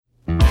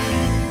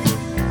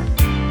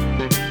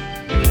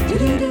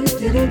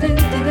De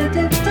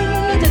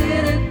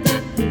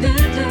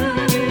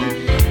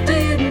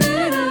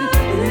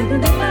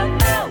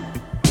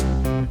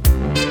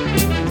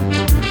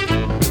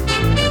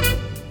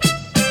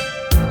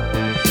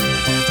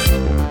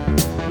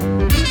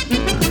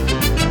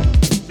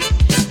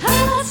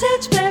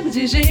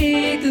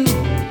jeito,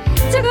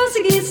 se eu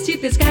conseguisse te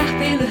pescar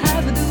pelo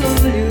rabo do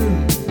olho,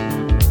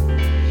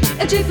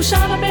 eu te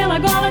puxava pela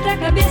gola até a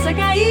cabeça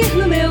cair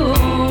no meu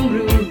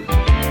ombro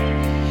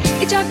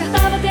e te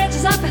apertava até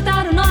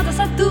desapertar o nó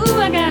dessa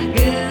tua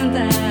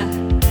garganta,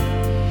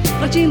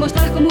 pra te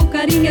mostrar como o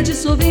carinho é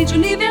dissolvente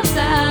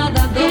universal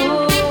da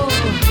dor.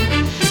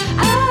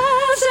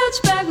 Ah, se eu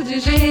te pego de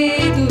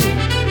jeito,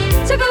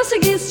 se eu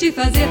conseguisse te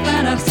fazer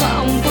parar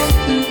só um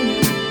pouco,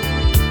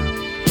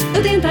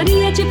 eu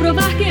tentaria te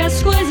provar que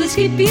as coisas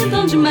que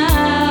pintam de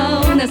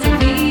mal nessa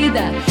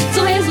vida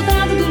são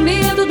resultado do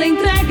medo, da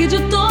entrega e de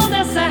toda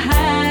essa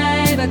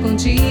raiva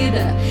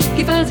contida,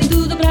 que fazem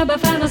tudo pra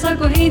abafar nossa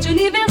corrente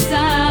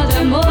universal de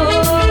amor.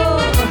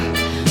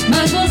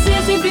 Mas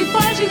você sempre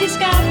foge e me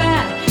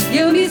escapa, e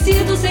eu me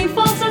sinto sem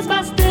forças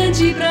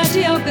bastante pra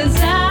te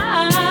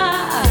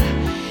alcançar.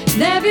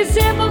 Deve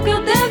ser porque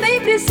eu também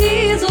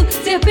preciso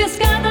ser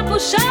pescada,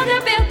 puxada e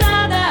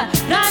apertada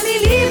pra me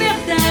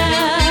libertar.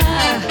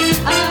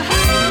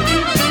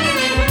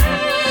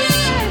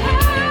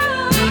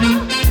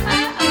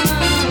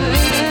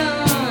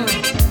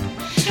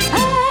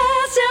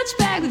 Se eu te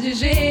pego de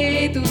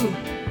jeito.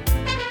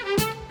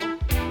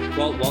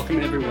 Well,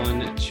 welcome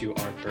everyone to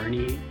our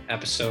Bernie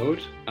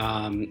episode.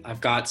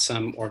 I've got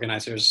some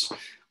organizers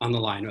on the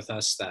line with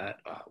us that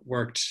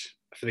worked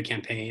for the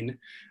campaign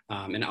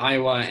in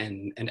Iowa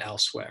and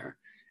elsewhere.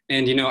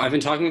 And, you know, I've been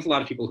talking with a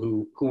lot of people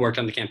who worked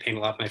on the campaign, a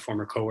lot of my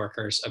former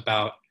coworkers,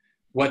 about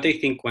what they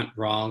think went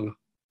wrong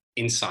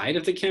inside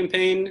of the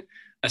campaign,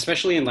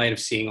 especially in light of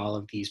seeing all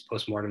of these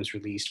postmortems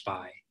released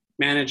by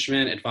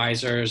management,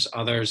 advisors,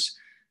 others.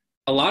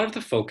 A lot of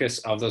the focus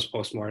of those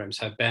postmortems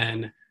have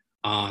been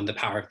on the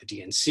power of the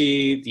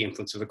DNC, the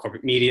influence of the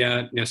corporate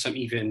media, you know, some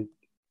even,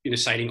 you know,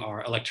 citing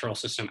our electoral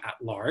system at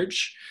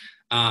large.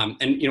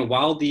 And, you know,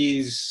 while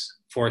these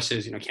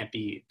forces, you know, can't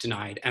be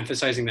denied,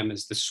 emphasizing them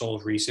as the sole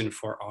reason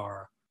for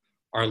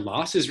our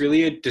loss is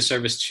really a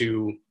disservice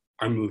to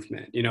our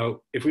movement. You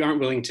know, if we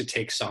aren't willing to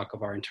take stock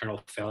of our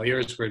internal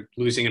failures, we're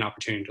losing an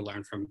opportunity to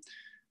learn from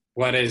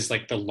what is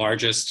like the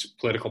largest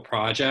political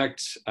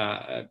project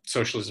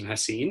socialism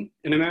has seen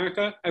in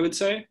America, I would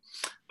say.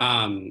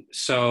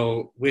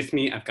 So with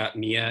me, I've got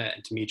Mia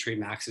and Dimitri.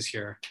 Max is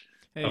here,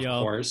 hey, of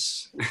y'all.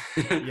 course.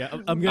 Yeah,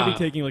 I'm going to be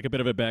taking like a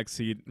bit of a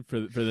backseat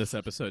for this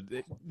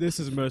episode. This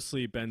is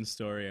mostly Ben's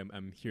story.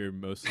 I'm here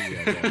mostly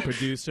as a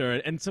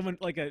producer and someone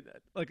like a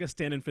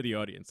stand-in for the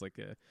audience, like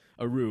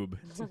a rube,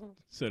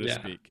 so to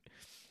speak.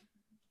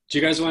 Do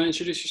you guys want to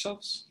introduce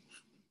yourselves?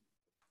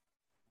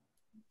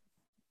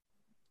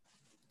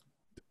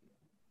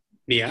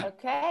 Mia?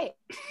 Okay.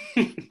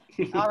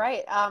 All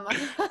right. I'm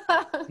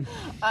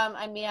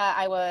Mia.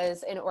 I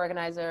was an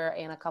organizer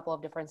in a couple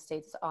of different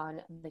states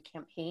on the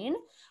campaign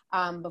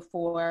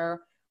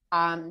before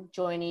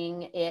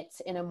joining it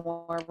in a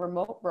more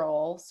remote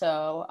role.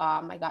 So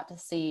I got to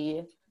see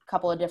a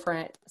couple of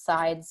different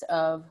sides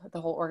of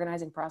the whole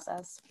organizing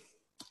process.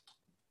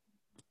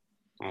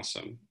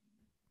 Awesome.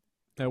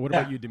 What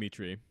about you,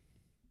 Dimitri?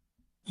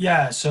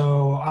 Yeah,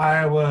 so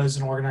I was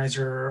an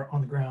organizer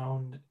on the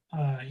ground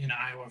in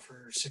Iowa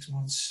for 6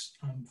 months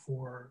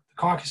for the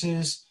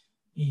caucuses.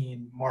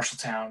 In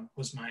Marshalltown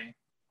was my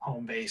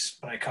home base,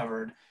 but I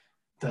covered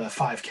the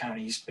 5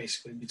 counties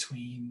basically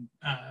between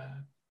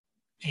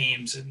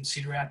Ames and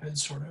Cedar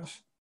Rapids, sort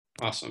of.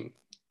 Awesome.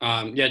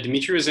 Yeah,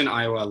 Dimitri was in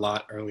Iowa a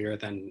lot earlier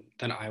than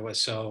I was,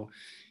 so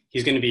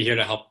he's going to be here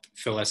to help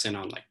fill us in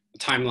on like the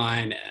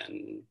timeline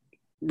and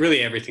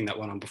really everything that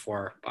went on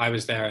before I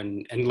was there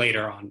and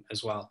later on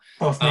as well.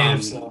 Both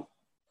natives, though.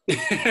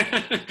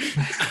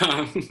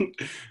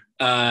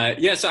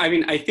 Yeah, so I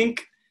mean, I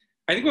think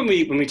when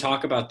we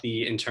talk about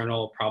the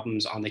internal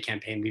problems on the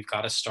campaign, we've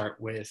got to start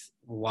with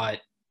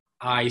what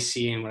I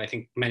see and what I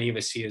think many of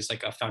us see as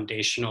like a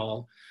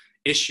foundational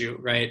issue,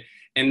 right?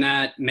 And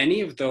that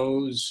many of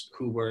those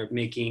who were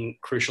making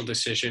crucial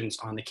decisions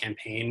on the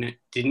campaign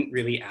didn't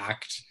really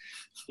act,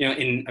 you know,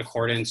 in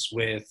accordance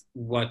with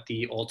what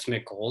the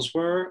ultimate goals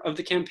were of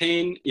the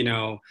campaign, you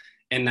know,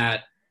 and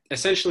that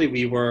essentially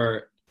we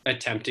were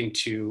attempting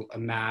to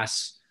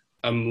amass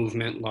a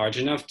movement large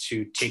enough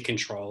to take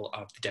control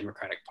of the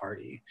Democratic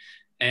Party.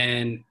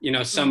 And, you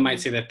know, some might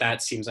say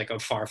that seems like a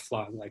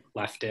far-flung, like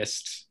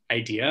leftist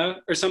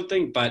idea or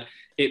something, but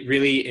it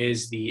really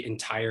is the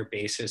entire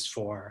basis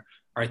for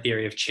our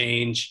theory of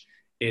change.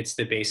 It's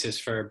the basis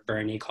for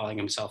Bernie calling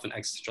himself an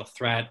existential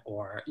threat,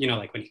 or, you know,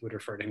 like when he would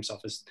refer to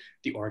himself as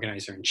the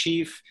organizer in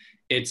chief.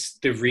 It's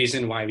the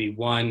reason why we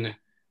won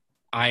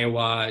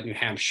Iowa, New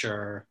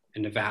Hampshire,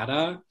 and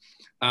Nevada.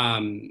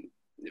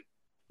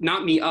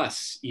 Not me,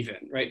 us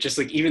even, right? Just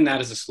like even that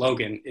as a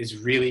slogan is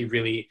really,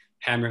 really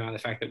hammering on the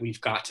fact that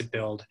we've got to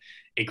build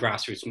a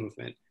grassroots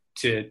movement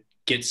to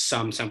get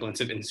some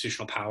semblance of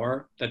institutional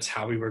power. That's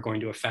how we were going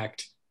to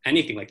affect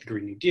anything like the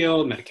Green New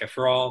Deal, Medicare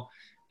for All,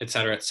 et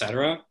cetera, et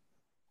cetera.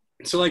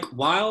 So like,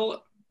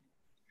 while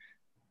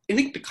I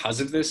think because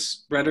of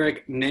this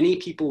rhetoric, many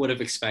people would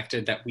have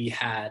expected that we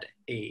had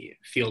a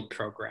field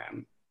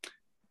program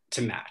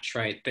to match,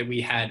 right? That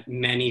we had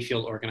many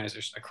field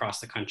organizers across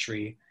the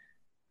country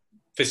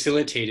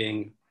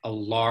facilitating a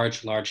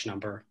large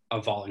number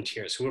of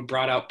volunteers who were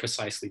brought out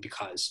precisely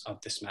because of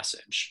this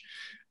message.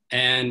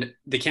 And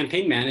the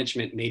campaign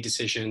management made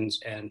decisions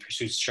and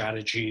pursued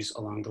strategies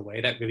along the way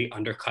that really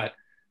undercut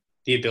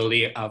the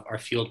ability of our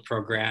field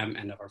program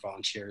and of our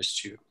volunteers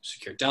to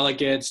secure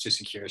delegates, to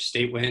secure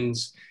state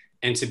wins,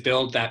 and to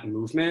build that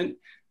movement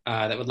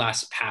that would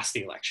last past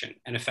the election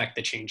and affect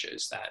the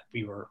changes that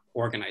we were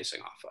organizing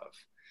off of.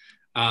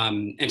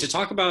 And to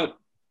talk about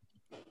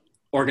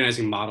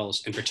organizing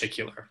models in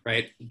particular,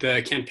 right?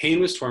 The campaign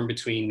was torn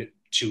between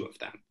two of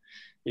them.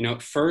 You know,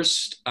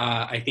 first,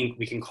 I think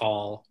we can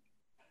call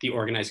the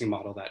organizing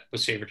model that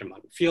was favored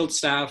among field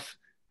staff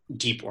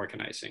deep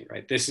organizing,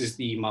 right? This is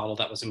the model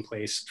that was in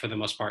place for the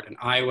most part in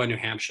Iowa, New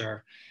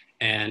Hampshire,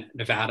 and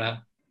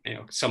Nevada, you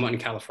know, somewhat in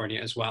California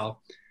as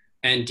well.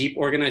 And deep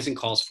organizing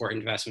calls for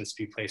investments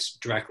to be placed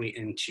directly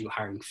into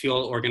hiring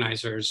field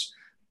organizers,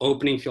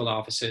 opening field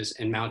offices,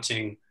 and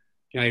mounting,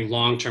 you know, a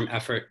long-term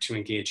effort to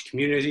engage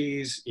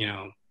communities, you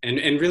know,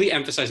 and really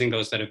emphasizing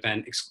those that have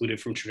been excluded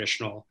from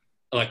traditional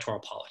electoral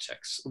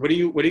politics. What do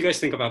you guys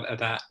think about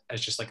that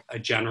as just like a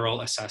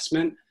general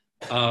assessment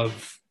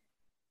of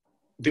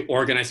the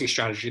organizing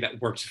strategy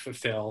that worked to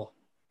fulfill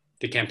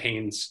the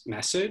campaign's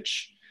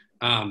message?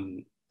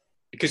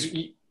 Because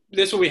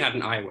this is what we had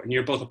in Iowa, and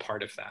you're both a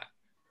part of that.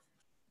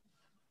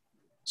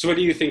 So what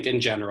do you think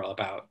in general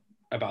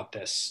about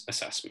this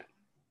assessment?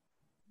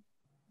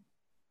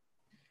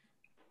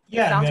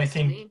 Yeah, I mean, I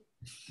think,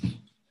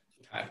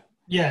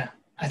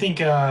 I think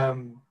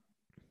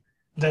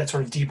that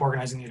sort of deep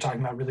organizing that you're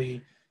talking about,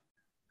 really,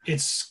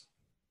 it's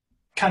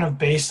kind of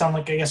based on,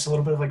 like, I guess, a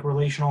little bit of like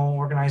relational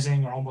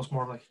organizing, or almost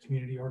more of like a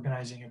community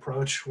organizing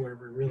approach, where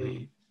we're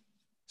really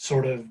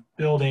sort of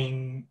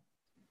building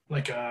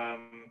like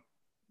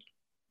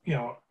you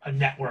know, a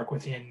network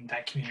within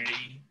that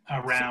community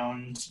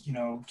around, you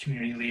know,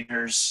 community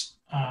leaders,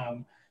 So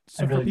and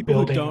for really people who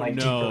building don't like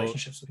know, deep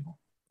relationships with people.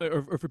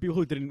 or for people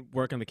who didn't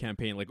work on the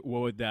campaign, like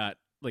what would that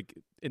like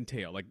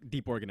entail? Like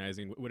deep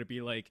organizing, would it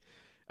be like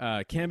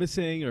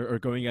canvassing or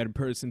going out in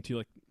person to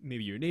like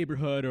maybe your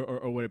neighborhood,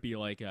 or would it be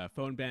like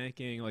phone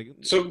banking? Like,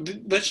 so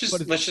let's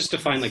just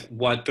define like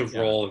what the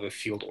role of a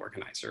field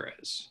organizer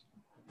is.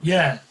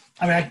 Yeah,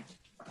 I mean,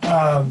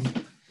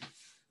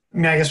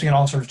 I guess we can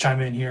all sort of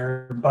chime in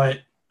here, but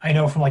I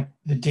know from like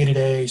the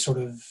day-to-day sort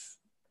of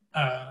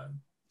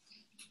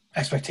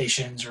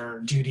expectations or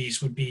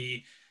duties would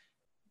be,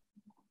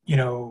 you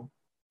know,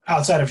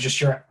 outside of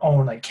just your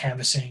own like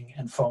canvassing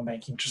and phone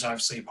banking, which is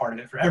obviously a part of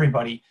it for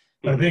everybody,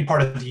 but a big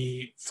part of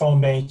the phone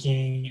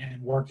banking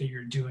and work that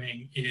you're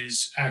doing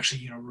is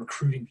actually, you know,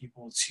 recruiting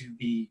people to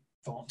be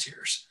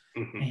volunteers.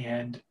 Mm-hmm.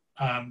 And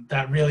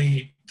that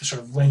really, the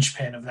sort of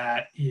linchpin of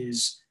that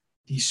is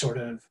these sort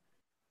of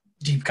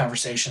deep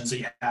conversations that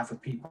you have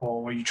with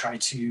people, where you try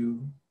to,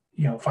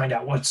 you know, find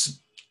out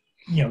what's,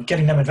 you know,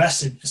 getting them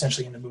invested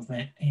essentially in the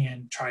movement,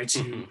 and try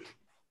to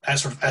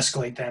sort of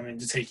escalate them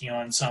into taking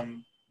on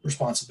some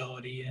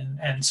responsibility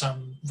and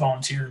some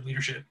volunteer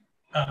leadership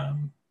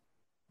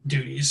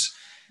duties.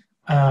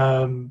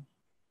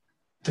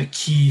 The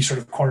key sort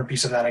of corner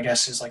piece of that, I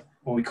guess, is like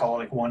what we call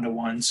like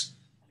one-to-ones.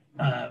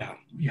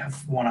 You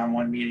have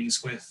one-on-one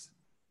meetings with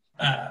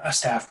a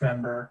staff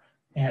member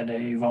and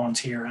a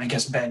volunteer. And I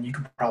guess, Ben, you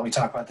could probably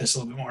talk about this a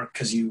little bit more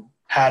because you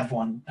had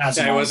one as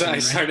a volunteer. I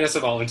started as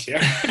a volunteer.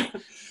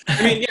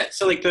 I mean, yeah,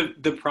 so like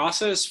the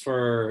process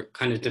for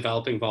kind of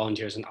developing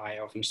volunteers in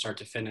Iowa from start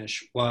to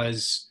finish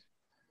was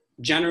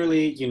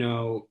generally, you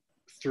know,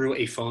 through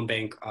a phone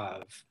bank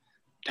of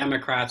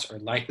Democrats or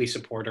likely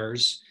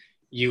supporters.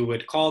 You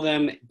would call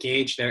them,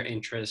 gauge their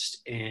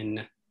interest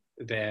in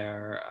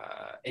their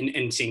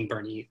in seeing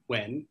Bernie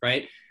win,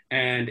 right?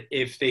 And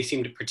if they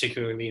seemed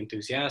particularly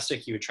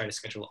enthusiastic, you would try to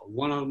schedule a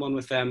one-on-one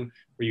with them,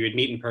 where you would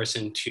meet in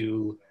person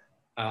to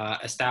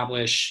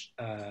establish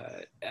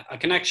a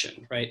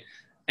connection, right?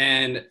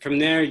 And from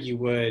there, you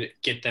would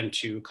get them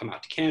to come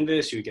out to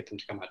canvass, you would get them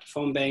to come out to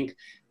phone bank,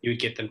 you would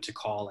get them to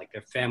call like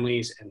their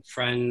families and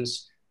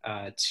friends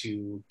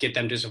to get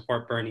them to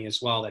support Bernie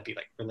as well. That'd be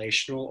like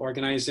relational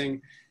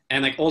organizing.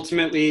 And like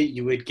ultimately,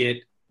 you would get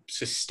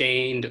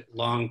sustained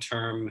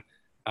long-term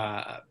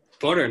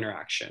voter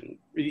interaction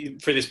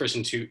for this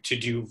person to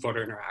do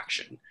voter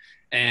interaction,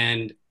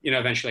 and, you know,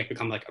 eventually like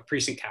become like a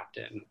precinct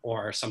captain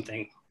or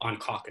something on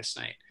caucus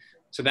night.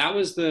 So that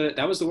was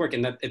the work,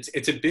 and that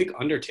it's a big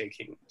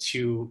undertaking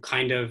to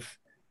kind of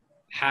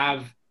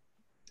have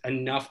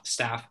enough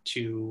staff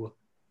to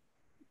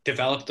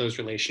develop those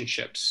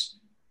relationships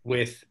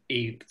with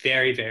a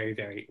very, very,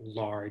 very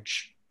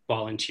large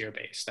volunteer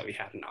base that we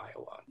had in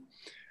Iowa.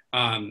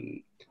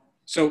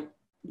 So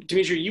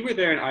Dimitri, you were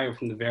there in Iowa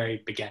from the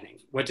very beginning.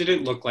 What did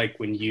it look like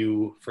when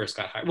you first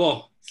got hired?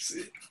 Well,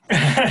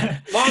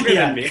 Longer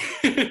than me.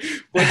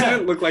 What did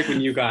it look like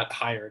when you got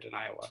hired in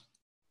Iowa?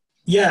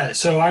 Yeah,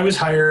 so I was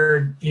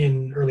hired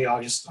in early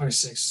August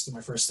 6th,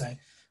 my first day.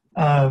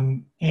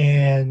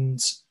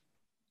 And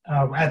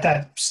at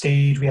that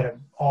stage, we had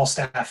an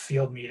all-staff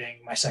field meeting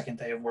my second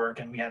day of work,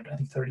 and we had, I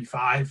think,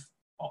 35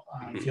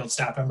 field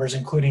staff members,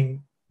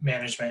 including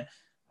management.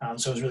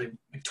 So it was really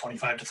like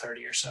 25 to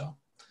 30 or so.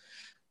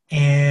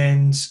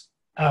 And,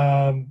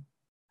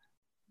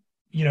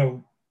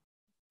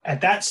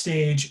 at that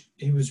stage,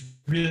 it was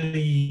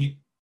really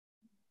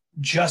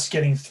just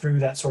getting through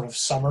that sort of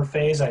summer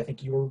phase. I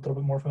think you were a little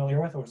bit more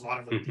familiar with. There was a lot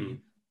of like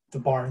the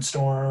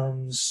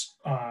barnstorms,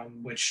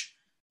 which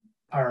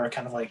are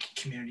kind of like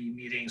community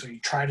meetings where you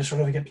try to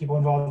sort of get people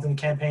involved in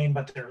the campaign,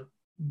 but they're a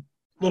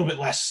little bit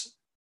less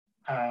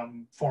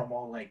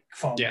formal, like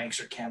foam banks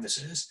or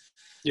canvases.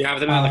 You have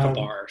them at like a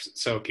bar,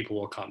 so people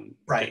will come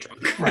get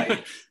drunk.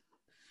 Right.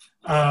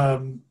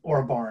 Or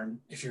a barn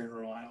if you're in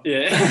rural Iowa.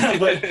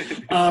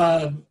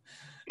 Yeah.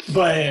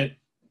 but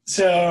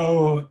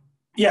so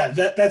yeah,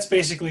 that's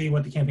basically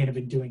what the campaign had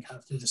been doing kind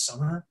of through the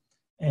summer.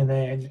 And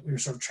then we were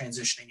sort of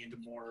transitioning into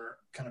more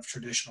kind of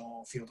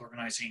traditional field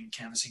organizing,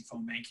 canvassing,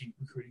 phone banking,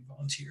 recruiting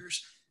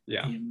volunteers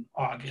in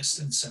August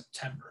and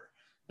September.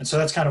 And so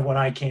that's kind of when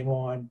I came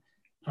on.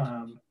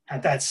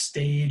 At that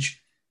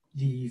stage,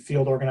 the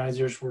field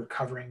organizers were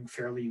covering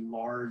fairly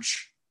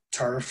large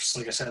turfs.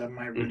 Like I said,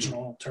 my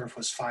original turf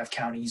was 5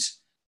 counties.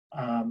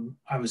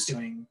 I was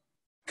doing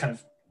kind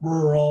of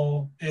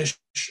rural-ish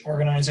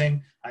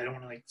organizing. I don't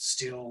want to like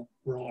steal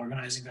rural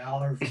organizing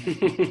valor from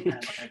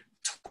like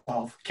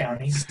 12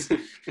 counties.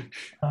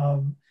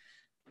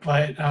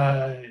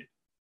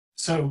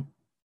 So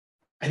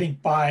I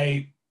think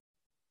by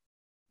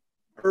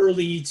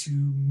early to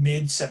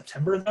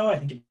mid-September, though, I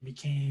think it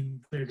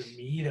became clear to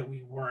me that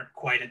we weren't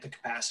quite at the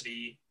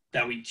capacity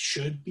that we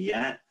should be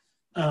at.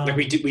 Like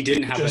we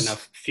didn't have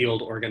enough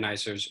field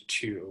organizers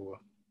to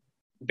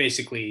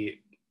basically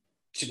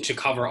to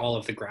cover all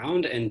of the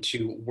ground and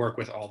to work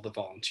with all the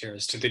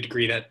volunteers to the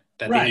degree that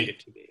they needed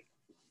to be.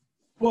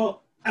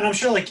 Well, and I'm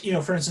sure, like,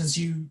 for instance,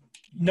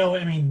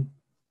 I mean,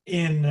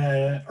 in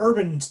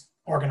urban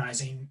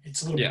organizing,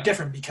 it's a little bit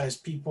different because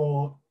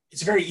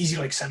it's very easy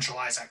to like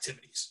centralize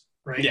activities,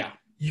 right? Yeah.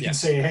 You can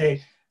say,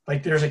 hey,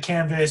 like there's a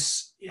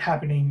canvas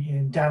happening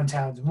in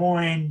downtown Des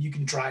Moines. You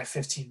can drive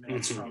 15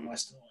 minutes from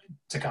West Des Moines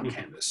to come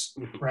canvas,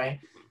 right?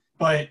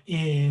 But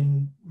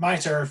in my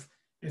turf,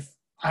 if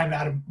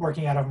I'm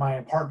working out of my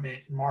apartment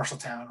in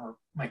Marshalltown or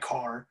my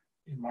car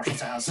in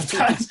Marshalltown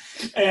sometimes,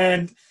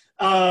 and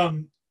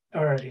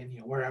or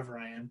in wherever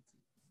I am,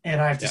 and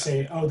I have to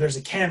say, oh, there's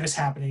a canvas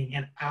happening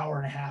an hour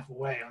and a half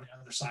away on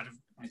the other side of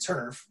my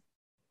turf.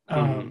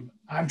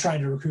 I'm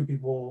trying to recruit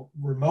people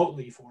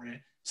remotely for it,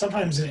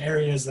 sometimes in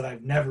areas that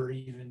I've never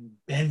even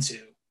been to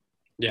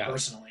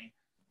personally.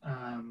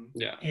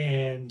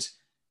 And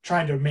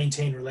trying to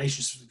maintain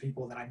relationships with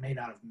people that I may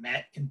not have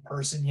met in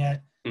person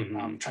yet.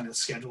 Trying to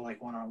schedule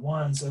like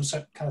one-on-ones, those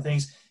kind of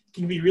things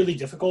can be really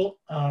difficult.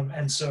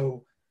 And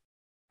so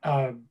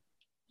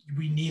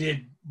we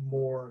needed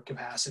more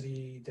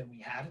capacity than we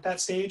had at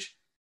that stage.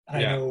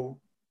 And I know,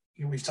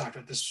 we've talked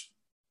about this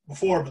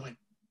before, but like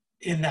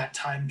in that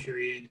time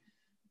period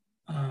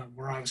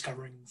where I was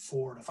covering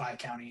 4 to 5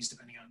 counties,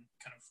 depending on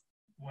kind of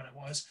when it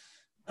was,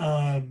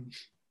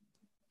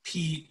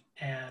 Pete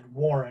and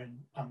Warren,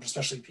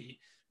 especially Pete,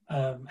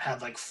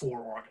 had like 4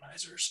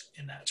 organizers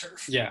in that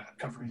turf. Yeah,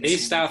 covering they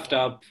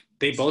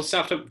both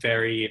staffed up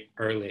very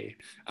early,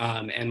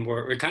 and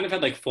we kind of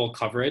had like full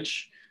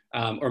coverage,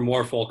 or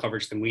more full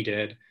coverage than we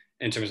did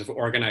in terms of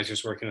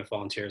organizers working with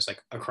volunteers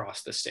like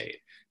across the state.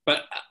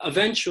 But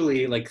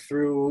eventually, like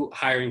through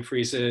hiring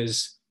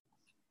freezes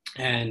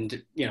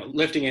and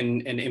lifting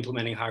and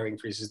implementing hiring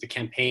freezes, the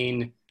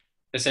campaign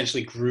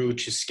essentially grew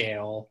to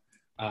scale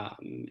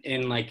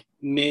in like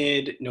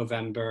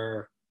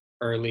mid-November,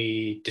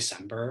 early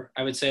December,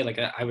 I would say. Like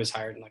I was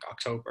hired in like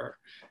October.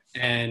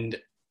 And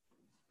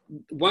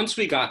once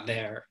we got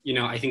there,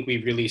 I think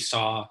we really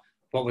saw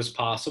what was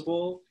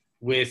possible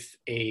with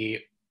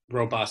a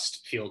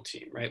robust field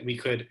team, right? We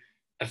could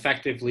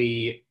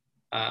effectively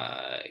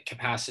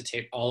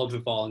capacitate all of the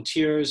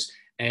volunteers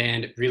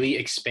and really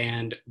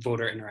expand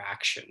voter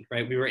interaction,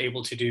 right? We were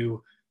able to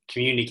do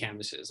community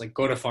canvases, like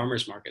go to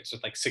farmers markets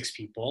with like 6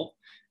 people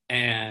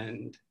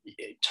and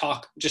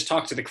talk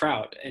to the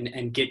crowd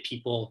and get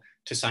people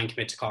to sign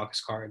commit to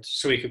caucus cards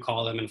so we could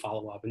call them and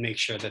follow up and make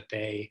sure that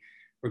they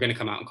were going to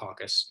come out and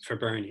caucus for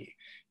Bernie.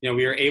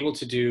 We were able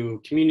to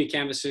do community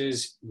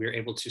canvases. We were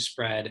able to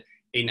spread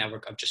a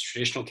network of just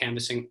traditional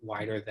canvassing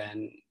wider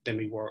than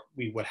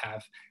we would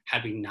have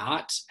had we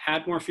not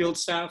had more field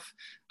staff.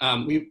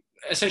 We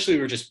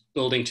were just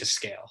building to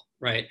scale,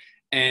 right?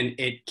 And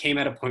it came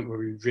at a point where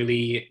we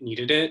really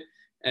needed it,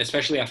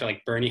 especially after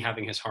like Bernie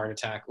having his heart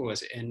attack. What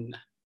was it, in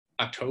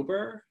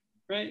October,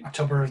 right?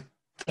 October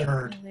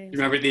 3rd. You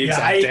remember the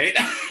exact date?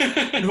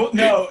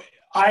 No,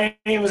 I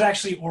was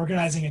actually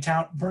organizing a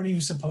town. Bernie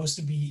was supposed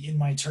to be in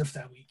my turf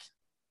that week.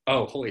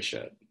 Oh, holy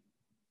shit.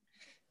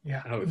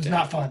 Yeah, it was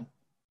not fun.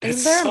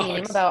 Isn't there a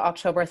meme about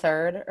October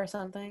 3rd or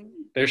something?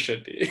 There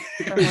should be.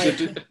 Or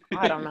like,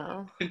 I don't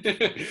know.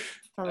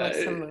 From like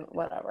some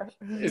whatever.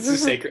 It's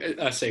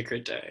a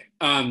sacred day.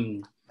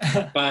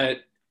 But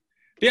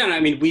yeah, I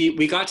mean,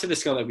 we got to the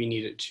scale that we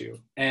needed to,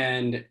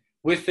 and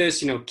with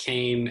this,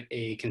 came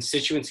a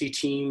constituency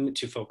team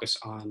to focus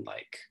on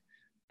like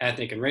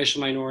ethnic and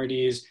racial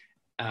minorities,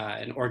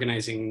 and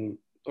organizing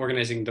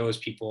those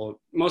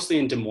people, mostly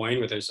in Des Moines,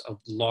 where there's a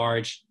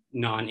large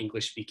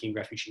non-English speaking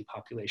refugee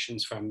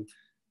populations from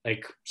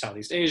like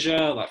Southeast Asia,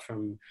 a lot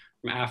from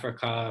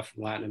Africa,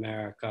 from Latin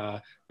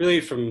America,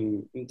 really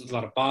from a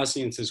lot of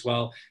Bosnians as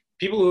well.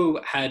 People who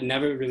had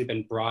never really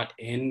been brought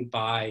in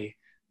by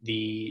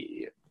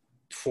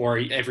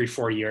every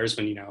 4 years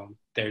when,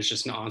 there's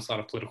just an onslaught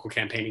of political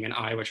campaigning in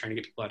Iowa trying to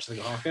get people out to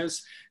the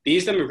caucus.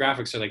 These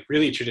demographics are like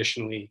really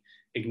traditionally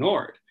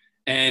ignored.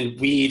 And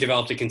we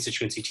developed a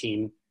constituency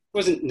team. It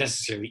wasn't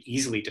necessarily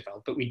easily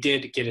developed, but we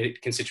did get a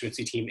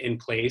constituency team in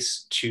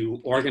place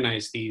to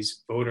organize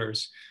these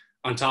voters.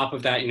 On top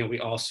of that, we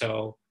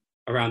also,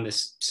 around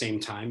this same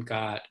time,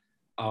 got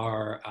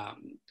our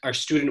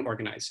student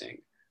organizing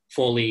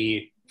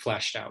fully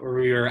fleshed out, where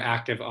we were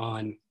active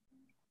on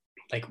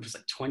like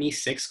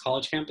 26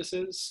 college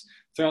campuses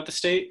throughout the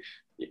state,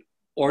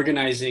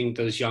 organizing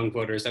those young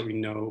voters that we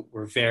know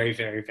were very,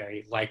 very,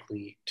 very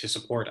likely to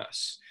support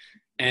us.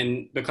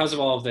 And because of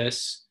all of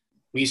this,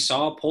 we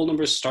saw poll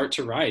numbers start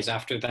to rise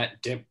after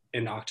that dip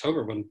in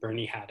October when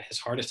Bernie had his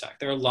heart attack.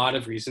 There are a lot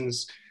of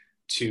reasons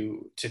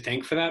to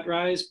thank for that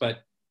rise, but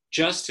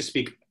just to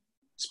speak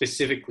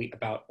specifically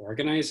about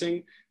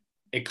organizing,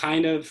 it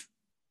kind of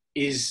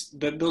is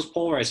those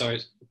poll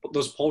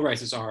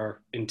rises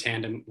are in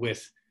tandem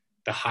with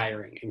the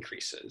hiring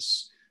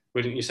increases,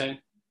 wouldn't you say?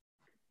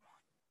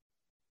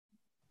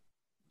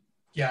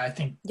 Yeah, I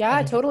think.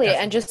 Yeah, totally.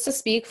 Definitely. And just to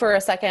speak for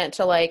a second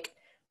to like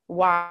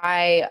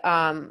why,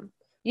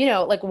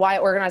 why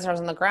organizers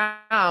on the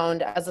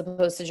ground, as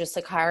opposed to just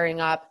like hiring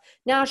up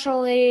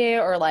nationally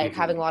or like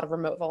having a lot of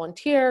remote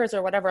volunteers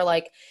or whatever,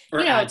 like,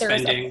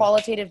 there's a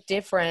qualitative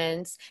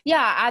difference.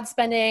 Yeah. Ad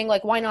spending,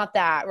 like, why not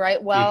that?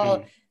 Right.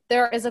 Well,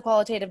 there is a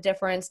qualitative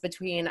difference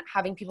between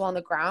having people on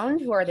the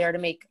ground who are there to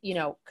make,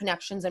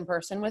 connections in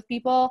person with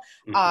people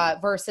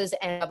versus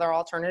any other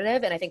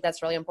alternative. And I think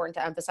that's really important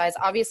to emphasize.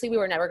 Obviously, we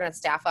were never going to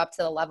staff up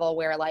to the level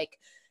where like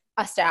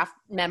a staff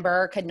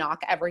member could knock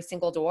every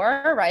single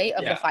door, right,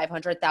 of the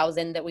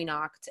 500,000 that we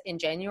knocked in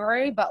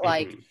January. But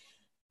like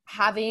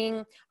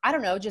having, I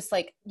don't know, just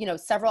like,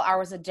 several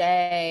hours a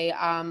day,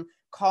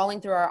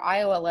 calling through our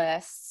Iowa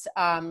lists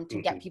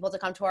to get people to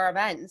come to our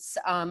events.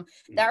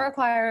 That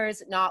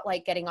requires not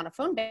like getting on a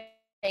phone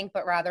bank,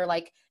 but rather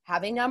like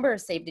having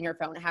numbers saved in your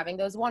phone, having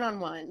those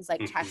one-on-ones, like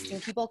texting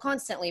people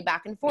constantly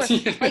back and forth.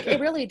 Like it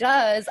really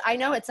does. I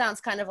know it sounds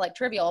kind of like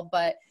trivial,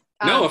 but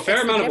no, a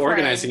fair amount of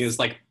organizing is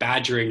like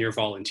badgering your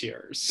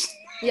volunteers.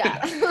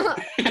 Yeah.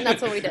 And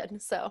that's what we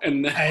did. So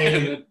and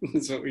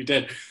that's what we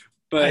did.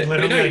 But I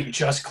literally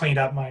just cleaned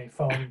up my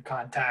phone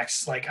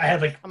contacts. Like I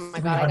had like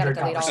 300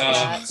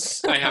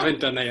 conversations. I haven't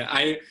done that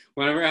yet.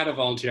 Whenever I had a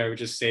volunteer, I would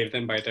just save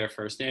them by their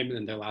first name and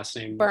then their last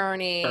name.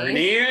 Bernie.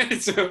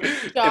 So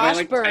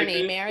Josh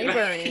Bernie, Mary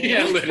Bernie.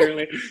 Yeah,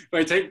 literally. If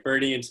I type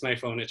Bernie into my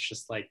phone, it's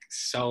just like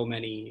so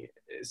many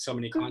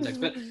contacts.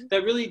 But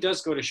that really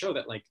does go to show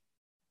that like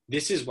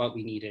this is what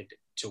we needed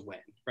to win,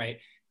 right?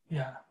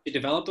 Yeah. To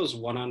develop those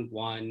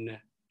one-on-one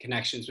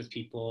connections with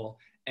people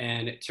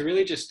and to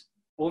really just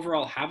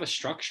overall have a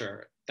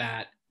structure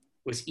that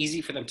was easy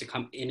for them to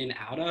come in and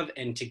out of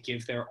and to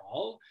give their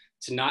all,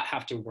 to not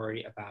have to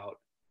worry about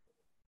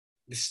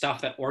the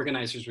stuff that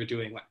organizers were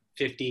doing,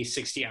 50,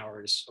 60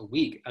 hours a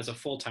week as a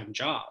full-time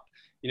job.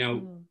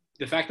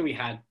 The fact that we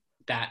had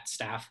that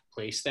staff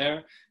placed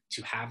there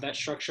to have that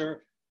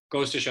structure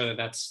goes to show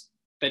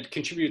that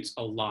contributes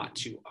a lot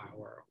to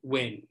our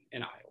win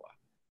in Iowa.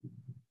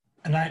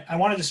 And I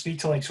wanted to speak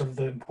to like sort of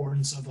the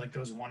importance of like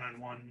those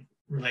one-on-one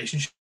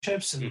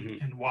relationships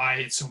and why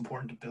it's so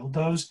important to build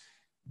those.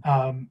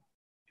 I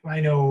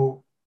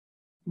know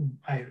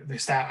Iowa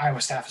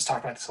staff has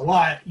talked about this a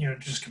lot,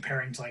 just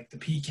comparing to like the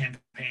P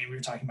campaign, we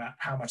were talking about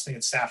how much they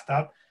had staffed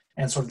up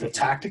and sort of the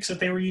tactics that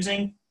they were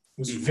using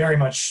was very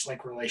much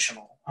like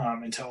relational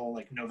until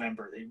like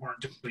November. They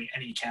weren't doing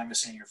any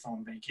canvassing or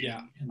phone banking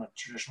in the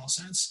traditional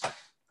sense.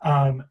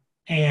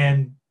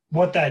 And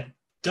what that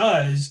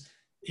does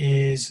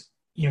is,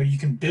 you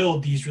can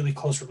build these really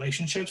close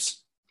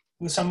relationships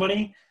with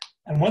somebody.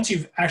 And once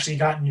you've actually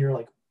gotten your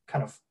like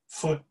kind of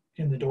foot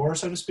in the door,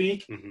 so to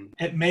speak,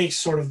 it makes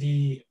sort of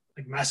the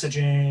like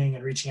messaging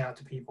and reaching out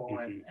to people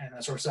and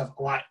that sort of stuff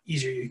a lot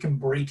easier. You can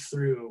break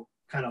through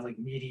kind of like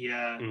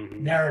media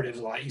narratives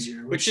a lot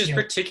easier. Which is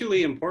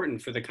particularly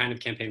important for the kind of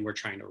campaign we're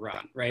trying to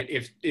run, right?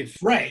 If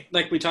right.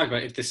 Like we talked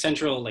about, if the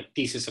central like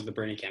thesis of the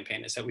Bernie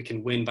campaign is that we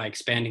can win by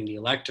expanding the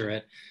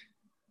electorate,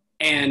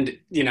 and,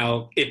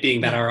 it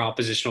being that our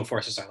oppositional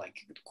forces are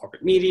like the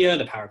corporate media,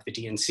 the power of the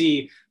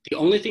DNC, the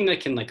only thing that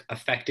can like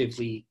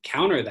effectively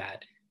counter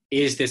that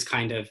is this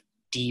kind of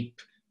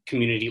deep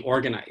community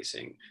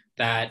organizing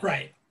that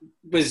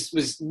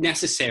was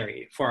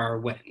necessary for our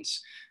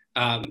wins.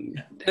 That's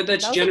that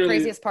was generally the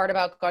craziest part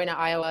about going to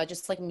Iowa,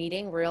 just like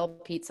meeting real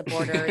Pete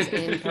supporters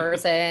in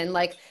person.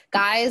 Like,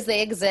 guys,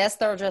 they exist.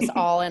 They're just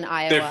all in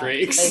Iowa. They're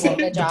freaks. They do a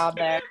good job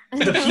there.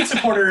 The Pete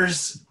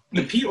supporters,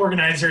 the Pete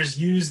organizers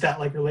use that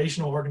like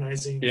relational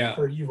organizing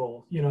for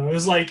evil. You know, it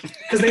was like,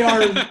 because they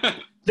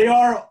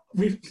are,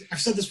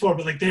 I've said this before,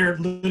 but like they're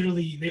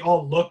literally, they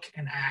all look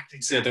and act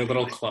exactly. Yeah, they're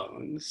little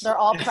clones. They're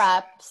all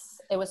preps.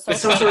 It was so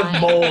it's some sort of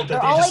mold that they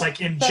all just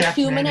like inject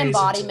the human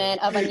embodiment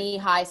of a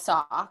knee-high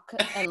sock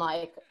and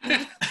like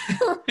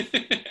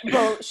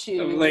boat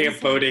shoes.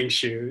 Like boating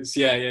shoes.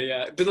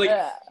 Yeah. But like,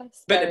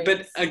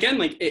 but again,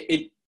 like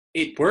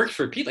it worked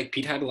for Pete. Like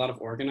Pete had a lot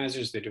of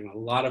organizers. They're doing a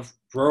lot of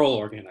rural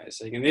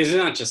organizing, and these are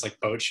not just like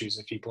boat shoes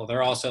of people.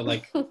 They're also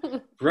like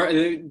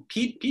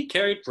Pete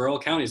carried rural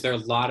counties. There are a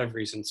lot of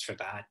reasons for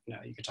that. You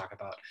know, you could talk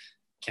about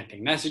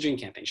campaign messaging,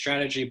 campaign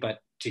strategy, but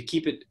to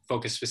keep it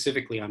focused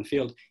specifically on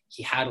field,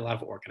 he had a lot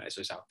of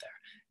organizers out there,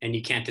 and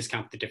you can't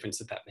discount the difference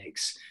that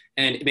makes.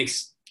 And it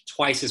makes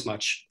twice as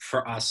much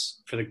for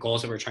us, for the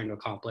goals that we're trying to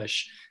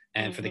accomplish,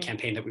 and for the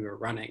campaign that we were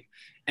running.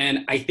 And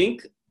I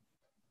think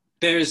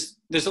there's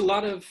a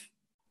lot of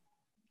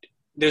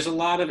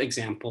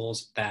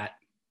examples that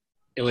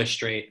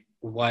illustrate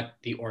what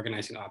the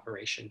organizing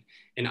operation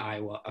in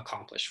Iowa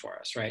accomplished for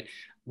us, right?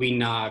 We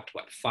knocked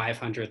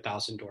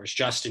 500,000 doors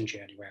just in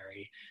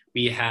January.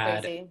 We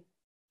had,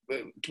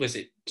 was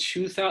it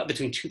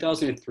between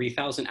 2,000 and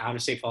 3,000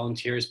 out-of-state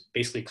volunteers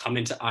basically come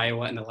into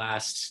Iowa in the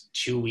last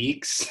 2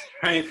 weeks,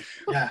 right?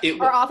 Yeah.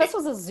 Our office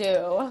was a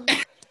zoo.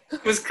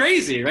 It was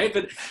crazy, right?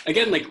 But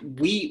again, like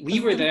we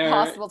were there.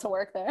 Impossible to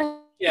work there.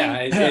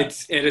 Yeah, it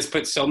has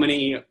put so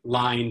many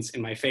lines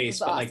in my face,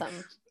 but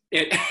awesome.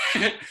 Like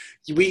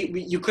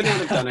you could not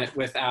have done it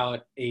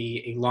without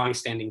a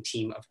long-standing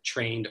team of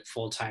trained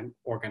full-time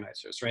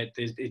organizers, right?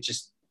 It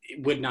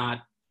would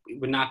not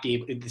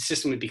be, the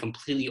system would be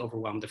completely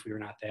overwhelmed if we were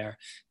not there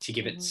to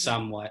give it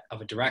somewhat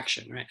of a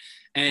direction, right?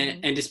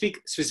 And to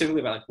speak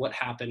specifically about like what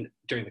happened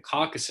during the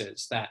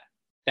caucuses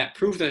that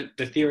proved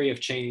the theory of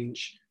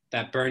change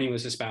that Bernie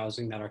was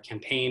espousing, that our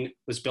campaign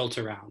was built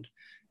around.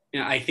 You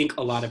know, I think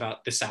a lot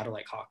about the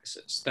satellite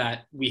caucuses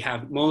that we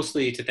have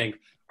mostly to thank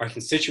our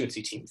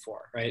constituency team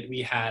for, right?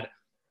 We had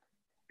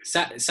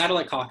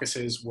satellite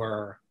caucuses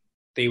were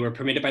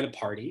permitted by the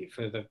party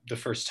for the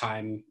first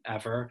time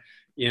ever,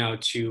 you know,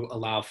 to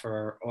allow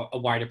for a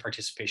wider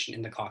participation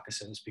in the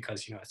caucuses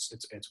because, you know,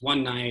 it's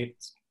one night,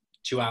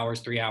 2 hours,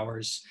 3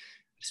 hours,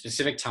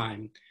 specific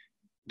time.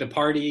 The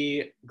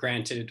party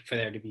granted for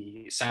there to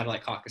be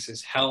satellite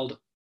caucuses held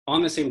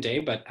on the same day,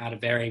 but at a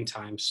varying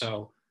time.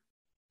 So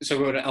it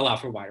would allow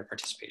for wider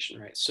participation,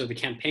 right? So the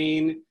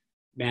campaign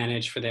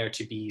managed for there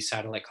to be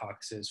satellite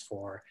caucuses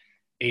for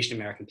Asian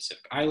American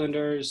Pacific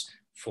Islanders,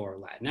 for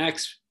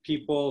Latinx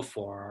people,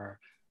 for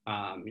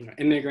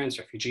immigrants,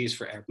 refugees,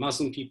 for Arab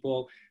Muslim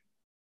people,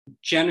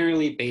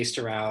 generally based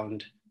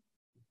around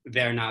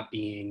there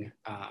being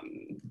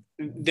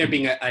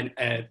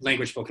a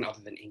language spoken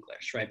other than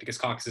English, right? Because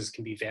caucuses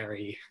can be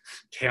very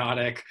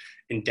chaotic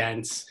and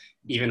dense,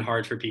 even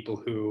hard for people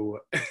who,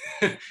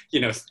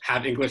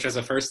 have English as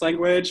a first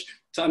language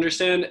to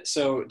understand.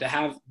 So to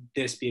have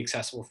this be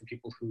accessible for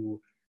people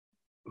who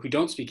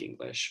don't speak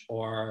English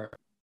or,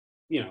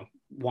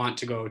 want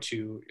to go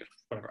to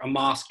a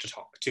mosque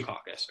to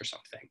caucus or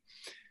something,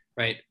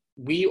 right?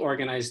 We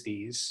organized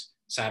these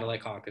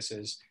satellite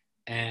caucuses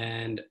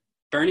and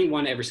Bernie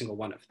won every single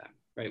one of them,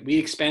 right? We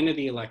expanded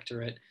the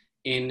electorate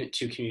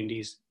into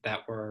communities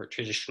that were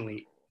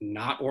traditionally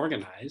not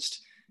organized,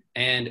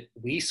 and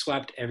we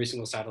swept every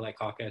single satellite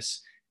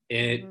caucus.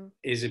 It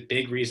is a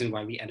big reason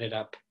why we ended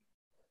up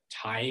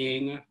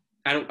tying.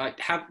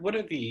 What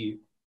are the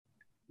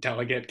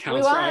delegate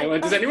counts for Iowa?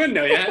 Does anyone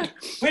know yet?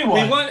 We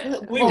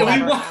won. We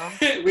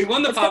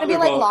won the it's popular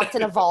gonna be vote. Locked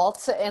in a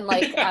vault and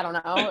I don't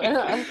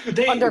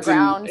know,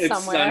 underground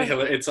somewhere.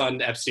 It's on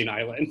Epstein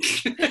Island.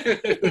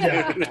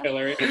 Yeah.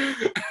 Hillary.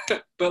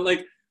 But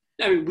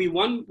we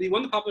won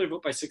the popular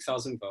vote by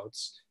 6,000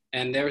 votes.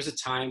 And there was a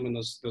time when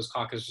those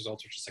caucus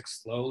results were just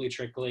slowly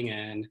trickling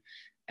in.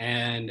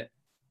 And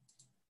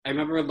I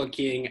remember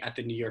looking at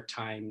the New York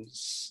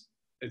Times,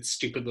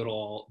 stupid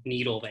little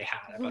needle they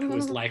had about who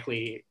was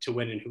likely to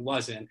win and who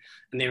wasn't.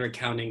 And they were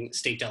counting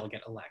state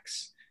delegate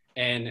elects.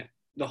 And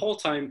the whole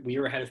time we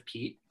were ahead of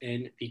Pete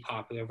in the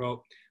popular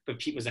vote, but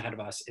Pete was ahead of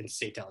us in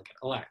state delegate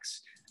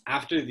elects.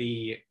 After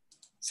the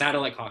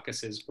satellite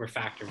caucuses were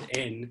factored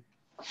in,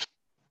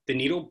 the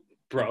needle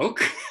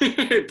broke.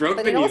 It broke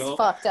the needle. Was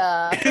fucked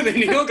up. The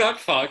needle got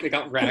fucked. It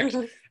got wrecked.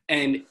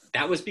 And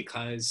that was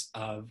because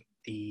of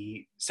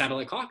the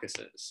satellite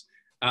caucuses.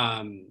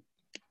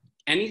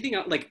 Anything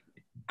else?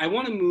 I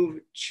want to move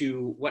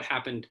to what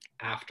happened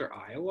after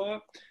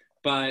Iowa,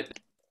 but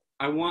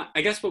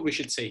I guess what we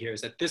should say here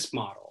is that this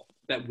model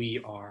that we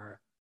are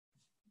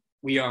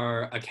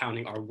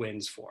accounting our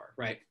wins for,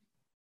 right?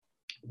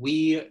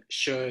 We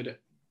should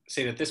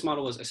say that this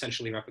model was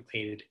essentially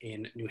replicated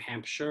in New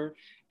Hampshire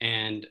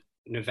and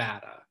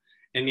Nevada.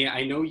 And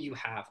I know you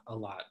have a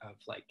lot of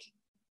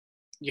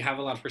you have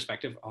a lot of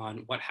perspective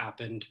on what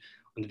happened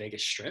on the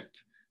Vegas Strip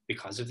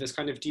because of this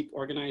kind of deep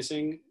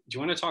organizing. Do you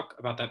want to talk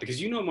about that?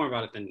 Because you know more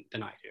about it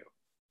than I do.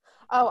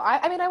 Oh,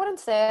 I mean, I wouldn't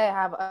say I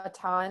have a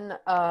ton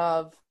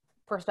of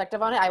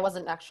perspective on it. I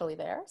wasn't actually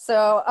there.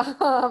 So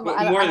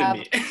More than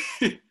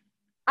me.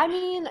 I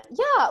mean,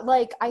 yeah,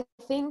 like I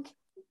think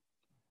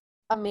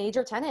a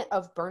major tenet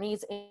of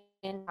Bernie's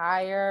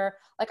entire,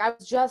 like I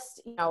was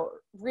just,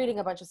 reading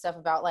a bunch of stuff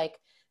about like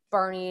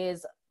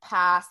Bernie's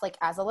past, like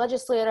as a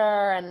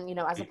legislator and,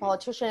 as a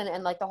politician.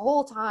 And like the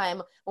whole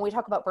time when we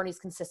talk about Bernie's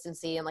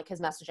consistency and like his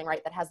messaging,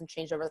 right, that hasn't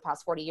changed over the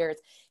past 40 years,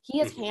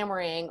 he is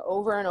hammering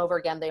over and over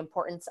again the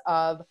importance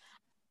of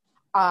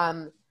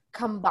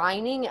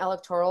combining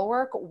electoral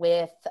work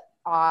with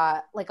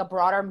like a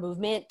broader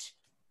movement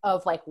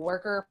of like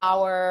worker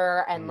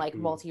power and like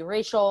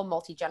multiracial,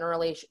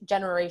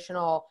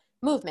 multi-generational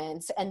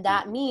movements. And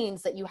that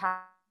means that you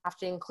have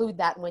to include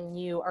that when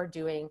you are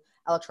doing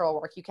electoral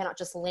work. You cannot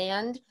just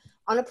land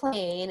on a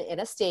plane in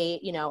a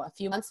state, a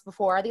few months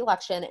before the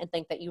election and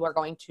think that you are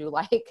going to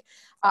like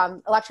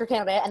elect your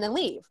candidate and then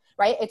leave,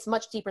 right? It's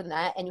much deeper than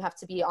that. And you have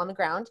to be on the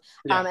ground.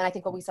 Yeah. And I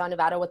think what we saw in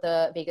Nevada with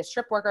the Vegas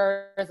Strip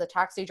workers, the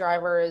taxi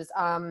drivers,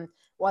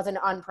 was an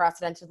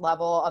unprecedented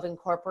level of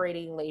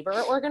incorporating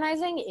labor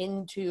organizing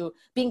into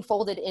being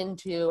folded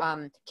into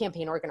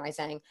campaign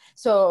organizing.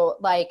 So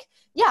like,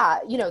 yeah,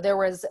 there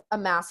was a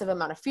massive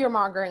amount of fear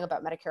mongering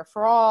about Medicare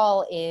for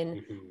All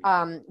in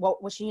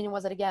which union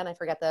was it again? I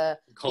forget the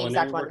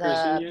exact one.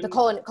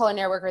 The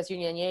Culinary Workers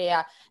Union.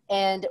 Yeah.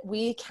 And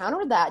we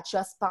countered that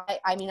just by,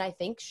 I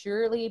think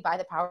surely by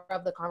the power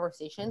of the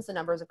conversations, the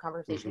numbers of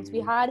conversations we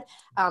had,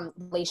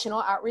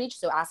 relational outreach.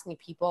 So asking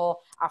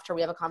people after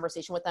we have a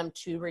conversation with them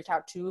to reach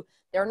out to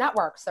their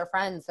networks, their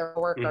friends, their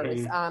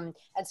workers, and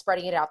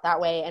spreading it out that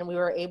way. And we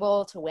were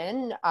able to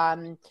win,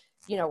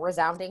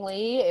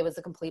 resoundingly. It was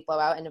a complete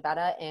blowout in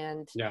Nevada.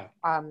 And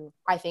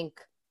I think,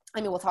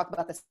 we'll talk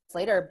about this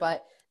later,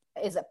 but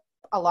is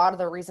a lot of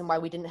the reason why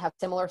we didn't have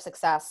similar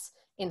success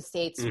in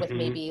states with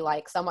maybe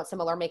like somewhat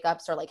similar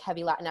makeups or like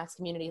heavy Latinx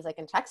communities like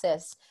in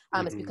Texas,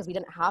 is because we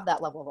didn't have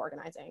that level of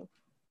organizing.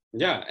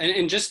 Yeah.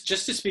 And just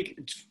to speak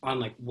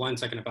on like 1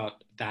 second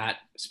about that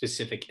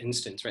specific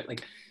instance, right?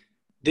 Like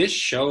this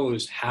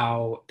shows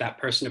how that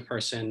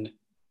person-to-person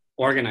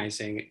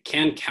organizing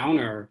can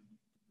counter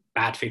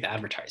bad faith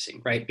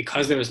advertising, right?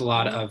 Because there was a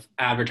lot of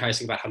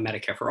advertising about how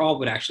Medicare for All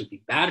would actually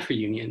be bad for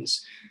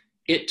unions.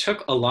 It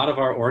took a lot of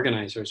our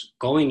organizers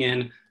going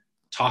in,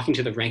 talking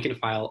to the rank and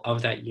file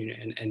of that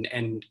union,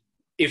 and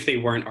if they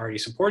weren't already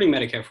supporting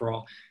Medicare for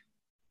All,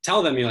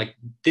 tell them, like,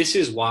 this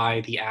is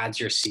why the ads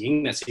you're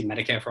seeing that say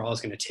Medicare for All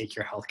is going to take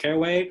your healthcare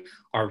away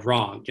are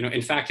wrong.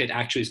 In fact, it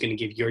actually is going to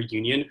give your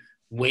union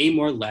way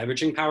more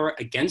leveraging power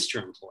against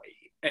your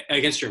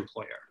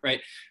employer,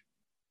 right?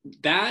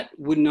 That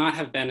would not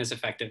have been as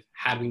effective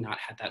had we not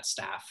had that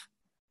staff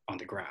on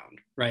the ground,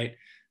 right?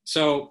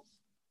 So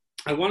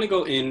I want to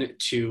go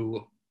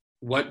into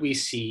what we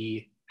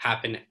see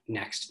happen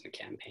next in the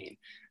campaign.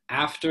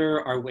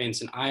 After our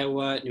wins in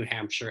Iowa, New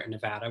Hampshire, and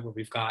Nevada, where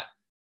we've got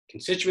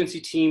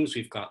constituency teams,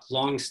 we've got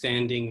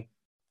long-standing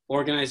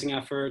organizing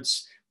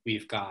efforts,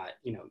 we've got,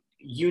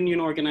 union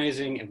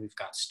organizing, and we've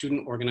got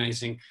student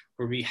organizing,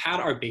 where we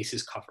had our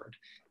bases covered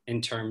in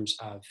terms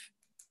of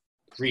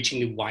reaching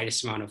the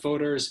widest amount of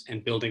voters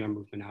and building our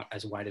movement out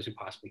as wide as we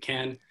possibly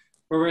can,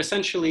 where we're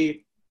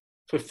essentially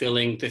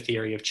fulfilling the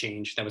theory of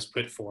change that was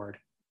put forward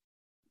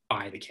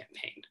by the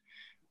campaign.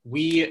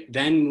 We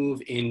then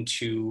move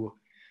into,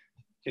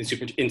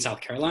 in South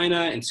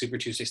Carolina and Super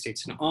Tuesday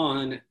states and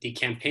on, the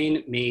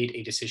campaign made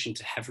a decision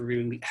to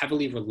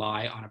heavily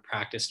rely on a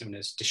practice known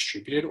as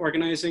distributed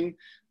organizing,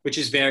 which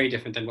is very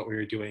different than what we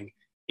were doing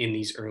in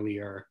these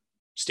earlier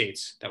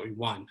states that we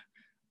won.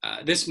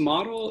 This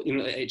model,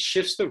 it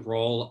shifts the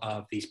role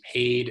of these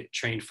paid,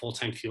 trained,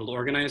 full-time field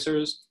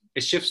organizers.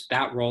 It shifts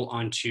that role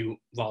onto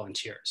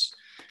volunteers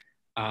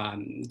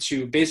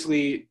to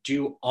basically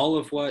do all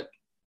of what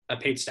a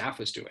paid staff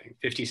was doing,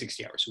 50,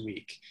 60 hours a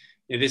week.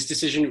 This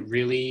decision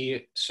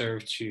really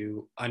served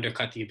to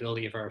undercut the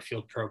ability of our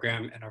field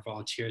program and our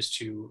volunteers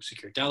to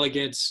secure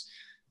delegates,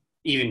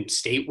 even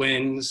state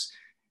wins.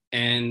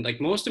 And like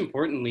most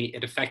importantly,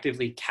 it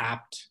effectively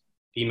capped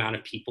the amount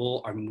of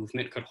people our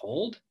movement could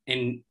hold.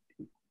 And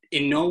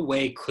in no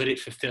way could it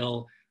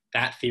fulfill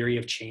that theory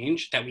of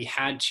change that we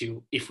had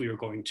to if we were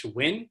going to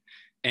win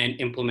and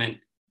implement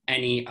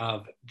any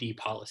of the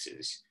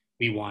policies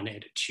we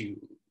wanted to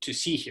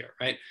see here,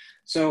 right?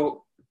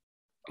 So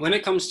when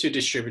it comes to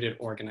distributed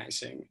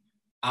organizing,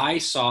 I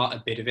saw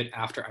a bit of it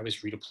after I was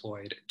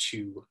redeployed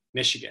to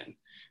Michigan.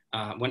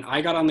 When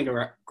I got on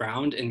the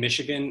ground in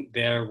Michigan,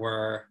 there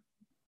were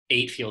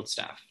 8 field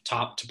staff,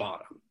 top to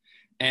bottom.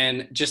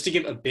 And just to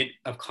give a bit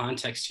of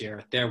context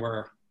here, there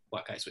were,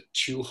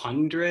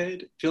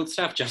 200 field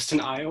staff just in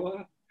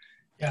Iowa?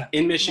 Yeah.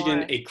 In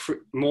Michigan,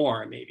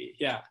 more maybe,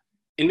 yeah.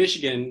 In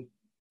Michigan,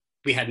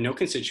 we had no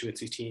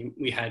constituency team.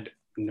 We had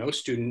no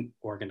student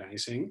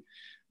organizing.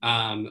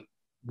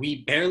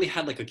 We barely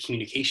had like a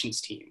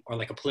communications team or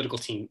like a political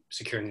team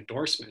securing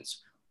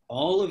endorsements.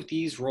 All of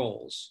these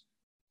roles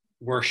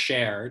were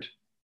shared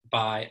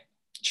by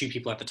 2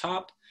 people at the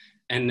top,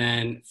 and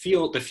then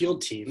the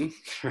field team,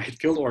 right?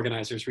 Field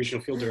organizers,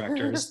 regional field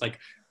directors,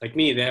 like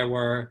me, there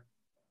were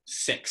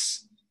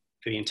 6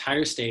 for the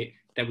entire state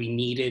that we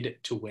needed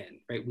to win,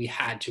 right? We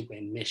had to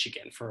win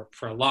Michigan for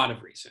a lot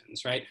of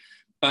reasons, right?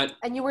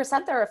 And you were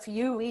sent there a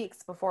few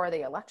weeks before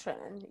the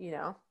election, you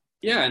know?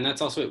 Yeah, and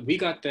that's also, we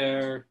got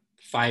there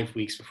 5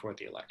 weeks before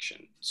the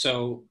election.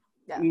 So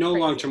no crazy.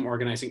 long-term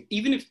organizing,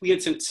 even if we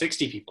had sent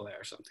 60 people there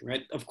or something,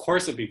 right? Of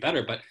course it'd be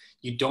better, but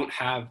you don't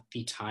have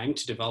the time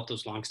to develop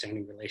those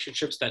long-standing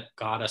relationships that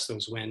got us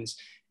those wins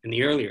in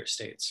the earlier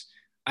states.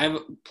 I have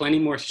plenty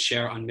more to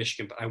share on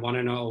Michigan, but I want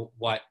to know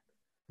what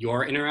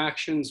your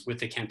interactions with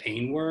the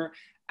campaign were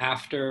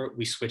after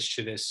we switched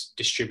to this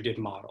distributed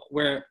model,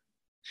 where,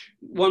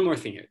 one more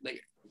thing here,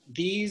 like,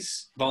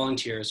 these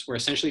volunteers were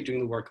essentially doing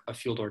the work of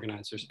field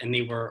organizers, and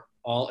they were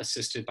all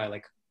assisted by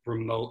like a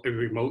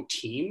remote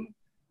team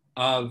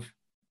of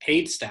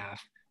paid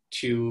staff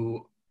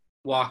to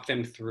walk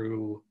them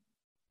through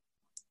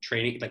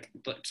training,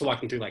 to walk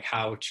them through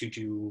how to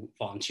do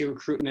volunteer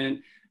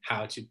recruitment,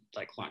 how to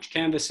launch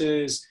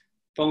canvases,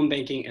 phone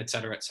banking, et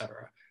cetera, et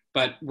cetera.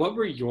 But what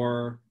were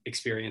your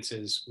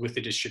experiences with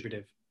the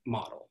distributive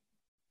model?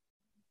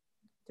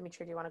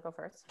 Dimitri, do you want to go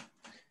first?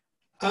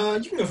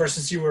 You can go first,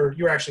 since you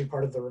were actually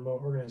part of the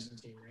remote organizing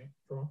team, right?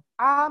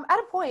 At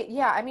a point,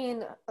 yeah. I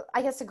mean,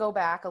 I guess to go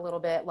back a little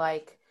bit,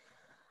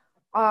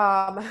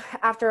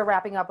 after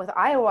wrapping up with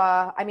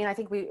Iowa, I mean, I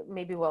think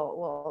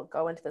we'll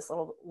go into this a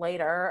little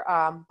later,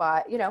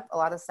 but a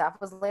lot of the staff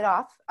was laid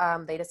off.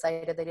 They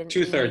decided they didn't.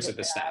 2/3 of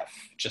the staff,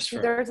 just for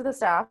 2/3 of the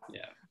staff.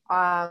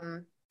 Yeah.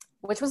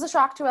 Which was a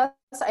shock to us.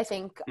 I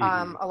think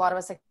a lot of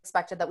us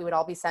expected that we would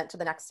all be sent to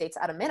the next states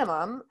at a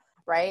minimum,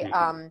 right?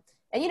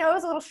 And, it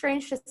was a little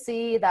strange to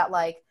see that,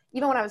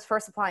 even when I was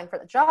first applying for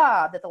the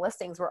job, that the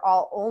listings were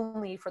all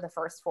only for the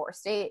first 4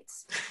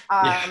 states.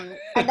 And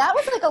that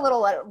was a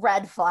little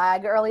red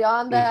flag early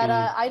on that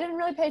I didn't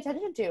really pay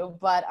attention to.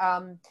 But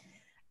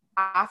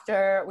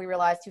after we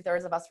realized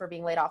 2/3 of us were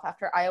being laid off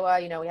after Iowa,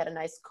 we had a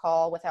nice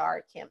call with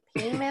our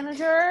campaign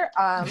manager.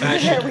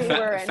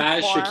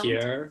 Faz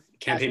Shakir,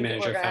 campaign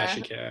manager Faz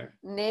Shakir.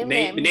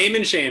 Name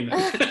and shame.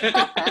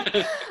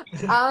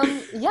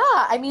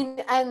 Yeah, I mean,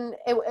 and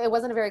it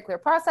wasn't a very clear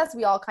process.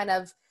 We all kind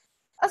of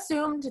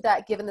assumed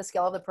that, given the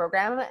scale of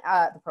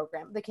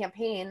the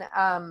campaign,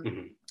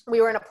 we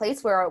were in a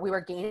place where we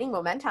were gaining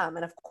momentum,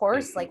 and of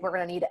course, we're going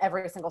to need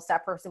every single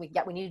staff person we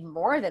get. We need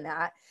more than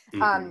that.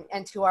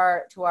 And to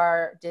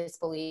our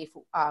disbelief,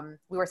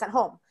 we were sent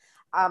home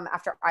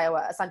after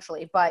Iowa,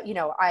 essentially. But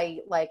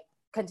I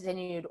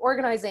continued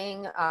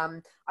organizing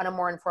on a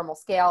more informal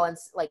scale, and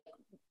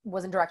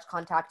was in direct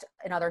contact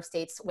in other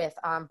states with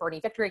Bernie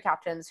Victory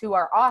Captains, who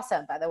are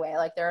awesome, by the way.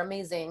 They're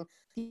amazing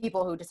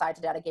people who decide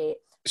to dedicate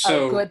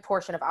a good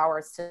portion of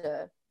hours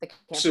to the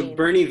campaign. So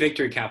Bernie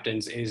Victory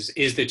Captains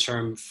is the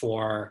term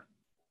for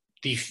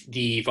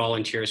the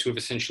volunteers who have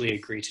essentially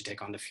agreed to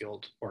take on the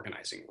field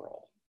organizing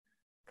role.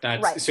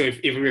 That's right. So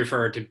if we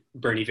refer to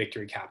Bernie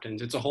Victory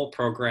Captains, it's a whole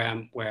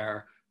program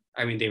where,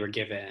 they were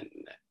given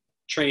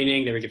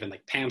training, they were given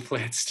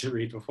pamphlets to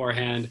read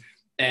beforehand,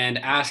 and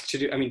asked to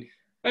do,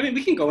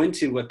 we can go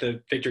into what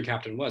the Victory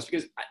Captain was,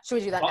 because should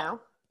we do that now?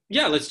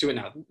 Yeah, let's do it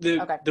now.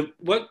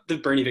 What the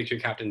Bernie Victory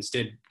Captains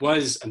did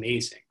was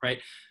amazing, right?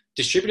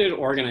 Distributed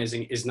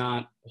organizing is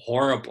not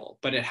horrible,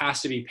 but it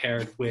has to be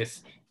paired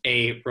with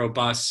a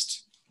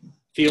robust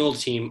field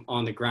team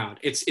on the ground.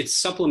 It's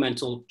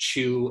supplemental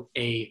to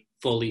a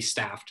fully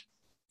staffed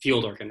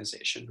field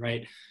organization,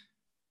 right?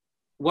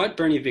 What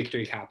Bernie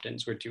Victory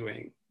Captains were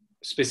doing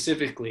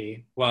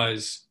specifically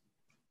was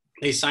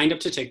they signed up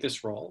to take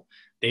this role.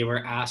 They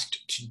were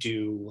asked to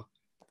do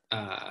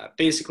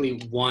basically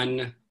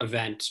one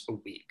event a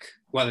week,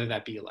 whether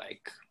that be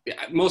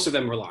most of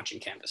them were launching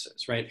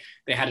canvases, right?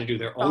 They had to do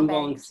their own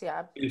phone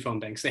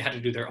banks. They had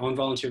to do their own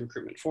volunteer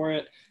recruitment for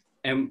it.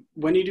 And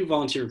when you do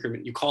volunteer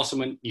recruitment, you call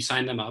someone, you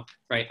sign them up,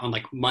 right, on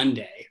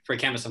Monday for a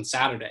canvas on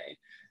Saturday.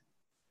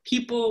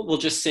 People will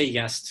just say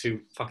yes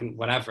to fucking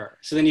whatever.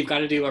 So then you've got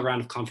to do a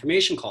round of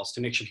confirmation calls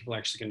to make sure people are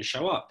actually going to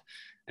show up.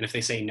 And if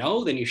they say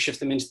no, then you shift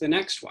them into the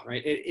next one,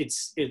 right?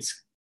 It's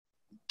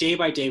day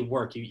by day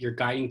work. You're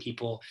guiding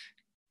people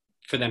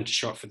for them to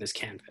show up for this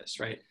canvas,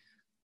 right?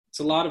 It's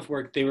a lot of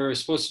work. They were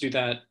supposed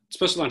to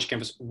launch a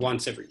canvas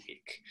once every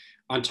week,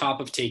 on top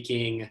of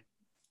taking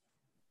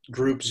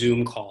group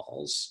Zoom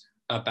calls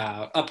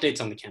about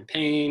updates on the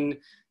campaign,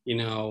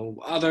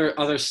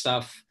 other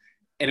stuff.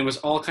 And it was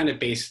all kind of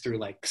based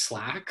through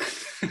Slack.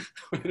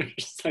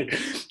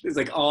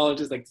 It's all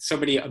just so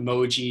many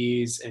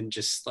emojis and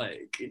just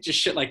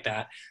shit like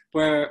that.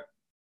 Where,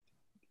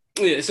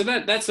 so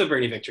that's the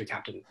Bernie Victory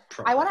Captain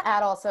program. I want to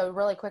add also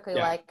really quickly,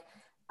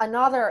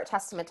 another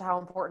testament to how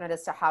important it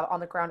is to have on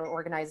the ground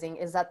organizing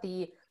is that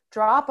the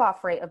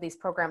drop-off rate of these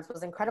programs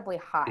was incredibly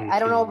high. I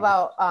don't know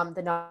about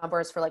the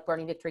numbers for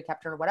Bernie Victory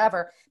Captain or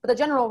whatever, but the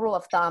general rule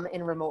of thumb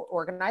in remote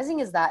organizing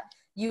is that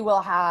you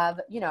will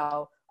have,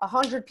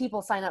 100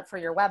 people sign up for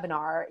your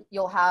webinar.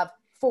 You'll have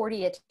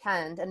 40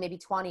 attend, and maybe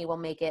 20 will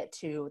make it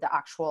to the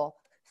actual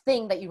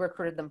thing that you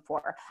recruited them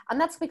for. And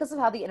that's because of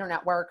how the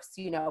internet works.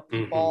 You know,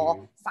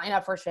 people sign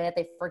up for shit,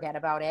 they forget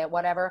about it,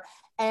 whatever.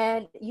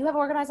 And you have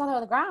organizers on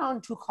the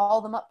ground to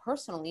call them up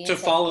personally. To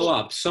follow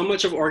up. So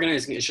much of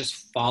organizing is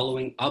just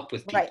following up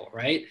with people,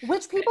 right?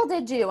 Which people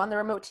did do on the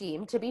remote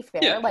team, to be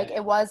fair.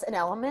 It was an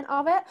element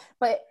of it.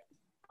 But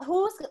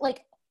who's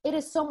like, it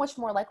is so much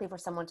more likely for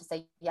someone to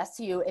say yes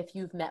to you if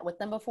you've met with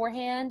them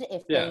beforehand,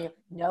 if they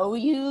know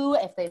you,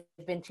 if they've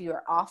been to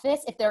your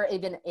office, if there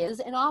even is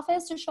an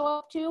office to show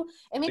up to.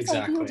 It makes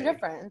a huge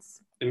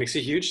difference. It makes a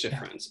huge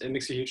difference. It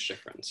makes a huge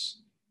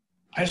difference.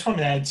 I just wanted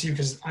to add too,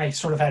 because I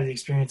sort of had the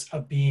experience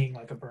of being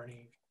like a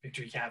Bernie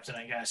victory captain,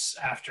 I guess,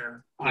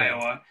 after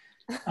Iowa.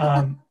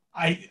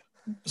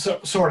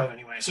 Sort of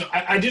anyway. So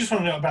I just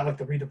want to know about like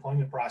the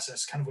redeployment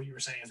process. Kind of what you were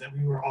saying is that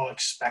we were all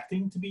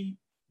expecting to be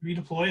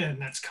redeployed,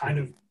 and that's kind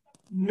of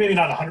maybe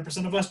not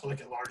 100% of us, but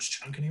like a large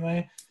chunk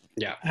anyway.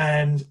 Yeah.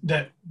 And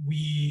that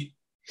the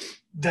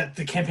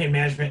campaign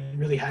management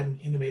really hadn't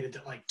intimated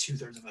that like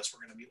 2/3 of us were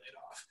going to be laid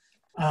off.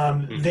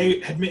 They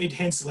had made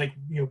hints that like,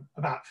 you know,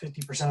 about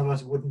 50% of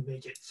us wouldn't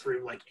make it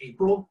through like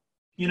April,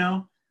 you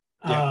know.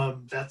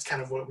 That's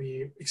kind of what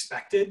we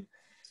expected.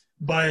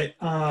 But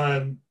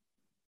on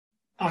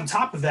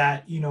top of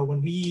that, you know,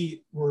 when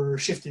we were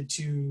shifted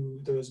to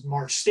those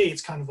March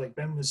states, kind of like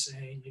Ben was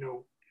saying, you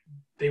know,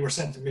 they were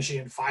sent to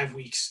Michigan 5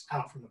 weeks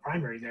out from the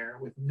primary there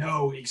with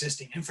no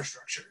existing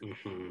infrastructure.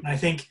 And I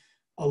think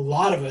a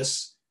lot of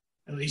us,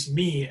 at least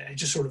me, I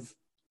just sort of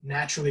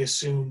naturally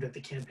assumed that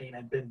the campaign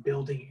had been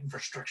building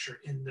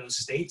infrastructure in those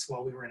states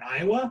while we were in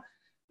Iowa,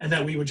 and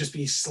that we would just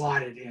be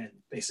slotted in,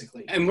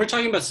 basically. And we're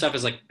talking about stuff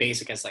as like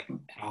basic as like an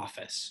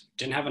office.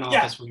 Didn't have an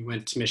office when we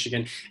went to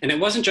Michigan. And it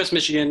wasn't just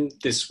Michigan.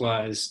 This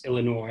was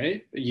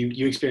Illinois.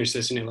 You experienced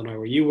this in Illinois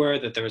where you were,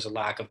 that there was a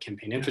lack of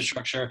campaign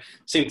infrastructure.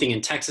 Same thing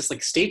in Texas,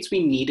 like states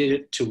we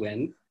needed to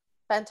win.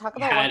 Ben, talk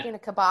about working in a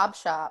kebab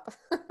shop.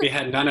 We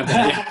had none of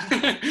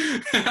that.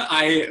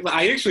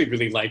 I actually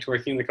really liked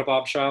working in the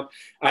kebab shop.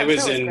 I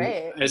was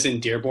in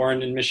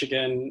Dearborn in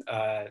Michigan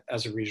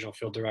as a regional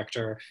field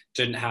director.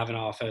 Didn't have an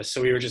office,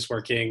 so we were just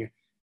working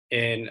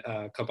in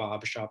a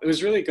kebab shop. It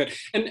was really good.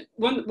 And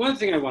one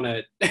thing I want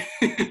to,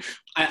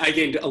 I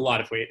gained a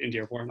lot of weight in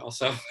Dearborn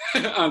also.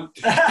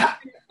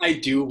 I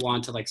do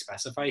want to like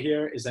specify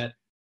here is that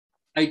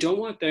I don't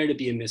want there to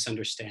be a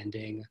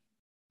misunderstanding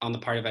on the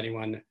part of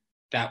anyone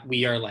that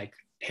we are like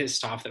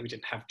pissed off that we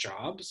didn't have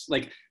jobs.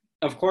 Like,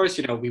 of course,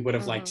 you know, we would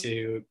have liked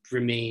to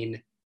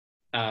remain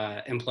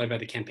employed by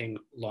the campaign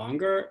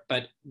longer,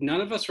 but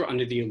none of us were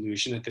under the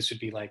illusion that this would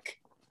be like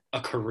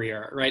a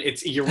career,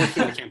 right? You're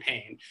working on a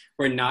campaign.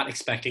 We're not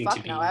expecting to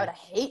be. No, I would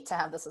hate to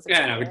have this as a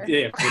career. Would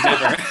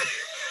never.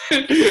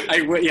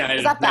 I would,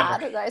 Is that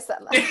bad? I said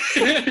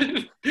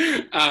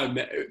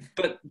that.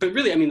 But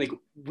really, I mean, like,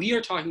 we are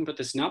talking about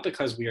this not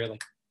because we are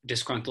like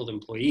disgruntled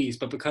employees,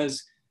 but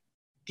because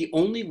the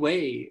only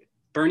way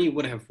Bernie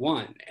would have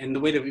won and the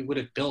way that we would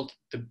have built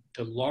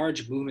the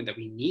large movement that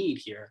we need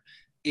here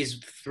is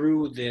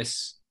through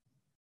this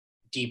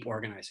deep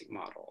organizing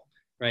model,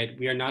 right?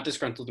 We are not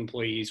disgruntled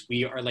employees.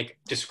 We are like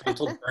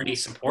disgruntled Bernie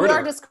supporters. We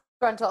are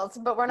disgruntled,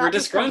 but we're not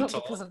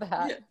disgruntled because of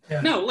that. Yeah.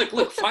 No, like,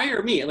 look,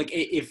 fire me. Like,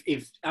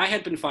 if I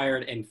had been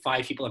fired and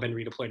 5 people have been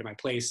redeployed to my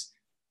place,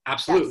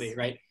 absolutely,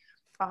 right?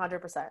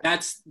 100%.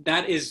 That's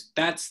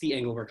the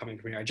angle we're coming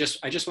from here. I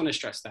just want to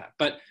stress that.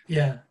 But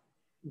yeah.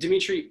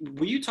 Dimitri,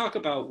 will you talk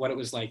about what it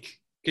was like?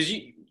 Because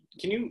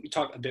can you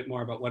talk a bit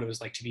more about what it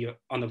was like to be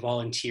on the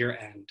volunteer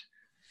end?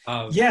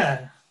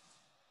 It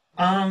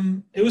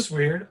was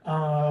weird.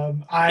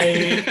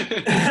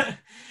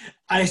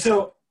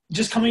 So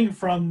just coming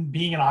from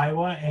being in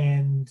Iowa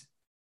and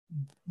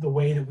the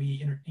way that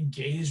we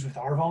engaged with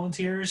our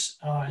volunteers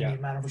and the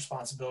amount of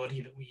responsibility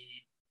that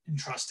we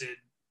entrusted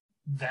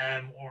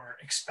them or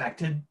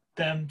expected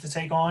them to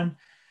take on,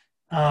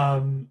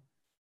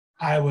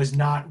 I was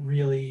not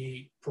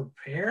really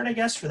prepared, I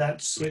guess, for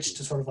that switch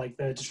to sort of like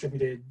the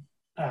distributed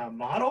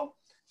model.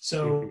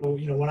 So,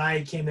 you know, when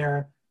I came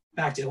there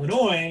back to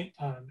Illinois,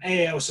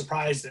 I was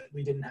surprised that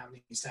we didn't have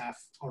any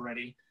staff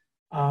already,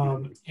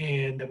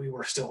 and that we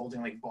were still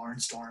holding like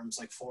barnstorms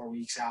like 4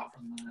 weeks out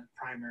from the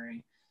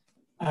primary.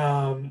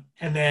 And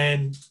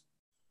then,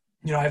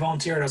 you know, I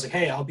volunteered. I was like,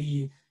 hey, I'll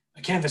be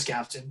a canvas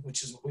captain,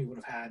 which is what we would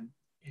have had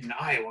in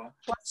Iowa.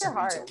 Bless your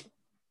heart.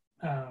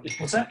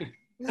 What's that?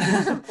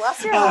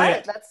 Bless your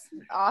heart. That's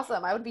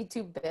awesome. I would be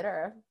too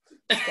bitter.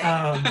 I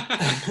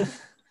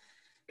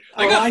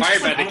got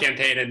fired by the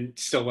campaign and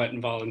still went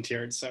and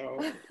volunteered. So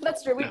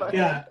that's true. We both.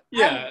 Yeah.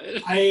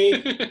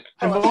 I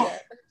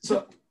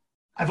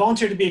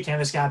volunteered to be a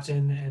canvas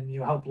captain and, you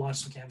know, help launch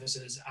some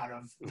canvases out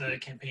of the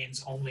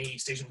campaign's only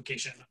station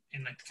location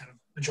in like the kind of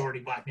majority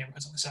Black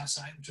neighborhoods on the south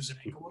side, which was in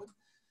Englewood.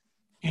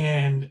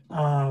 And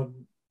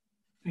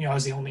you know, I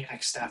was the only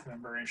ex-staff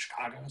member in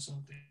Chicago,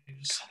 so they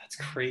just that's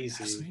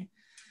crazy.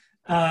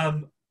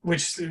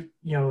 Which, you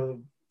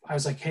know, I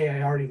was like, hey,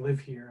 I already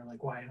live here.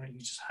 Like, why don't you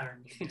just hire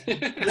me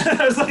again?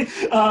 I was like,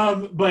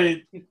 but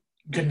it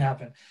didn't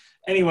happen.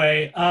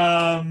 Anyway,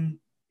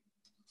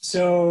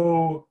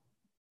 so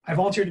I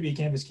volunteered to be a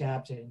campus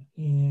captain.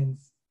 And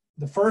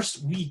the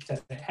first week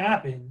that it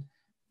happened,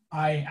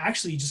 I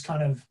actually just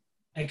kind of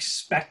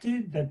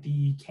expected that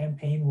the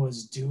campaign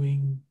was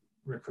doing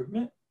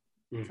recruitment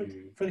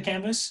for the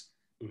campus.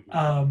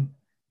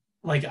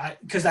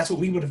 Because that's what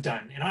we would have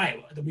done in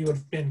Iowa, that we would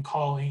have been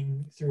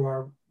calling through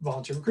our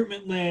volunteer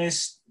recruitment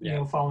list, you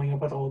know, following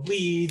up with old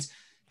leads,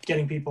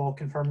 getting people,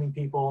 confirming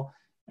people.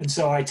 And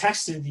so I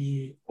texted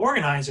the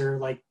organizer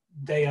like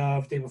day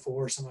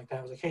before or something like that.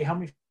 I was like, hey, how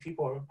many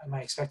people am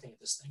I expecting at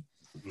this thing?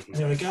 And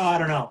they're like, oh, I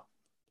don't know.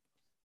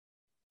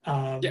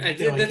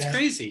 That's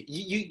crazy.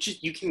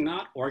 You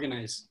cannot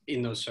organize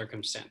in those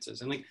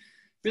circumstances. And like,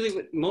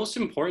 really, most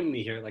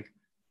importantly here, like,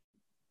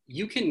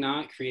 you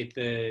cannot create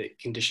the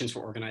conditions for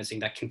organizing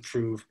that can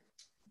prove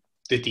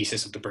the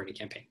thesis of the Bernie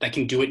campaign, that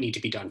can do what need to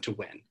be done to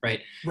win,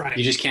 right? Right.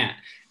 You just can't.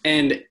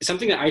 And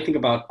something that I think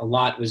about a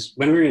lot was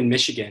when we were in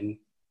Michigan,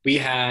 we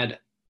had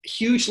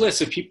huge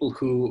lists of people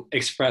who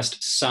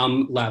expressed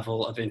some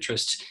level of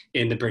interest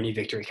in the Bernie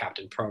Victory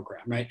Captain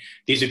program, right?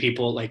 These are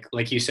people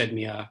like you said,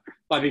 Mia,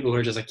 a lot of people who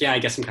are just like, yeah, I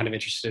guess I'm kind of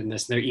interested in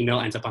this. And their email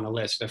ends up on a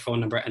list, their phone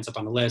number ends up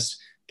on a list,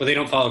 but they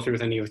don't follow through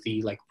with any of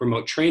the like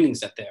remote trainings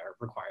that they're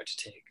required to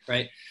take,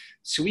 right?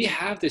 So we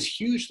have this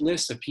huge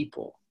list of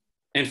people.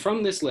 And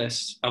from this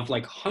list of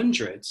like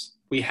hundreds,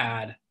 we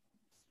had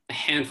a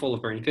handful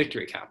of Bernie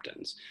Victory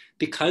Captains.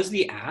 Because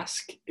the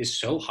ask is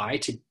so high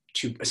to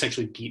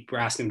essentially we're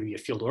asking them to be a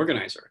field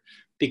organizer.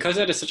 Because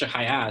that is such a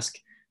high ask,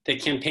 the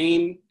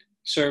campaign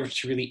served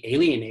to really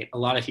alienate a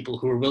lot of people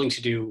who were willing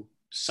to do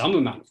some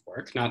amount of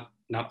work, not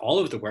all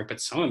of the work,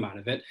 but some amount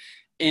of it.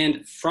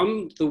 And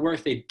from the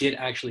work they did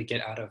actually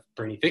get out of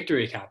Bernie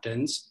Victory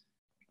Captains,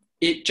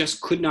 it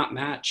just could not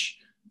match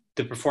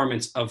the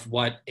performance of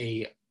what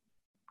a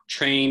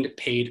trained,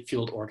 paid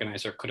field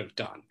organizer could have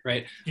done,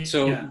 right?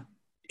 So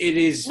it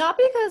is not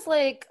because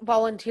like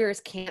volunteers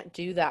can't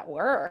do that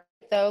work,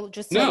 though.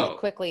 Just so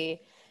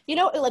quickly, you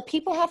know, like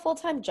people have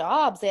full-time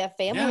jobs, they have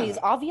families.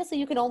 Obviously,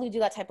 you can only do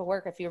that type of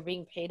work if you're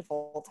being paid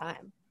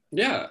full-time.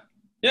 No,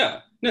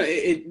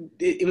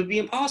 it would be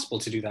impossible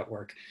to do that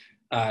work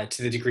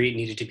to the degree it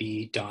needed to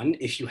be done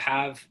if you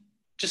have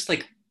just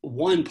like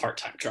one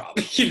part-time job,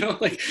 you know,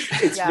 like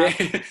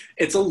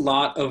it's a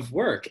lot of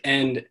work.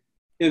 And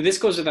you know, this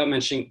goes without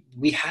mentioning,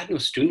 we had no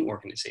student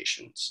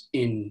organizations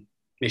in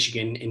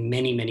Michigan, in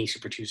many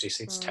Super Tuesday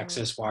states,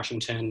 Texas,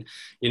 Washington,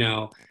 you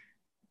know,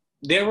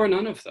 there were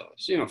none of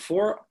those, you know,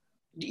 for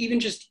even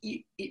just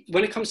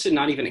when it comes to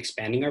not even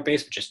expanding our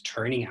base, but just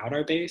turning out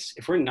our base,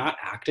 if we're not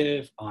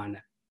active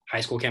on high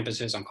school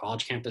campuses, on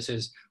college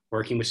campuses,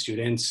 working with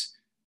students,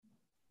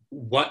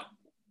 what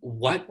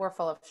we're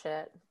full of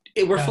shit.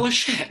 We're full of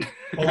shit.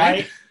 Well,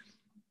 right?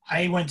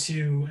 I went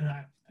to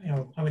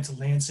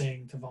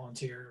Lansing to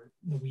volunteer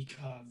the week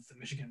of the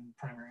Michigan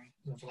primary,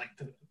 for like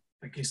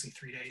basically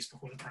 3 days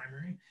before the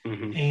primary.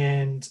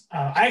 And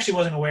I actually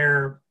wasn't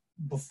aware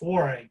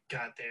before I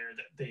got there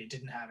that they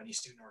didn't have any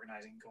student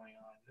organizing going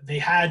on. They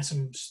had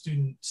some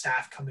student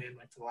staff come in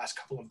like for the last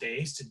couple of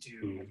days to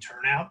do like,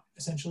 turnout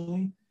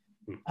essentially.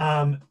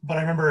 But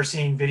I remember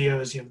seeing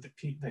videos, you know,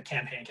 the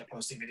campaign kept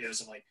posting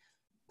videos of like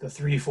the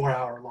 3-4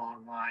 hour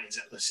long lines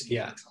at the city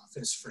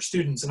office for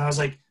students. And I was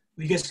like,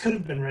 well, you guys could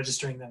have been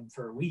registering them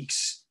for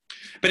weeks.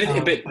 But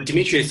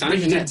Dimitri, it's not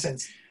even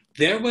that.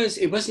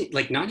 It wasn't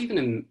like not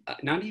even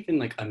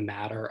like a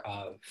matter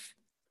of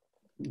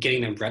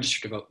getting them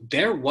registered to vote.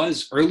 There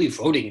was early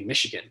voting in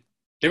Michigan.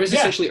 There was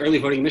essentially early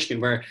voting in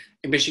Michigan, where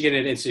in Michigan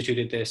had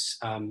instituted this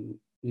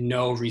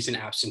no reason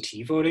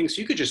absentee voting.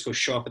 So you could just go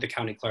show up at the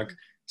county clerk,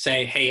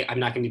 say, hey, I'm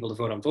not going to be able to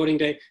vote on voting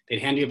day.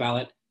 They'd hand you a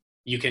ballot.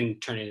 You can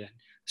turn it in.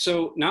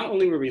 So not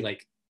only were we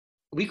like,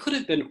 we could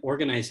have been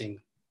organizing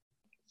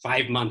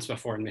 5 months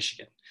before in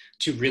Michigan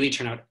to really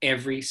turn out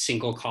every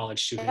single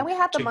college student. And we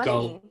had the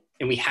money.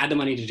 And we had the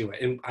money to do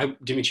it. And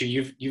Dimitri,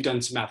 you've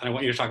done some math, and I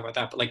want you to talk about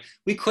that. But like,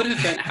 we could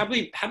have been, had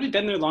we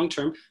been there long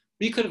term,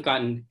 we could have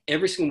gotten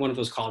every single one of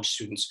those college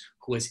students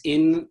who was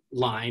in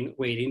line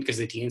waiting because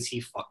the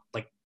DNC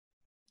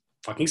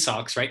fucking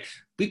sucks, right?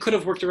 We could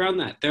have worked around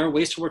that. There are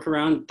ways to work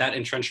around that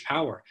entrenched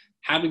power.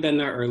 Had we been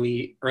there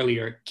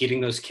earlier,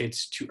 getting those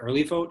kids to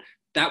early vote,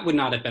 that would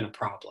not have been a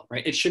problem,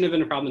 right? It shouldn't have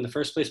been a problem in the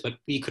first place, but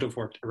we could have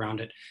worked around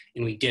it,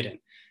 and we didn't.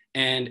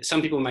 And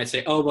some people might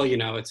say, oh, well, you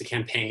know, it's a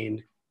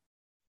campaign.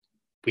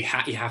 You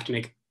have to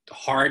make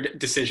hard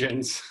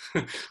decisions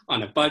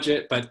on a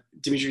budget. But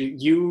Dimitri,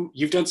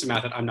 you've done some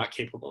math that I'm not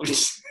capable of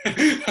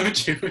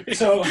doing.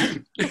 So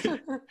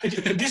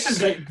this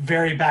is like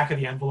very back of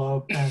the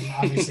envelope, and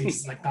obviously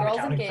it's like not Girls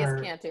accounting and for.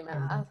 gays can't do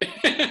math.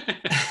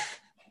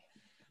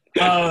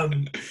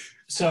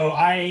 So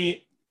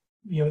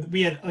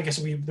we had, like I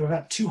said, there were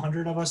about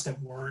 200 of us that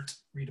weren't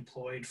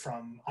redeployed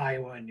from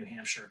Iowa and New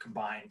Hampshire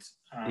combined.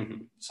 It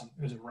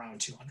was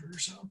around 200 or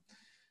so.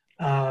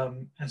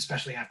 And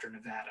especially after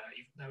Nevada,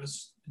 that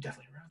was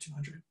definitely around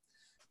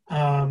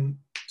 200.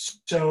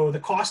 So the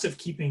cost of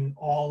keeping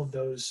all of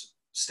those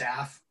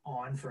staff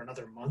on for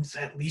another month,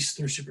 at least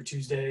through Super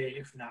Tuesday,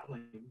 if not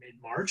like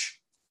mid-March,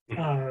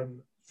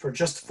 for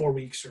just 4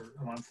 weeks or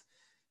a month,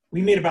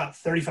 we made about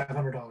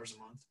 $3,500 a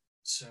month.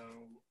 So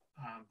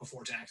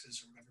before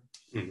taxes or whatever.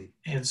 Mhm.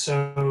 And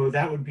so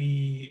that would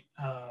be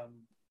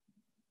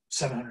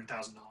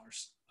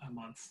 $700,000 a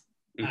month.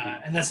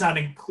 Mhm. And that's not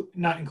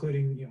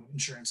including, you know,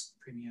 insurance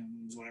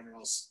premiums, whatever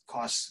else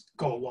costs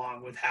go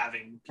along with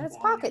having people That's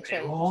on your pocket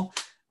change. payroll.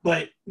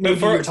 But But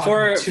for you're talking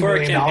 $2 a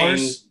million.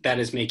 campaign that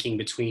is making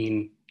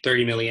between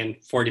 30 million,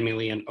 40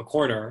 million a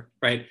quarter,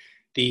 right?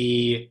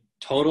 The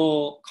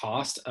total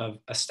cost of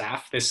a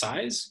staff this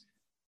size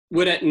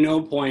would at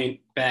no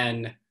point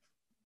been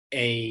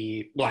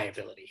a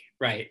liability,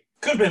 right?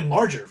 Could have been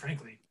larger,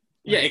 frankly.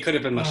 Yeah, it could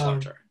have been much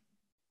larger.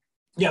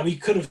 Yeah, we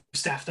could have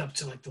staffed up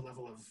to like the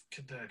level of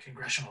the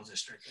congressional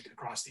district, like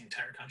across the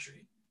entire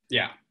country.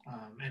 Yeah,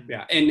 And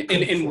yeah, could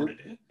have afforded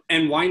it.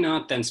 and why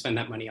not then spend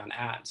that money on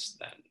ads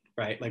then,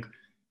 right? Like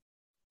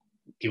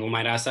people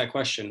might ask that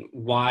question: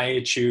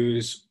 why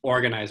choose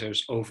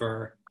organizers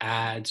over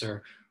ads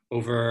or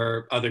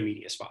over other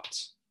media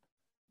spots?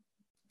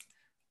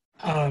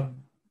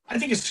 I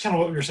think it's kind of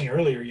what we were saying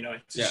earlier. You know,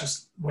 it's Yeah.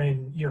 just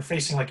when you're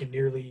facing like a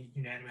nearly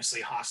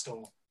unanimously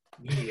hostile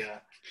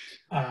media,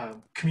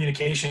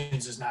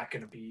 communications is not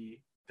going to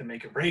be the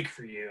make or break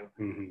for you.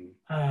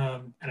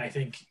 Mm-hmm. And I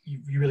think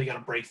you really got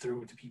to break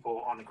through to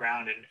people on the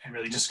ground and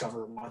really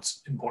discover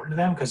what's important to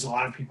them, because a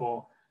lot of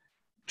people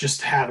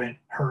just haven't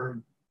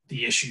heard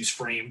the issues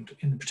framed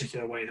in the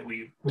particular way that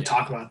we would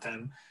talk about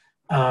them.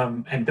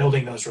 And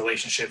building those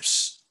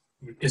relationships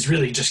is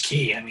really just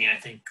key. I mean, I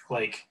think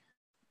like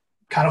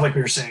kind of like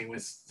we were saying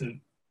with the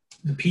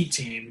Pete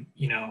team,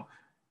 you know,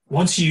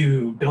 once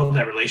you build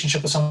that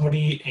relationship with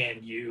somebody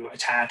and you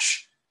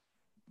attach,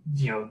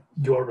 you know,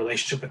 your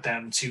relationship with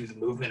them to the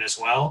movement as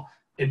well,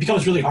 it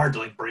becomes really hard to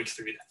like break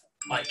through that.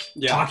 Like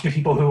talking to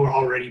people who are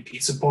already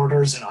Pete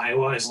supporters in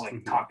Iowa is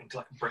like talking to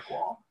like a brick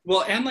wall.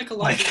 Well, and like a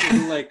lot of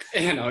people, like,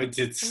 you know,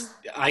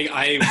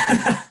 I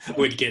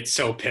would get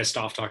so pissed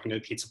off talking to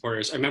the Pete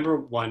supporters. I remember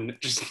one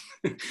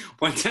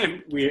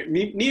time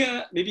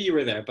Mia, maybe you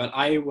were there, but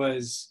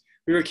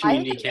we were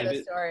community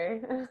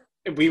canvassing.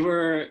 We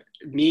were,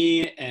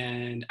 me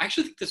and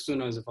actually I think this was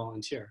when I was a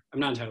volunteer. I'm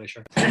not entirely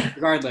sure.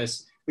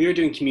 Regardless, we were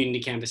doing community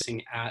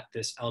canvassing at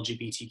this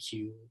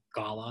LGBTQ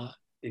gala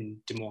in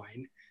Des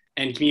Moines.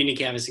 And community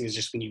canvassing is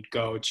just when you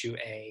go to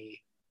a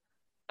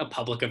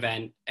public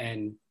event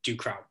and do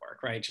crowd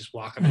work, right? Just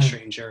walk up to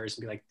strangers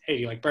and be like, hey,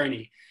 you like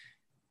Bernie?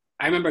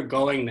 I remember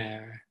going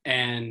there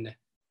and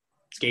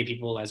it's gay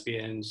people,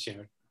 lesbians, you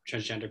know,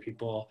 transgender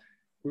people.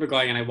 I remember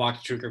going and I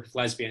walked to a group of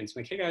lesbians.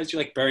 I'm like, hey guys, do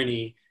you like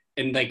Bernie?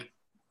 And like,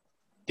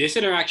 this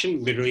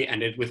interaction literally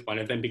ended with one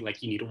of them being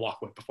like, you need to walk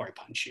away before I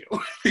punch you.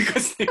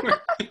 because they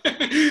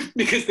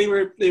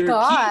were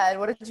God,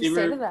 what did you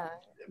say to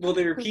that? Well,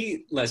 they were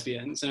Pete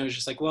lesbians. And I was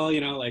just like, well,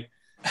 you know, like,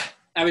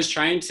 I was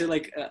trying to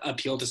like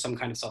appeal to some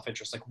kind of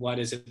self-interest. Like, what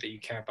is it that you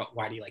care about?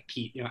 Why do you like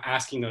Pete? You know,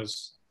 asking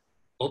those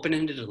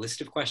open-ended a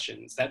list of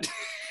questions that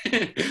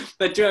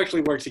that do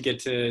actually work to get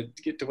to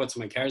what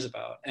someone cares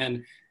about.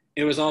 And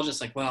it was all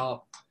just like,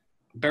 well,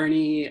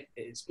 Bernie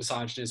is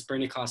misogynist.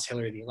 Bernie cost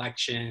Hillary the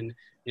election.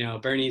 You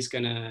know,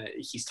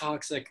 he's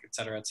toxic, et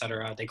cetera, et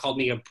cetera. They called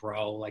me a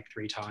bro like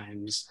 3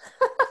 times.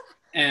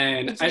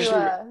 And I just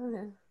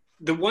remember,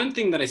 the one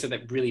thing that I said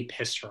that really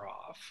pissed her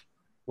off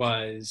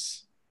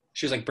was,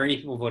 she was like, Bernie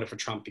people voted for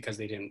Trump because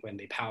they didn't win,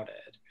 they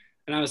pouted.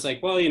 And I was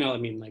like, well, you know, I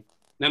mean, like,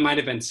 that might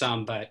have been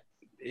some, but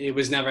it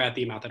was never at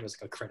the amount that it was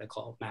like a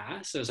critical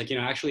mass. It was like, you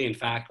know, actually, in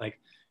fact, like,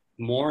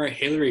 more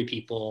Hillary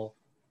people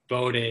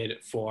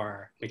voted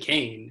for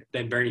McCain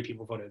than Bernie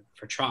people voted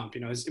for Trump.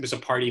 You know, it was a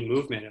party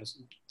movement. It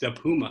was the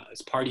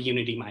Pumas, party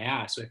unity my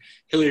ass. So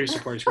Hillary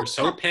supporters were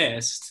so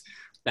pissed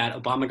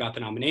that Obama got the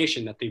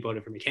nomination that they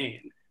voted for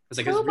McCain. It was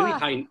like, it was really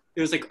high.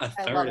 It was like a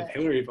third of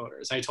Hillary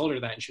voters. I told her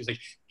that and she was like,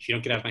 if you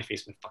don't get out of my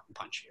face, I'm gonna fucking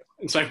punch you.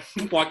 And so I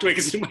walked away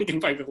because I didn't want to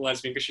get fight with a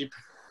lesbian, because she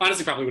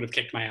honestly probably would have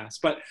kicked my ass.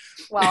 But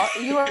well,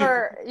 you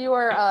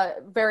were a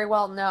very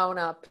well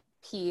known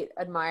Pete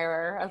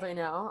admirer, as I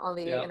know, on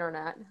the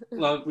internet. We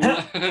won't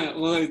get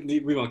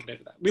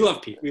into that. We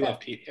love Pete. We love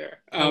Pete here.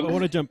 I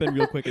want to jump in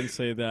real quick and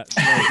say that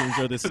lesbians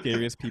are the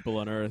scariest people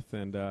on earth,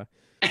 and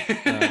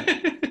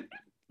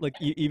like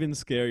even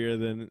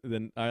scarier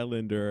than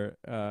Islander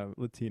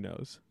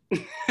Latinos.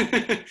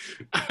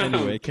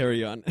 Anyway,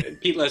 carry on.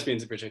 Pete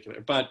lesbians in particular,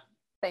 but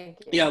thank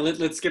you. Yeah,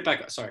 let's get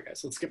back. Sorry,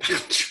 guys. Let's get back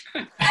on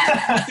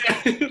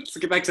track. Let's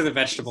get back to the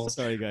vegetables.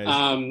 Sorry, guys.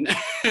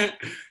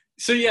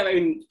 So yeah, I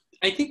mean,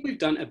 I think we've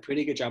done a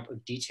pretty good job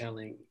of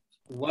detailing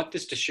what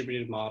this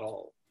distributed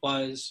model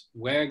was,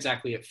 where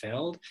exactly it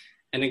failed,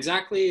 and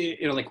exactly,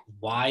 you know, like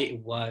why it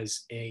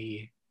was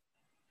a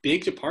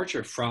big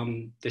departure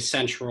from the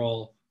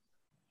central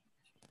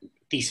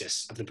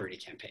thesis of the Bernie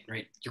campaign,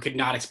 right? You could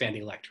not expand the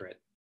electorate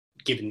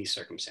given these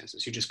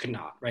circumstances. You just could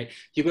not, right?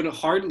 You could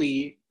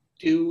hardly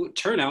do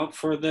turnout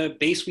for the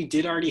base we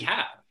did already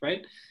have,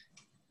 right?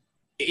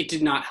 It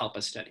did not help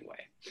us in any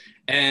way.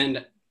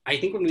 And I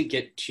think when we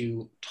get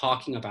to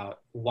talking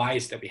about why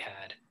is that we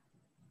had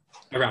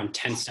around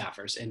 10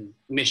 staffers in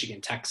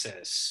Michigan,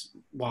 Texas,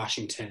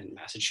 Washington,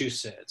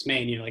 Massachusetts,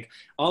 Maine, you know, like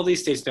all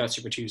these states throughout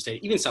Super Tuesday,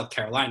 even South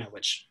Carolina,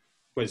 which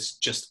was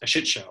just a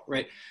shit show,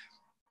 right?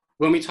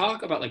 When we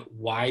talk about like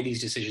why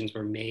these decisions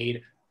were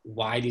made,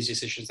 why these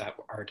decisions that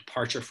are a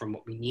departure from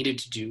what we needed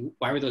to do,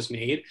 why were those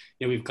made?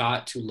 You know, we've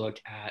got to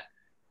look at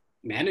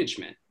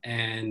management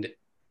and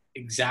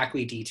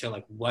exactly detail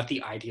like what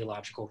the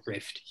ideological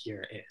rift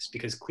here is,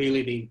 because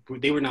clearly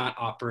they were not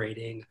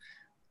operating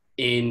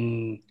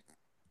in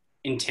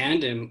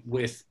tandem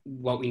with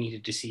what we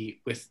needed to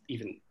see, with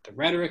even the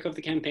rhetoric of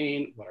the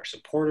campaign, what our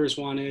supporters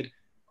wanted.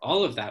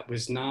 All of that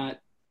was not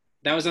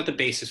the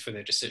basis for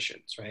their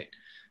decisions, right?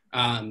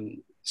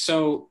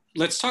 So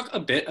let's talk a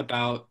bit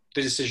about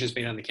the decisions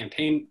made on the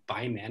campaign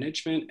by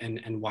management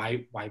and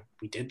why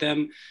we did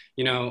them.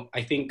 You know,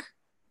 I think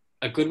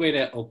a good way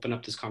to open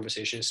up this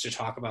conversation is to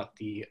talk about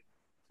the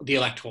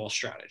electoral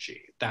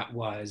strategy that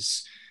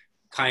was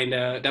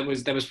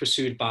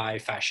pursued by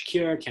Faiz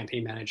Shakir,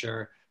 campaign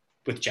manager,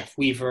 with Jeff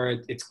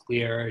Weaver. It's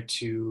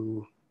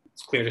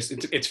fair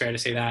to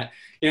say that,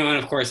 you know, and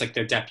of course, like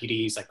their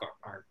deputies, like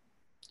our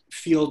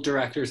field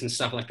directors and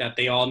stuff like that,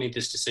 they all made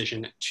this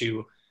decision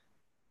to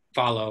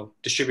follow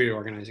distributed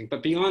organizing.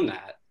 But beyond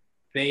that,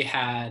 they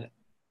had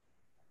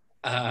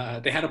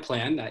a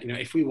plan that, you know,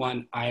 if we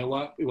won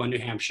Iowa, we won New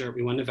Hampshire,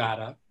 we won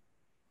Nevada,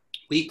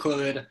 we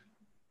could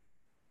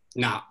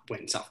not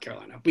win South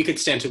Carolina. We could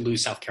stand to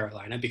lose South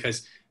Carolina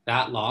because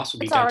that loss would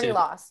be dented. It's already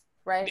lost,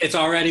 right? It's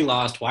already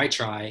lost. Why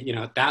try? You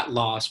know, that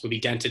loss would be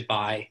dented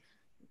by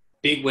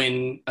a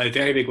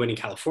very big win in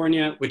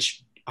California,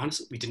 which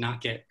honestly we did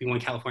not get. We won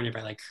California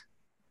by like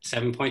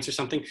 7 points or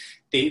something.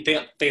 They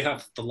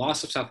have the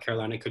loss of South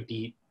Carolina could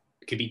be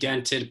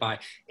dented by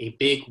a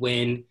big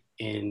win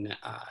in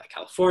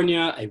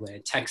California, a win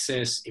in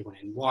Texas, a win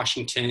in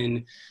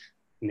Washington,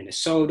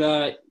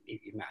 Minnesota,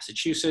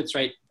 Massachusetts,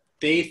 right?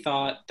 They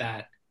thought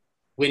that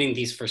winning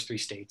these first three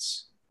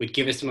states would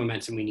give us the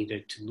momentum we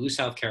needed to lose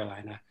South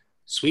Carolina,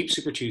 sweep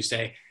Super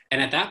Tuesday.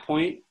 And at that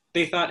point,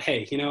 they thought,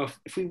 hey, you know,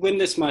 if we win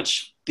this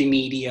much, the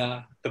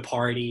media, the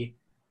party,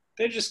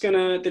 they're just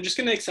gonna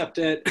accept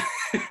it.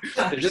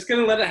 They're just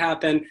gonna let it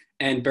happen,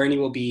 and Bernie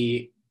will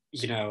be,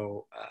 you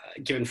know,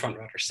 given front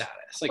runner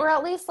status. Like, or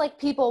at least like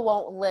people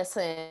won't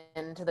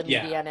listen to the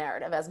media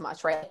narrative as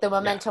much, right? The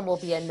momentum will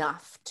be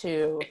enough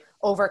to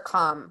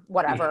overcome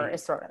whatever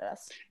is thrown at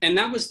us. And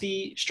that was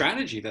the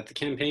strategy that the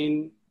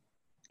campaign,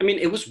 I mean,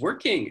 it was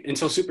working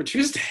until Super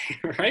Tuesday,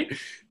 right?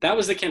 That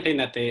was the campaign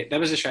that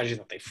was the strategy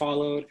that they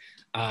followed.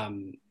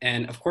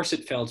 And of course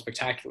it failed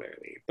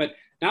spectacularly. But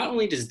not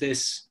only does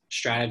this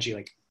strategy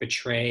like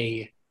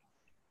betray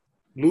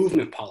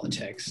movement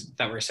politics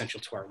that were essential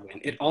to our win,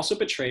 it also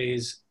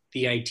betrays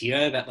the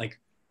idea that like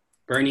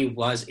Bernie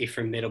was a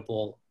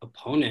formidable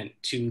opponent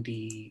to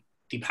the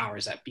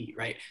powers that be,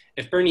 right?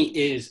 If Bernie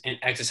is an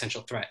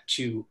existential threat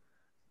to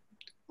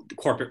the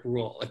corporate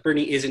rule, if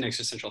Bernie is an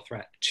existential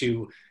threat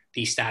to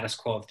the status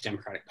quo of the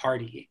Democratic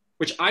Party,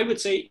 which I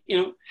would say, you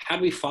know, had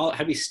we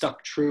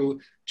stuck true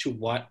to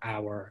what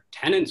our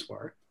tenets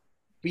were,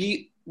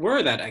 we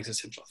were that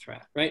existential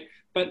threat, right?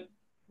 But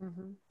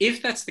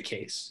if that's the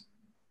case,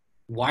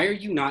 why are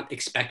you not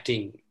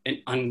expecting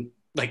an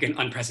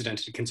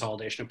unprecedented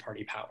consolidation of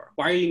party power?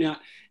 Why are you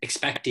not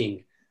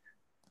expecting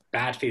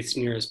bad faith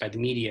smears by the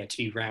media to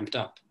be ramped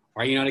up?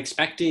 Why are you not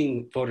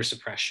expecting voter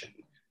suppression?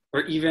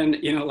 Or even,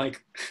 you know,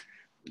 like,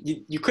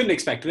 you couldn't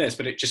expect this,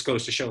 but it just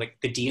goes to show like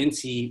the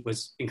DNC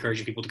was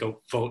encouraging people to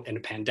go vote in a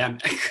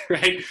pandemic,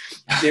 right?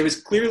 There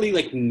was clearly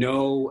like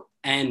no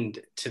end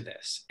to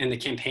this. And the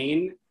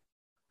campaign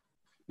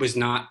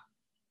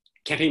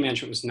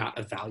management was not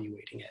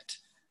evaluating it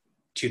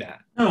to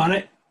that. No,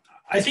 and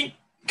I think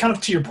kind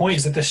of to your point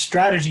is that the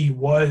strategy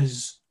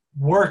was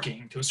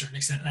working to a certain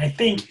extent. And I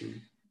think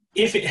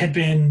if it had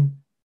been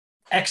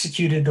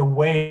executed the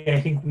way I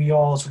think we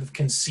all sort of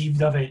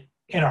conceived of it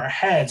in our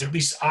heads, or at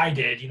least I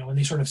did, you know, when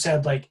they sort of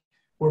said like,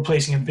 we're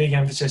placing a big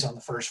emphasis on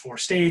the first four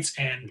states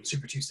and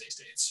Super Tuesday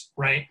states,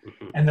 right?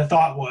 And the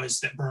thought was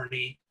that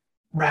Bernie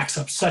racks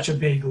up such a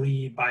big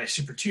lead by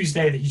Super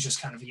Tuesday that he's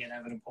just kind of the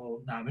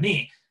inevitable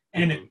nominee.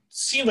 And it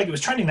seemed like it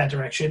was trending that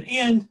direction.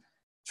 And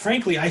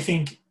frankly, I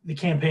think the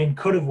campaign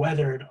could have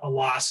weathered a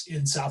loss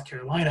in South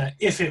Carolina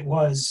if it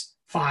was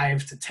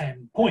 5 to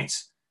 10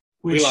 points.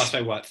 Which we lost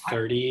by what,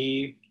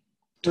 30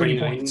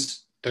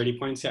 points? 30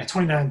 points, yeah.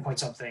 29 point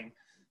something.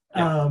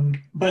 Yeah.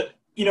 But,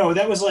 you know,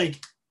 that was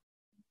like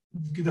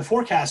the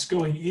forecast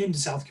going into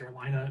South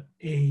Carolina,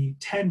 a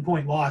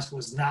 10-point loss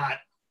was not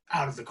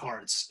out of the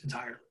cards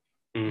entirely.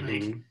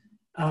 Like,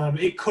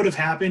 it could have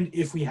happened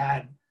if we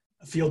had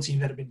a field team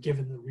that had been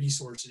given the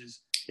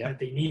resources that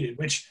they needed,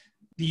 which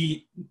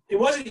it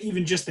wasn't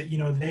even just that, you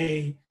know,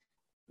 they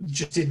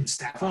just didn't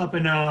staff up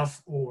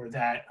enough, or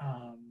that,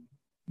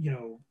 you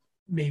know,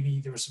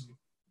 maybe there was some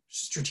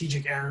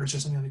strategic errors or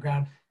something on the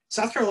ground.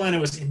 South Carolina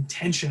was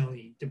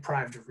intentionally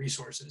deprived of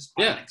resources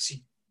by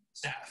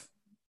staff.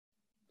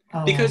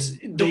 Because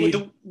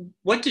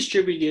what the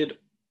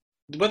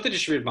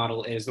distributed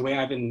model is, the way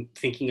I've been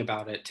thinking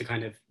about it to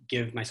kind of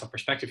give myself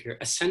perspective here,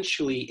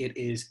 essentially it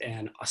is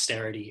an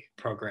austerity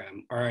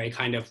program, or a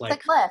kind of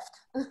like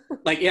Lyft.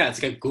 like, yeah,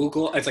 it's like a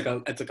Google, it's like a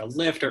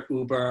Lyft or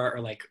Uber, or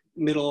like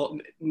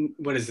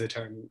what is the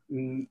term?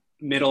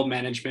 Middle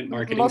management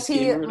marketing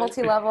scheme.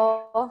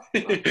 Multi-level.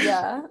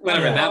 Yeah.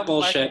 Whatever, Yeah. that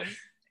bullshit. Marketing.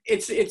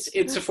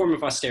 It's a form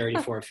of austerity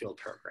for a field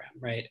program,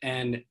 right?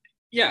 And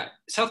yeah,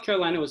 South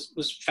Carolina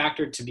was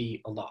factored to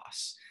be a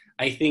loss.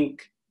 I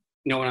think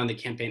no one on the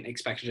campaign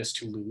expected us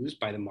to lose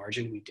by the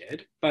margin we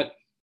did, but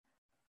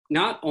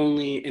not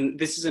only, and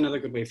this is another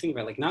good way of thinking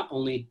about it, like, not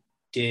only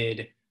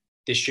did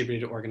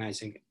distributed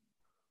organizing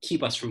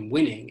keep us from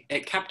winning,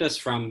 it kept us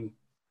from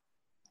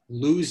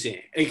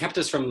losing. It kept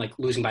us from like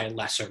losing by a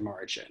lesser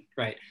margin,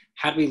 right?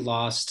 Had we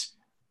lost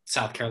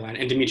South Carolina,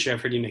 and Dimitri,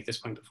 I've heard you make this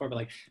point before, but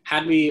like,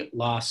 had we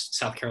lost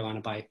South Carolina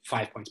by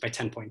 5 points, by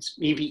 10 points,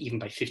 maybe even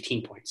by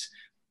 15 points,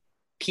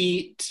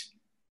 Pete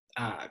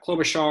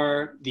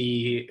Klobuchar,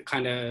 the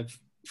kind of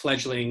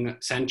fledgling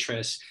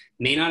centrist,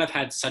 may not have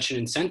had such an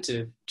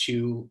incentive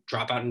to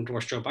drop out and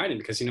endorse Joe Biden,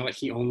 because you know what?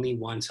 He only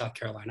won South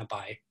Carolina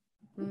by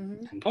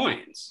 10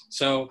 points.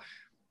 So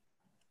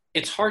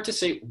it's hard to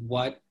say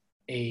what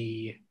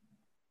a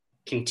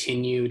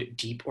continued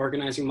deep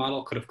organizing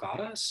model could have got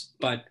us,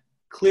 but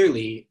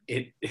clearly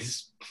it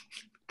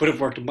would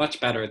have worked much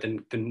better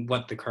than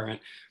what the current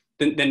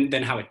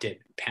than how it did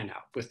pan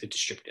out with the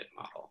distributed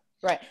model.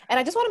 Right. And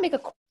I just want to make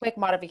a quick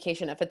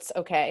modification, if it's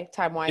okay,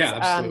 time-wise. Yeah,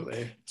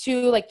 absolutely.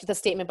 To like the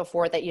statement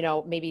before that, you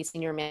know, maybe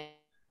senior management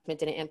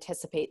didn't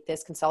anticipate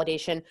this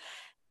consolidation.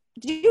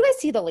 Did you guys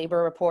see the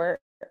labor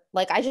report?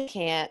 Like, I just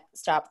can't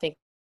stop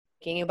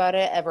thinking about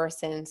it ever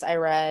since I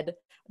read.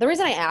 The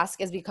reason I ask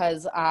is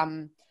because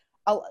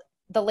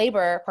the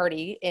Labour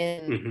Party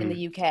in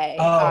the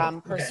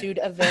UK pursued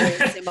a very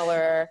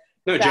similar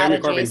Jeremy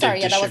Corbyn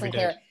Sorry, did that wasn't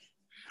clear.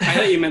 I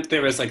thought you meant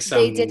there was like some.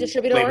 They did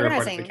distributed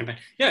organizing.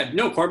 Yeah,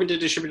 no, Corbyn did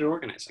distributed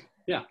organizing.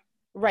 Yeah.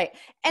 Right.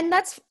 And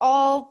that's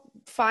all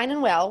fine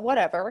and well,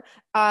 whatever.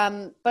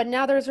 But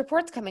now there's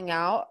reports coming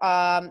out,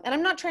 and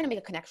I'm not trying to make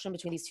a connection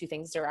between these two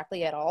things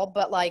directly at all,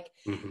 but like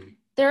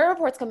there are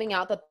reports coming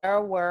out that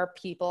there were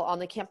people on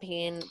the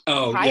campaign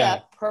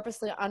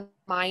purposely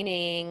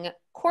undermining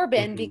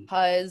Corbyn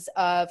because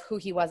of who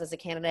he was as a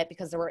candidate,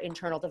 because there were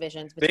internal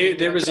divisions.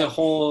 There was a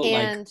whole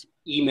like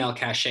email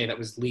cache that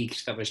was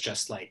leaked that was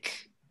just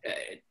like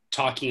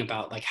talking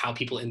about like how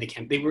people in the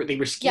camp they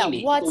were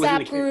scheming. Yeah,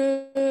 WhatsApp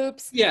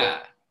groups. Yeah,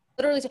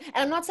 literally. And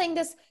I'm not saying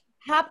this.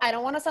 I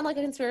don't want to sound like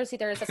a conspiracy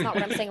theorist. That's not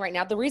what I'm saying right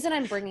now. The reason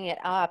I'm bringing it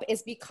up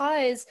is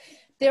because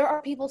there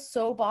are people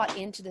so bought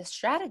into this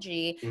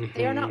strategy,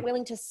 they are not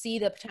willing to see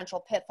the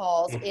potential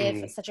pitfalls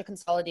if such a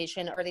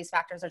consolidation or these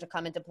factors are to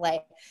come into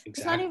play. Exactly.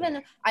 It's not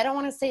even, I don't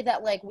want to say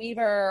that like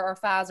Weaver or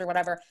Faz or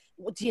whatever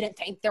didn't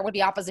think there would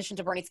be opposition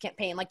to Bernie's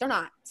campaign. Like, they're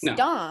not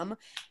dumb,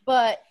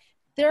 but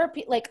there are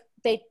like,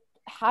 they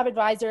have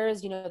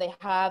advisors, you know, they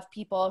have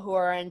people who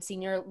are in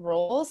senior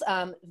roles,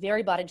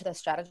 very bought into the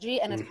strategy,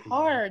 and it's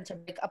hard to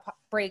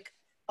break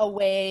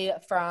away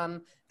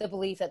from the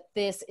belief that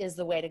this is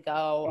the way to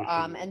go.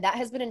 And that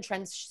has been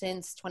entrenched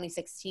since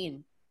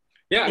 2016.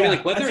 Yeah, I mean,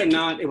 like, whether or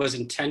not it was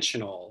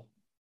intentional,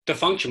 the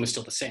function was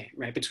still the same,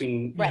 right?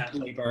 Between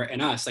Labor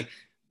and us. Like,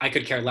 I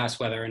could care less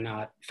whether or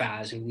not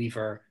Faz and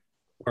Weaver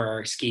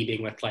were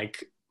scheming with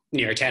like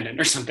Neera Tanden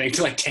or something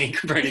to like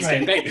tank Bernie's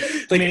campaign.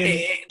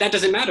 Like, that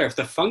doesn't matter if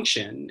the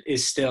function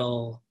is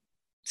still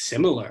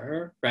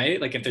similar,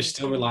 right? Like, if they're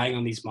still relying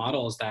on these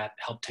models that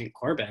help tank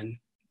Corbyn,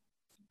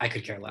 I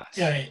could care less.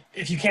 Yeah,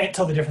 if you can't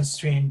tell the difference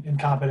between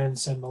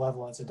incompetence and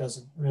malevolence, it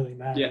doesn't really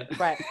matter. Yeah,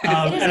 right.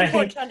 It is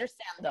important to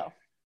understand, though.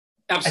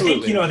 Absolutely. I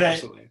think, you know,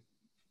 that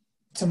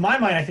to my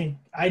mind,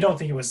 I don't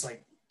think it was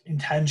like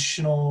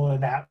intentional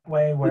in that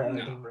way where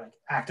they were like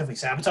actively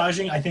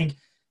sabotaging. I think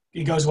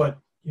it goes what,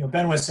 you know,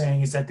 Ben was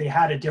saying is that they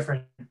had a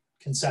different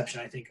conception,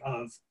 I think,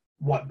 of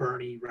what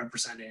Bernie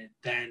represented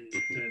than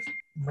the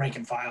rank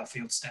and file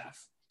field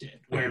staff did,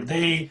 where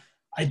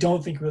I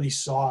don't think really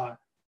saw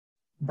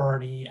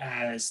Bernie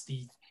as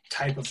the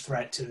type of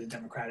threat to the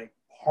Democratic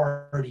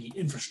Party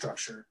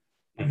infrastructure.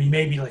 I mean,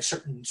 maybe like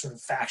certain sort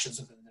of factions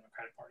within the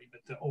Democratic Party,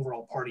 but the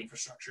overall party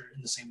infrastructure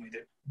in the same way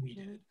that we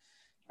did.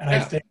 And I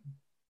think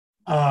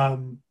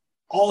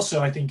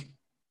also, I think,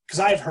 because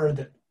I've heard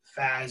that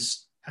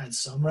Faz had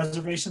some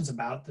reservations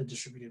about the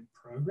distributed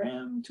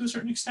program to a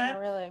certain extent.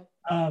 Oh,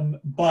 really?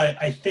 But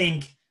I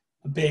think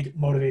a big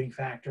motivating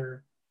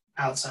factor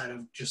outside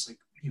of just like,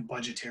 you know,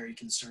 budgetary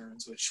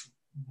concerns, which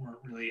weren't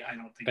really, I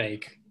don't think,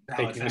 fake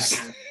factor.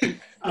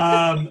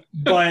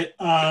 But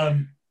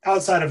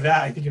outside of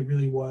that, I think it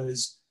really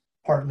was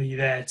partly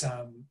that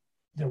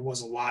there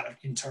was a lot of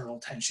internal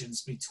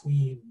tensions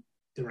between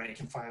the rank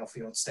and file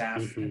field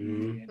staff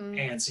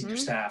and senior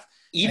staff.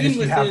 Even if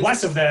you have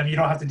less of them, you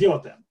don't have to deal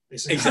with them.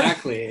 Basically.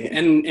 Exactly.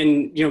 And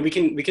you know, we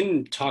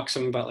can talk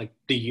some about like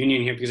the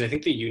union here, because I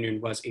think the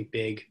union was a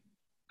big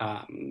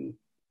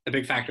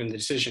factor in the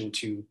decision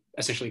to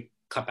essentially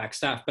cut back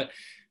staff. But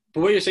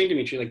what you're saying,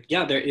 Dimitri, like,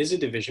 yeah, there is a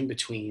division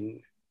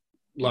between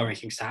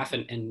low-ranking staff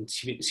and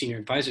senior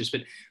advisors,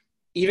 but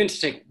even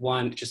to take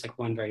one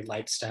very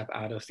light step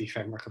out of the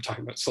framework of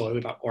talking about solely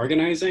about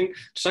organizing,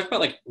 to talk about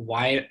like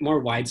more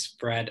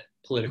widespread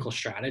political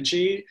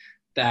strategy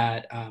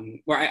that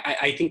where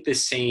I think the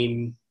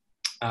same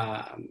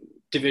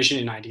division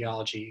in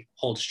ideology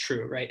holds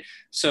true, right?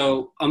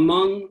 So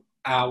among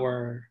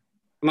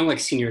like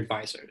senior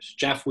advisors,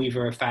 Jeff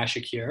Weaver, Faz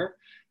Shakir,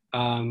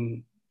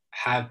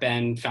 have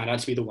been found out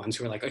to be the ones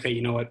who are like, okay,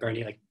 you know what,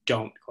 Bernie, like,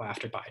 don't go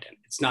after Biden.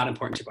 It's not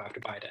important to go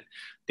after Biden.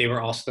 They were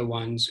also the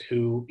ones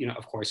who,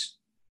 of course,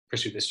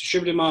 pursued this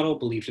distributed model,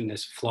 believed in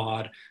this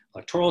flawed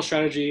electoral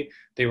strategy.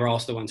 They were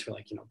also the ones who were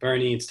like,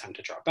 Bernie, it's time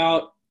to drop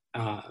out.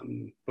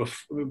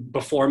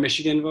 Before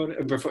Michigan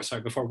voted,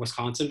 before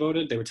Wisconsin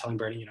voted, they were telling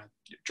Bernie,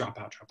 drop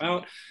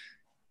out.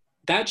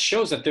 That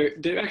shows that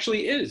there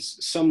actually is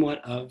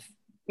somewhat of,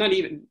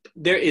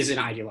 there is an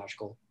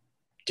ideological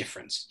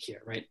difference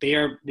here, right?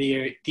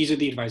 These are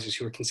the advisors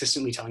who are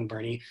consistently telling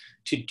Bernie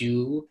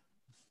to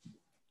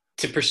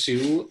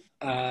pursue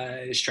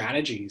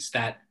strategies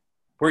that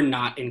were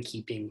not in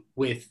keeping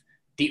with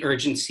the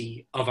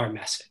urgency of our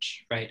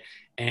message, right?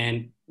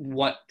 And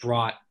what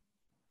brought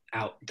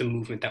out the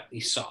movement that we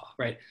saw,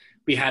 right?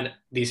 We had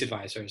these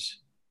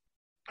advisors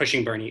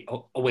pushing Bernie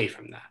away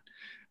from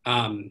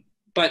that.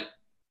 But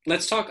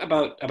let's talk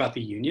about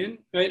the union,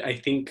 right? I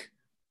think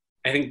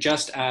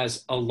just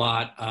as a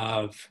lot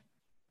of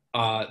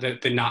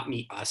the "not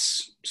me,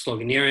 us"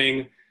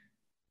 sloganeering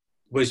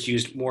was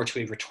used more to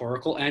a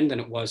rhetorical end than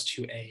it was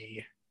to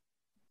a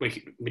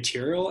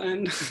material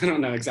end. I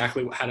don't know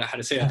exactly how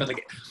to say that, but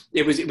like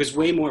it was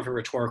way more of a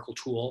rhetorical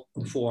tool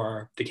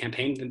for the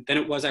campaign than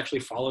it was actually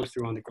followed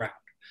through on the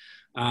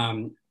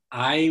ground.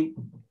 I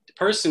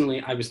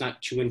personally was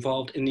not too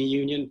involved in the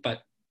union,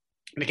 but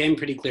it became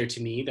pretty clear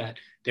to me that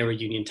there were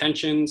union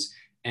tensions,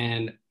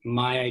 and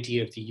my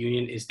idea of the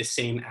union is the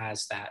same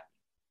as that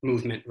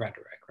movement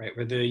rhetoric, right?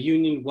 Where the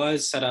union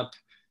was set up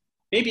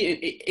maybe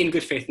in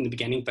good faith in the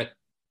beginning, but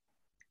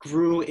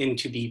grew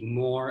into be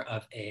more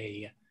of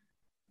a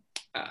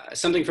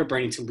something for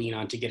Bernie to lean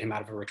on to get him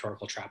out of a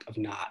rhetorical trap of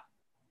not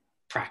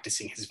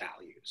practicing his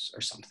values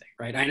or something,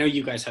 right? I know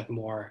you guys have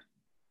more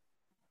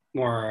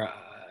to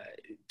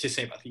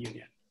say about the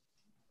union.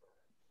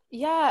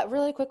 Yeah,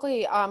 really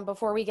quickly,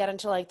 before we get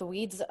into like the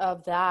weeds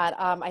of that,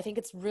 I think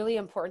it's really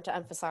important to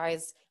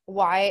emphasize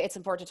why it's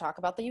important to talk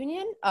about the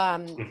union.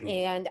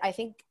 And I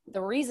think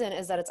the reason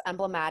is that it's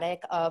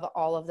emblematic of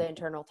all of the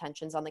internal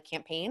tensions on the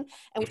campaign.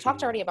 And we've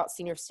talked already about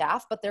senior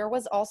staff, but there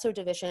was also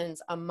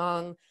divisions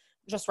among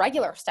just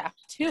regular staff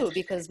too,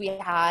 because we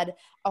had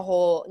a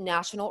whole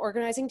national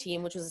organizing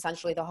team, which was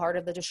essentially the heart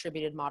of the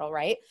distributed model,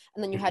 right?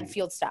 And then you had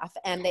field staff,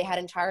 and they had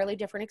entirely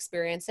different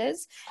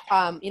experiences.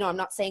 I'm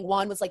not saying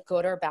one was like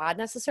good or bad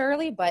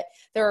necessarily, but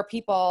there are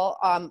people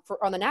on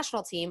the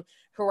national team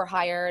who were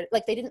hired,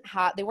 like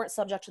they weren't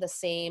subject to the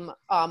same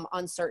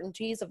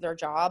uncertainties of their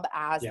job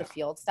as the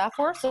field staff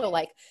were. So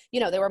like,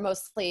 they were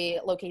mostly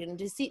located in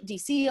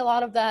DC, a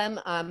lot of them,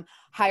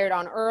 hired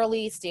on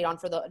early, stayed on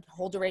for the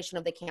whole duration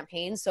of the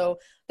campaign. So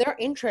their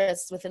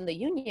interests within the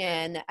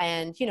union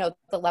and,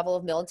 the level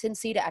of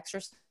militancy to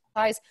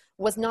exercise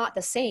was not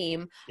the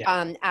same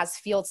as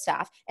field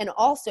staff. And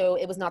also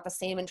it was not the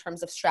same in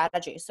terms of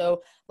strategy.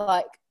 So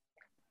like,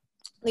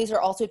 these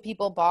are also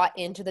people bought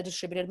into the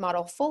distributed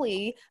model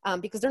fully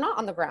because they're not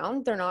on the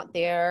ground. They're not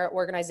there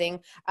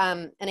organizing.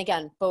 And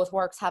again, both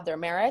works have their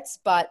merits,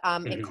 but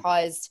it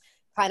caused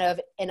kind of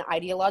an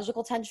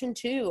ideological tension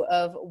too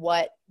of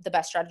what the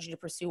best strategy to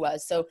pursue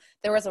was. So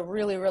there was a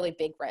really, really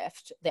big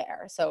rift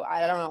there. So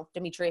I don't know,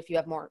 Dimitri, if you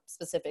have more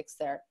specifics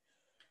there.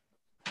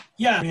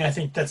 Yeah, I mean, I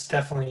think that's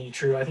definitely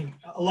true. I think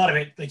a lot of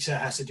it, like you said,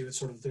 has to do with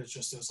sort of there's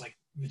just those like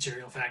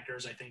material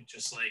factors. I think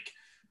just like,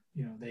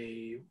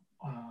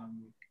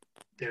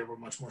 they were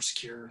much more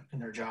secure in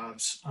their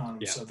jobs.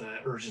 So the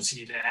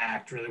urgency to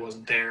act really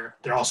wasn't there.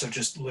 They're also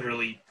just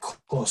literally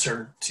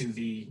closer to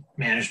the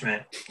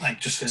management,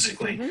 like just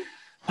physically.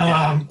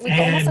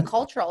 Almost a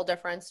cultural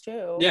difference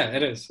too. Yeah,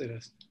 it is.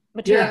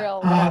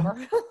 Material,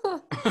 whatever.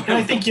 And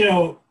I think,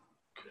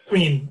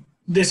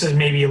 this is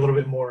maybe a little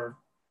bit more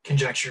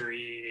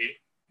conjecture-y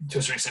to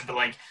a certain extent, but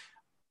like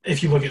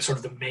if you look at sort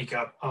of the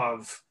makeup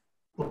of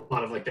a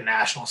lot of like the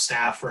national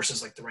staff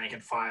versus like the rank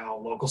and file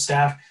local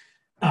staff,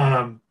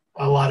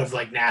 a lot of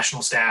like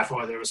national staff,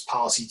 whether it was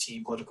policy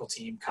team, political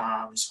team,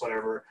 comms,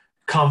 whatever,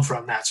 come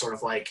from that sort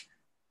of like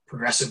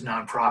progressive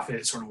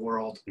nonprofit sort of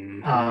world.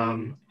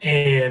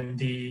 And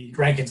the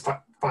rank and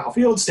file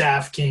field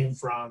staff came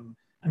from,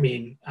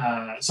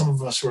 some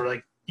of us were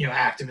like,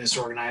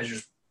 activist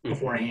organizers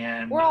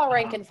beforehand. We're all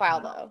rank and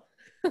file though.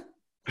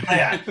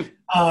 Yeah. But,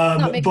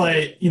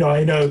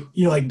 I know,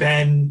 like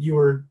Ben, you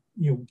were,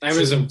 I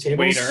was a tables,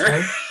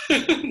 waiter.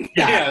 Right?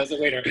 Yeah, I was a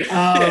waiter.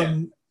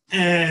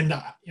 And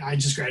I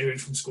just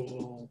graduated from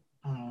school.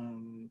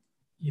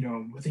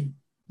 I think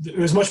it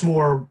was much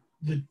more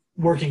the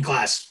working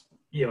class,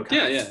 Yeah.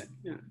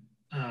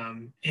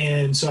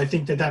 And so I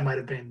think that might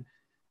have been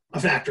a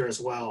factor as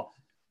well.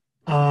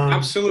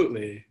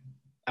 Absolutely.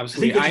 I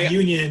think with the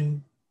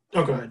union.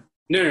 Oh, go ahead.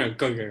 No,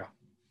 go.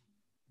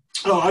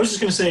 Oh, I was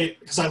just going to say,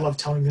 because I love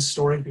telling this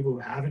story to people who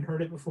haven't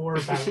heard it before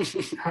about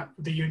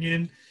the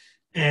union.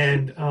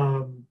 And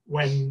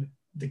when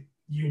the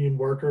union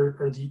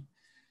worker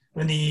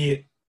when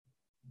the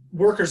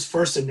workers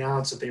first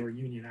announced that they were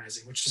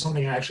unionizing, which is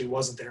something I actually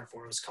wasn't there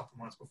for. It was a couple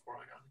months before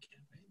I got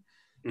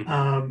on the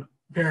campaign.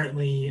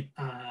 Apparently,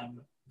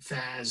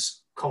 Faz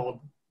called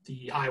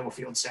the Iowa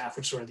field staff,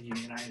 which is where the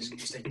unionizing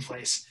was taking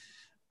place,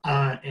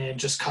 and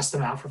just cussed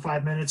them out for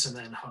 5 minutes and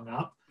then hung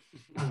up.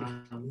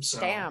 So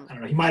Damn. I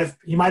don't know.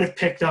 He might have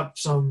picked up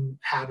some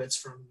habits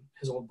from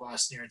his old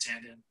boss, Neera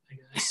Tanden, I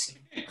guess.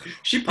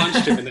 She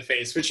punched him in the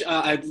face, which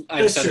I've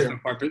said this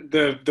before, but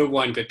the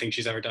one good thing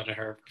she's ever done in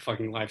her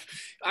fucking life.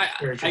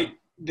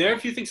 There are a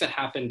few things that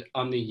happened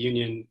on the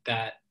union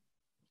that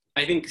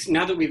I think,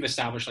 now that we've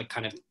established like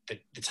kind of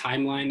the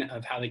timeline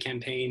of how the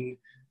campaign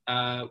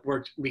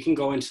worked, we can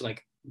go into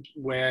like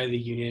where the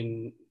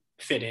union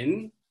fit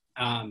in,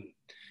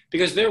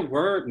 because there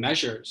were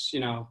measures,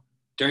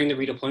 during the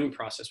redeployment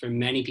process where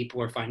many people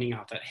were finding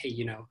out that, hey,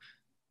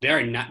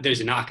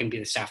 there's not going to be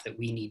the staff that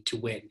we need to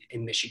win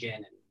in Michigan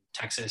and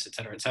Texas, et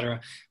cetera, et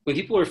cetera. When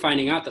people were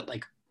finding out that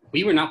like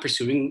we were not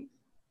pursuing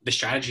the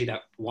strategy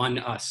that won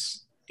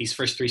us these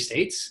first 3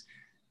 states,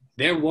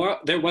 there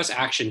was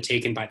action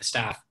taken by the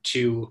staff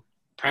to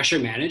pressure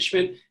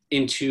management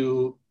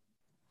into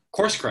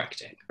course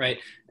correcting, right?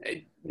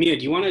 Mia,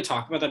 do you want to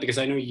talk about that? Because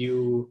I know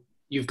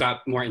you've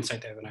got more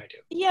insight there than I do.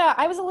 Yeah,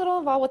 I was a little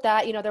involved with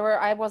that.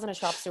 I wasn't a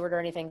shop steward or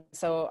anything.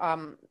 So,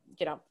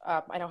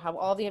 I don't have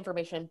all the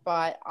information,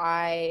 but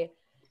I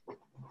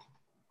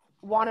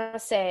want to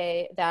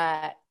say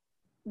that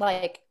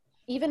like,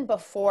 even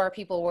before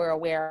people were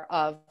aware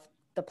of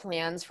the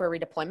plans for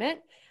redeployment,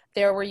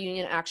 there were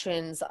union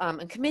actions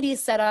and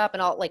committees set up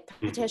and all like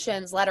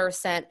petitions, letters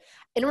sent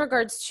in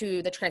regards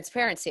to the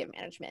transparency of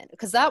management,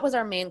 because that was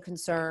our main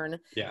concern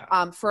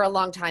for a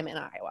long time in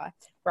Iowa,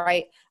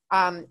 right?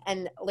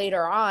 And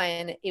later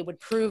on, it would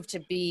prove to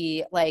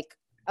be like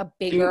a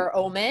bigger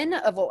omen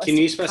of what was. Can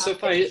you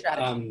specify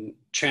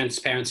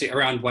transparency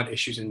around what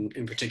issues in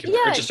particular,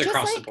 or just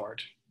across the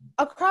board?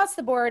 Across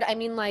the board, I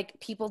mean, like,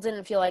 people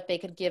didn't feel like they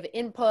could give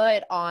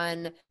input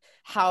on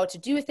how to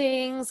do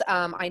things.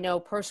 I know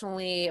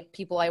personally,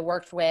 people I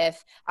worked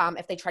with,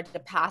 if they tried to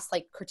pass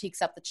like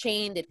critiques up the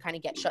chain, they'd kind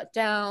of get shut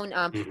down.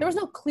 There was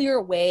no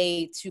clear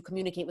way to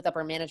communicate with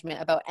upper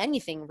management about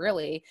anything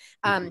really.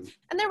 And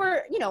there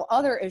were,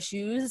 other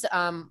issues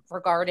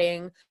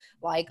regarding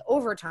like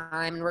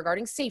overtime and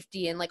regarding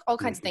safety and like all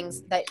kinds of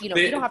things that, you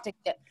don't have to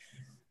get.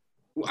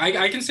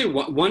 I can say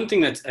one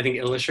thing that's, I think,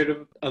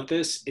 illustrative of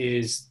this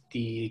is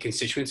the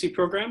constituency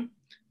program.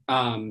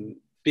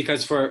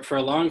 Because for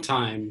a long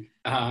time,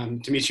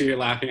 Dimitri, you're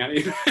laughing at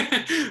me,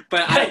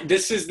 but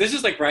this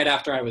is like right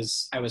after I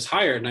was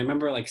hired, and I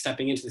remember like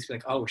stepping into this,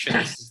 like, oh shit,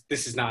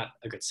 this is not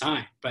a good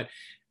sign. But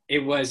it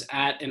was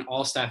at an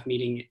all staff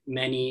meeting.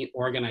 Many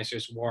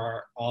organizers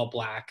wore all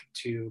black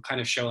to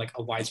kind of show like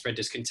a widespread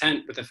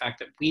discontent with the fact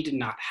that we did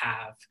not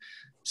have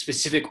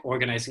specific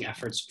organizing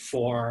efforts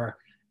for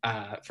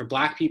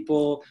Black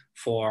people,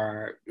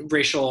 for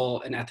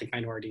racial and ethnic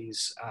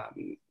minorities.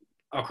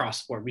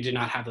 Across the board, we did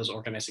not have those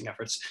organizing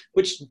efforts,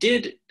 which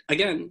did,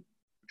 again,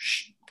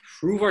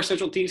 prove our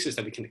central thesis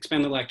that we can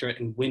expand the electorate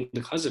and win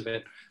because of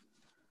it.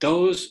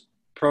 Those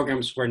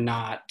programs were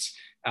not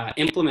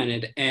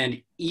implemented,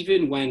 and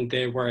even when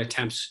there were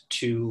attempts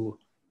to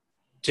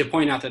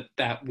point out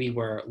that we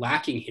were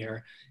lacking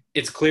here,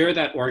 it's clear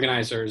that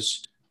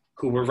organizers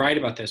who were right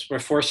about this were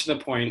forced to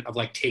the point of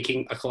like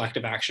taking a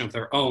collective action of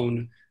their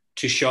own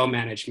to show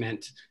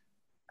management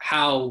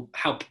how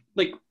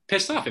like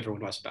pissed off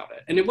everyone was about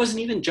it. And it wasn't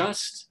even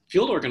just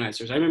field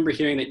organizers. I remember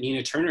hearing that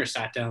Nina Turner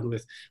sat down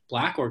with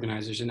Black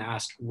organizers and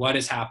asked what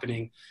is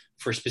happening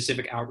for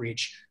specific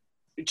outreach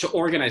to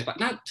organize, but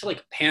not to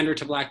like pander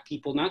to Black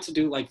people, not to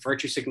do like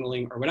virtue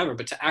signaling or whatever,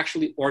 but to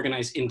actually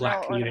organize in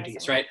Black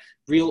communities, right?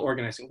 Real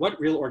organizing. What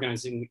real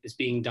organizing is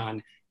being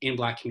done in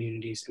Black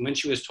communities? And when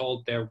she was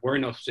told there were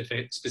no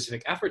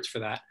specific efforts for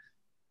that,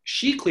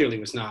 she clearly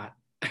was not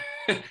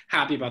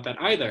happy about that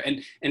either.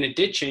 And it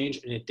did change,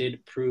 and it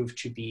did prove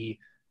to be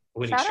a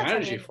winning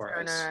strategy for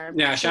us.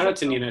 Yeah, shout out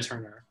to Nina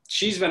Turner.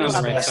 She's been on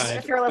the right side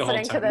if you're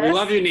listening the whole time. to this. We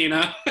love you,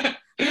 Nina.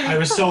 I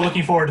was so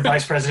looking forward to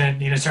Vice President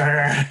Nina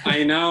Turner.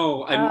 I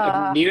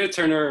know. Nina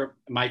Turner,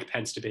 Mike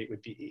Pence debate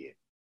would be.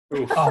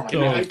 Oof, oh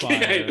my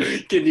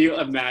God. Can you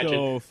imagine?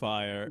 So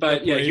fire.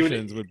 But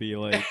reparations would be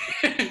like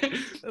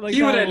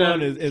he would end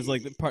up is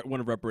like the part one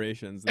of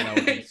reparations. And that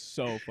would be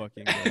so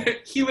fucking good.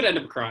 He would end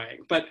up crying.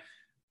 But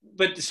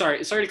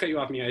sorry to cut you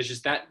off, Mia. It's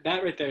just that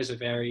right there is a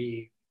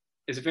very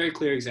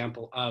clear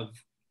example of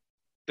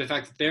the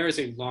fact that there is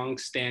a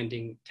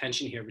long-standing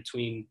tension here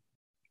between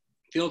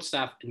field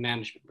staff and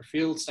management, where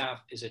field staff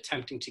is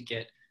attempting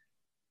to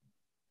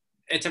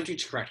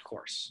correct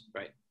course,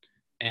 right,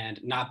 and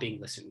not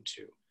being listened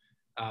to.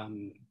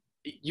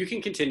 You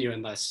can continue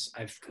unless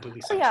I've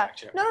completely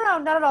sidetracked you. No,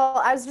 not at all.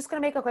 I was just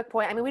going to make a quick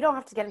point. I mean, we don't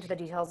have to get into the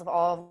details of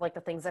all like the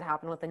things that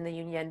happen within the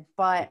union,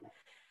 but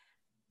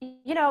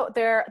You know,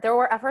 there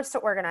were efforts to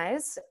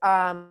organize.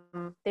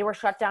 They were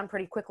shut down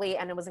pretty quickly,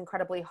 and it was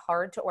incredibly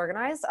hard to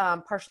organize,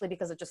 partially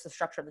because of just the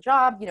structure of the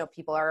job. You know,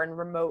 people are in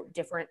remote,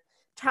 different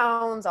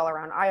towns all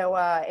around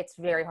Iowa. It's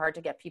very hard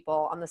to get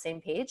people on the same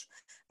page,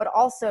 but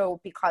also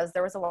because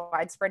there was a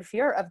widespread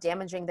fear of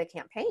damaging the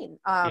campaign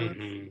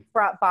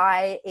brought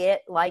by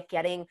it, like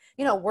getting,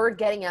 you know, word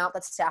getting out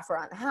that staff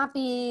were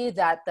unhappy,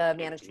 that the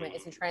management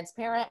isn't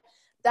transparent.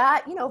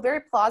 That, you know,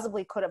 very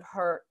plausibly could have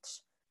hurt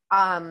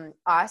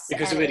us,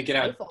 because it would get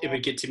out, it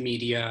would get to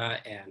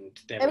media, and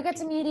they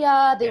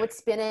would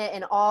spin it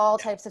in all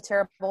types of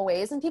terrible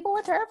ways, and people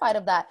were terrified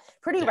of that,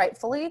 pretty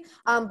rightfully.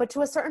 But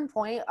to a certain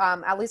point,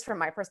 at least from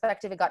my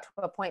perspective, it got to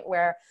a point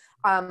where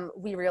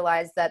we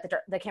realized that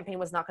the campaign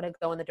was not going to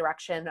go in the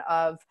direction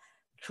of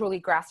truly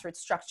grassroots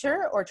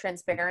structure or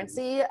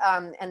transparency,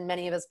 and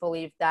many of us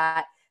believed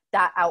that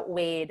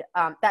outweighed,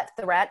 that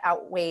threat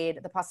outweighed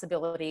the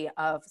possibility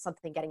of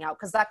something getting out,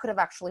 because that could have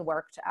actually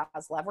worked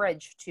as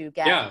leverage to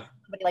get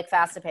somebody like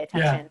FAST to pay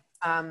attention.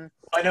 I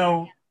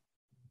know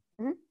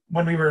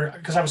when we were,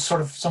 because I was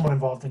sort of somewhat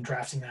involved in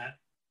drafting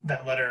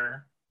that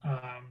letter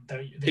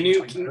that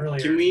you talked about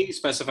earlier. Can we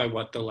specify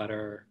what the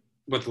letter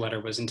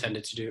was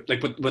intended to do,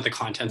 like what the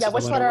contents of the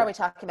letter? Yeah, which letter are we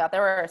talking about?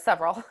 There were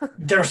several.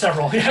 There were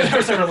several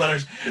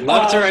letters.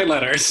 Love to write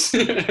letters.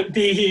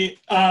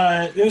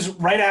 It was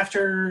right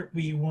after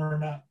we were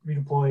not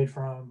redeployed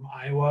from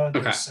Iowa.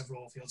 There were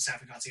several field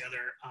staff that got together.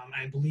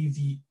 I believe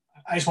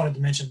I just wanted to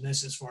mention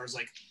this as far as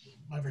like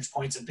leverage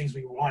points and things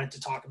we wanted to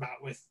talk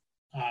about with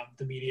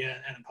the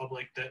media and the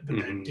public that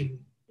didn't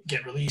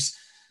get released.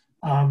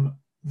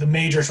 The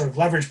major sort of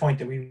leverage point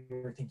that we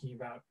were thinking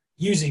about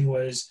using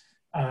was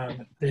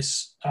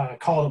this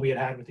call that we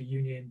had with the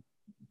union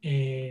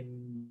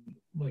in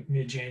like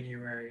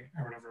mid-January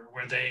or whatever,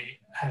 where they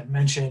had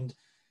mentioned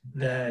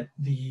that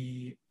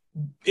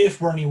if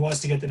Bernie was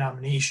to get the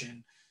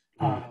nomination,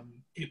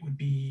 it would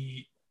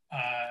be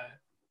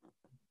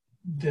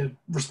the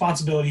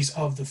responsibilities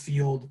of the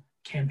field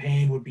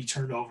campaign would be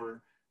turned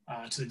over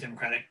to the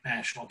Democratic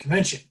National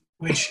Convention,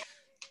 which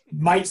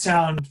might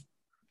sound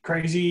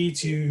crazy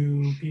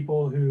to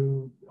people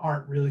who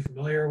aren't really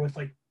familiar with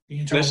like the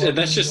internal.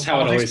 That's just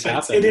how it always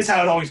happens. It is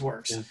how it always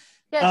works. Yeah,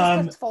 it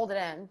just gets folded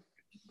in.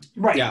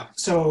 Right. Yeah.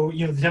 So,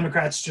 you know, the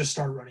Democrats just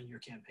start running your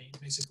campaign,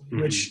 basically,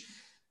 which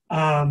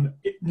now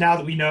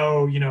that we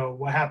know, you know,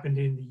 what happened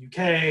in the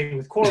UK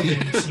with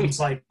Corbyn, it seems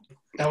like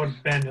that would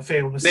have been a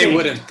fatal mistake. They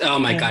would have, oh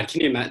my God,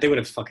 can you imagine? They would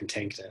have fucking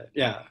tanked it.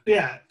 Yeah.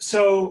 Yeah.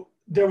 So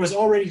there was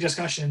already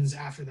discussions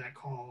after that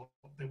call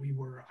that we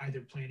were either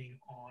planning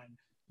on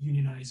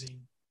unionizing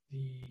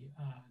the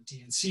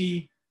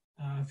DNC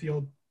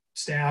field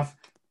staff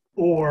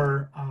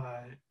or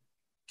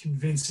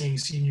convincing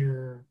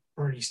senior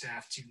Bernie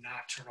staff to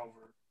not turn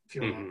over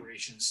field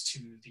operations to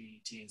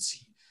the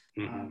DNC,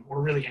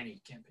 or really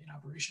any campaign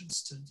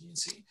operations to the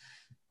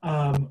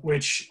DNC,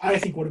 which I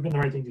think would have been the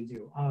right thing to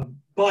do.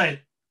 But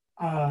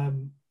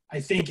I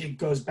think it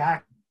goes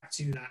back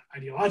to that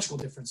ideological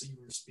difference that you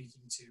were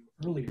speaking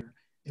to earlier,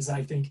 is that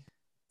I think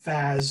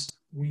Faz,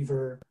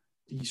 Weaver,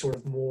 the sort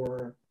of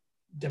more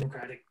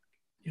Democratic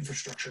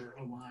infrastructure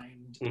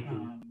aligned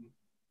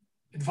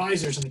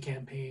advisors in the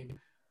campaign,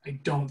 I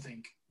don't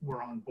think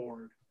were on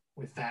board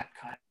with that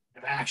kind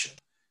of action.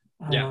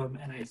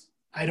 And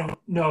I don't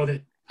know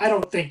that, I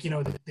don't think, you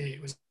know, that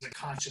it was a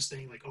conscious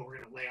thing, like, oh, we're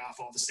going to lay off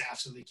all the staff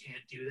so they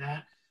can't do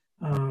that.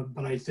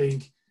 But I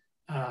think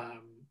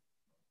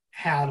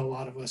had a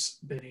lot of us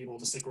been able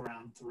to stick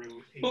around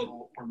through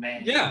April or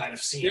May, we might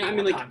have seen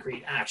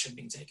concrete action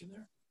being taken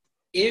there.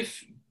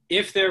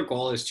 If their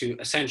goal is to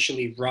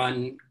essentially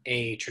run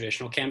a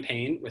traditional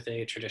campaign with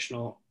a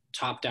traditional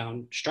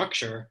top-down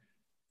structure,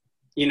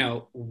 you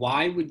know,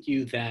 why would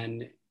you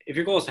then, if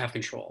your goal is to have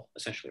control,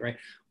 essentially, right?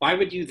 Why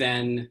would you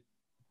then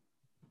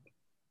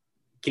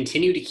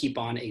continue to keep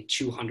on a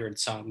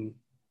 200-some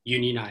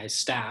unionized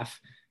staff?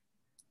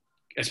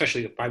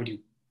 Especially, why would you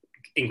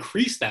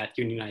increase that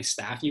unionized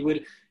staff? It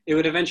would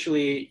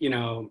eventually, you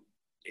know,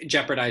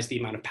 jeopardize the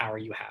amount of power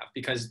you have,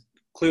 because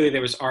clearly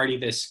there was already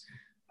this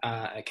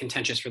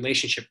contentious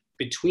relationship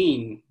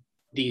between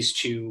these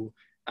two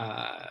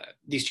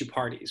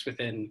parties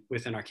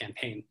within our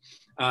campaign.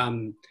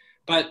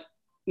 But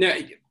no,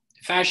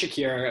 Faz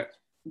Shakir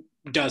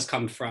does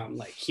come from,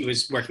 like, he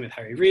was working with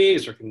Harry Reid, he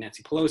was working with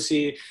Nancy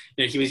Pelosi.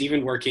 You know, he was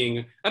even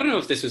working, I don't know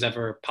if this was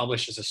ever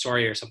published as a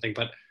story or something,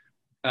 but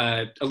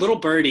a little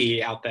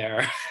birdie out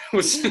there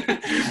was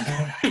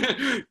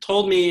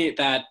told me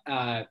that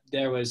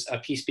there was a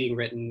piece being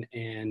written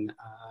in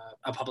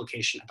a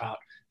publication about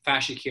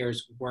Faz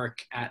Shakir's work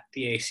at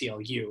the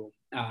ACLU.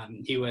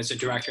 He was a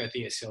director at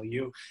the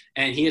ACLU,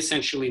 and he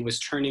essentially was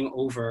turning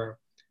over,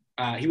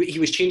 he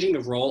was changing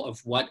the role of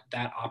what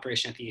that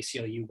operation at the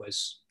ACLU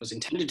was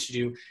intended to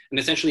do, and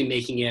essentially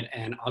making it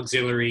an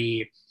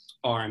auxiliary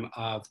arm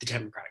of the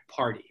Democratic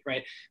Party,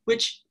 right?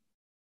 Which,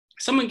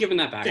 someone given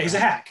that background... Yeah, he's a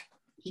hack.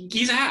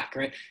 He's a hack,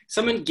 right?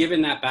 Someone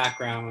given that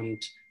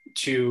background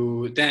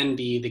to then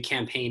be the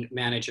campaign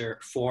manager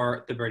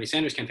for the Bernie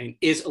Sanders campaign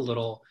is a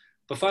little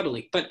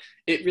befuddling. But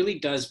it really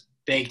does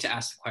beg to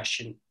ask the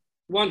question,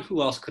 one,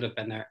 who else could have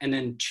been there? And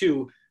then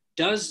two,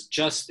 does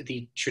just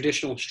the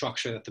traditional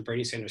structure that the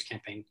Bernie Sanders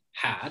campaign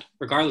had,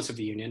 regardless of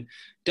the union,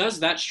 does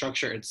that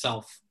structure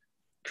itself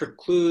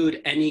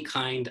preclude any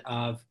kind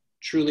of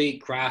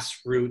truly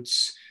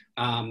grassroots,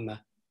 I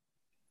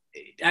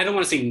don't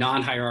want to say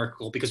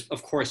non-hierarchical, because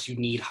of course you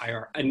need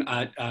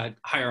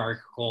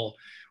hierarchical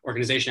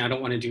organization. I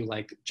don't want to do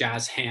like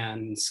jazz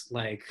hands,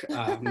 like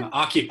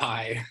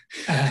Occupy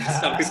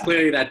stuff, because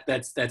clearly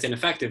that's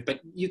ineffective.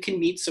 But you can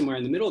meet somewhere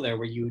in the middle there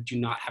where you do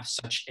not have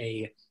such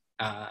a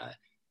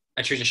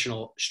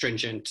traditional,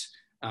 stringent,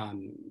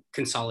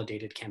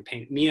 consolidated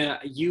campaign. Mia,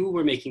 you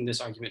were making this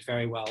argument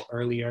very well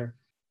earlier.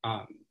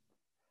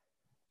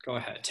 Go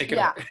ahead, take it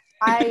over.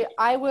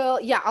 I will.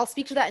 Yeah, I'll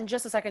speak to that in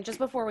just a second. Just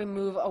before we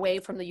move away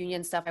from the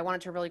union stuff, I wanted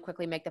to really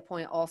quickly make the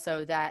point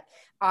also that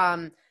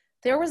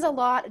there was a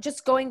lot,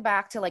 just going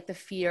back to like the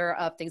fear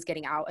of things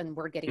getting out and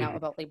word getting out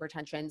about labor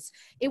tensions.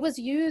 It was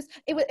used,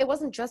 it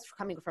wasn't just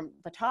coming from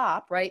the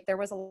top, right? There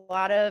was a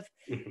lot of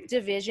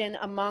division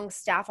among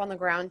staff on the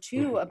ground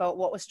too about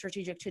what was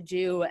strategic to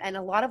do. And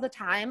a lot of the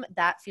time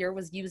that fear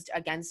was used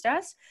against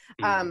us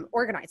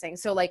organizing.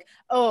 So like,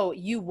 oh,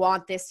 you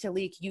want this to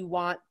leak, you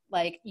want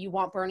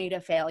Bernie to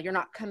fail, you're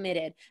not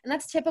committed. And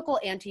that's typical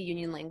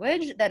anti-union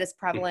language that is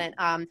prevalent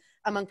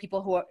among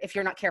people who are, if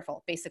you're not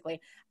careful, basically.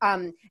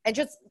 And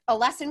just a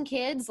lesson,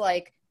 kids,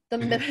 like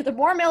the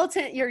more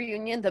militant your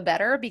union, the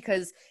better,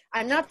 because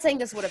I'm not saying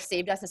this would have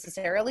saved us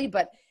necessarily,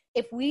 but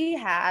if we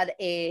had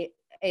a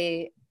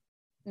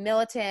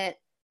militant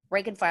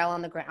rank and file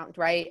on the ground,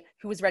 right,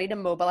 who was ready to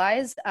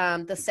mobilize,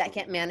 the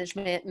second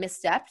management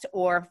misstepped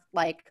or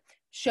like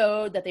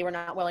showed that they were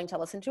not willing to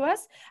listen to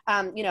us,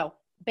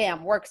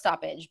 bam, work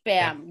stoppage,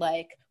 bam,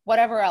 like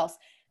whatever else.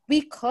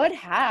 We could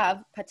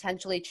have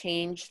potentially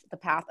changed the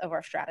path of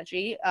our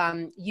strategy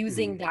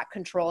using that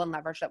control and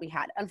leverage that we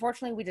had.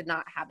 Unfortunately, we did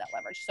not have that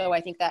leverage. So I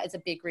think that is a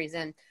big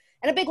reason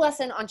and a big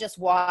lesson on just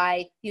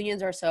why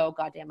unions are so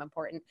goddamn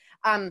important.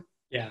 But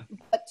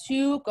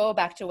to go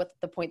back to what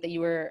the point that you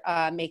were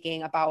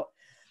making about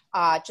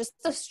just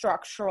the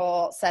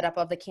structural setup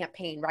of the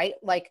campaign, right?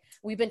 Like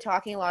we've been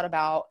talking a lot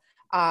about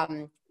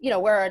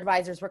where our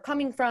advisors were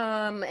coming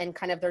from and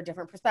kind of their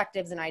different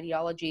perspectives and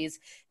ideologies.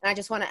 And I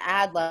just want to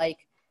add, like,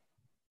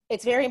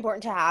 it's very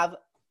important to have,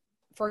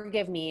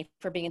 forgive me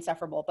for being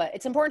insufferable, but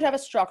it's important to have a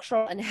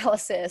structural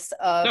analysis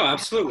of how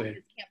the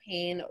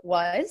campaign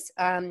was,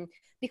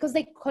 because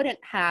they couldn't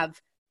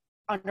have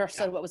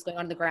understood what was going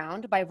on the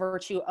ground by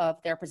virtue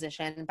of their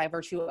position, by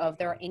virtue of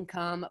their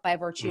income, by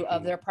virtue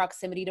of their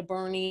proximity to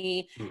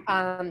Bernie,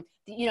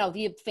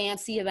 the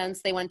fancy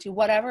events they went to,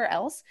 whatever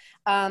else.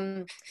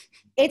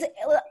 It's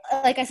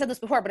like I said this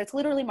before, but it's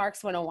literally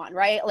Marx 101,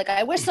 right? Like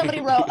I wish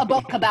somebody wrote a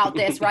book about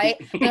this, right?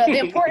 The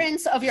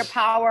importance of your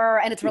power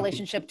and its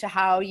relationship to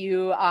how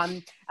you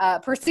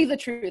perceive the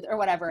truth or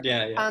whatever.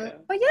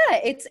 But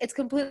it's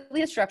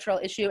completely a structural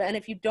issue. And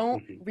if you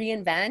don't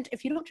reinvent,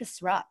 if you don't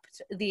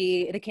disrupt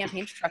the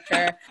campaign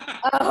structure,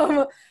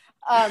 you're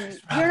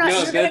not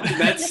going to get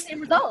the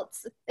same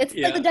results. It's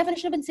like the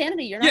definition of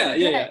insanity. You're not going to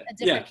get a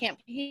different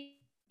campaign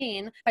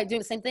by doing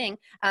the same thing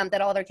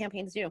that all other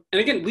campaigns do.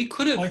 And again, we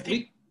could have.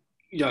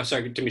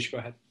 Sorry, Dimitri, go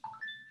ahead.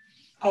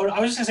 Oh,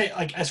 I was just gonna say,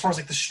 like, as far as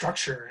like the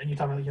structure, and you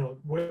talk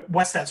about,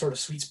 what's that sort of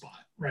sweet spot,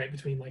 right,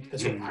 between like the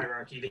sort of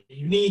hierarchy that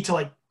you need to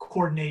like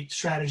coordinate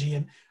strategy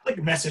and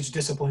like message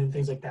discipline and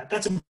things like that.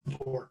 That's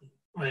important,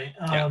 right?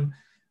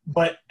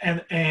 But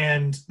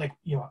and like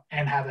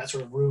and have that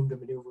sort of room to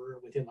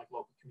maneuver within like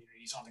local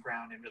communities on the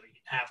ground and really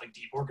have like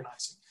deep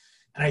organizing.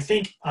 And I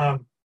think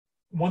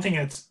one thing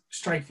that's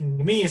striking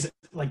to me is that,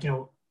 like,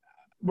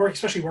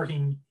 especially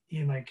working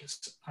in like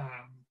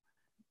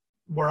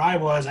where I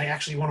was,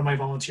 one of my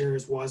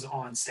volunteers was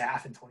on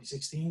staff in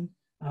 2016.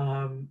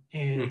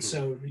 And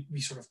so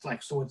we sort of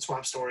like would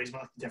swap stories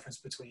about the difference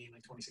between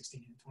like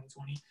 2016 and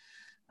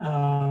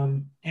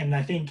 2020. And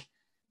I think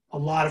a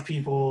lot of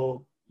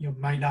people,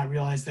 might not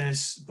realize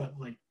this, but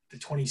like the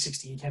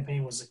 2016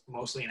 campaign was like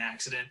mostly an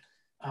accident.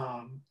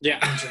 In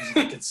terms of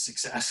like its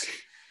success.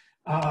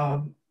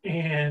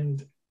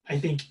 And I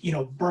think,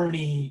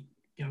 Bernie,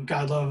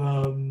 God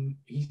love him.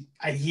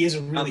 He is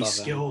a really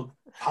skilled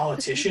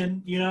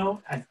politician,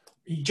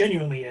 he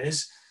genuinely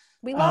is.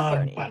 We love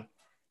Bernie.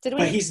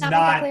 But he's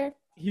not.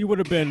 He would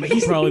have been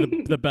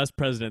probably the best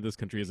president this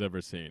country has ever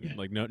seen. Yeah.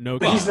 Like no.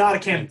 But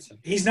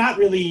he's not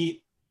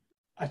really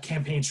a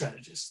campaign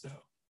strategist, though.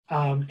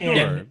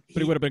 But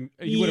he would have been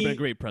a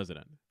great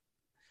president.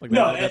 Like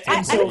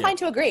I'm inclined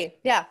to agree.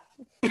 Yeah.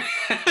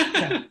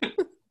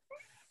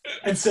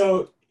 And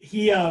so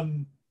he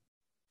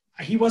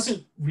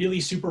wasn't really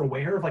super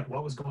aware of like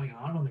what was going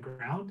on the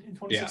ground in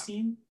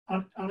 2016,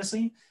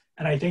 honestly.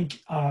 And I think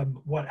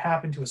what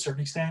happened to a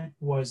certain extent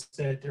was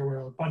that there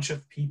were a bunch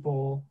of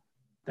people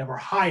that were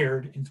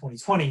hired in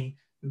 2020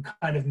 who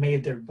kind of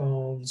made their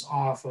bones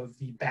off of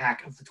the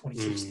back of the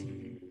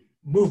 2016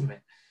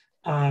 movement.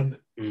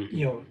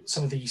 you know,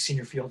 some of the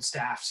senior field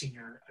staff,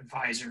 senior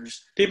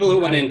advisors, people who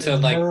went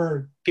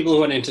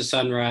into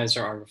Sunrise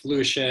or Our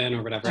Revolution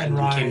or whatever,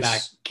 Sunrise, and then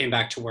came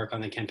back to work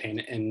on the campaign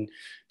in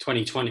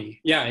 2020.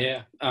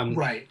 Yeah.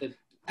 Right.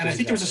 And I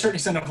think there was a certain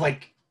extent of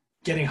like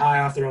getting high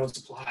off their own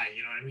supply,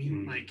 you know what I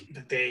mean? Like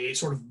that they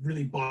sort of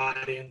really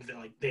bought in that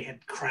like they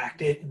had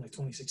cracked it in like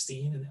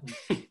 2016, and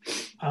then,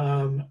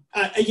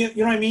 you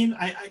know what I mean?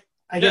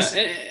 I guess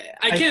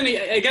I can't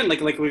again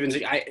like we've been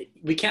saying, I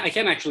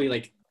can't actually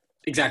like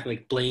exactly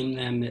like blame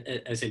them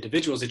as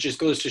individuals. It just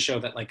goes to show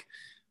that like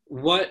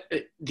what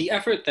the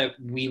effort that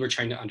we were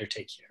trying to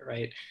undertake here,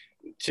 right,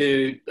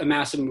 to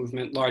amass a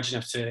movement large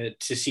enough to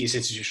seize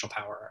institutional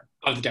power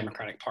of the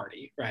Democratic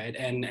Party, right,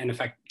 and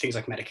affect things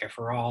like Medicare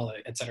for all,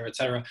 et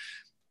cetera,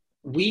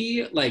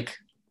 we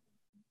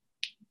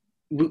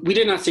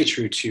did not stay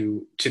true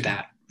to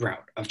that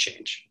route of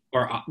change,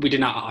 or we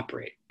did not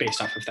operate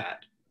based off of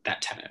that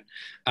tenet,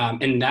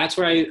 and that's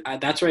where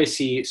I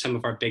see some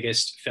of our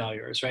biggest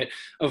failures, right?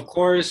 Of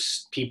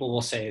course,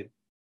 people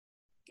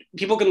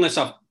can list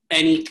off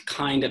any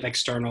kind of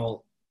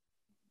external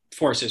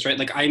forces, right?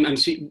 Like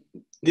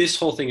this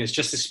whole thing is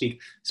just to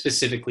speak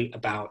specifically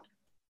about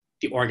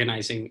the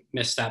organizing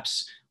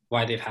missteps,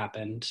 why they've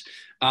happened.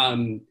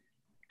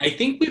 I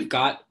think we've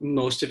got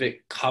most of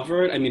it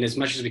covered. I mean, as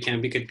much as we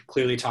can. We could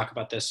clearly talk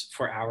about this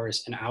for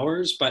hours and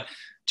hours, but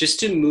just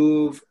to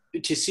move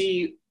to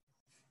see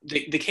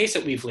the case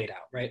that we've laid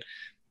out, right?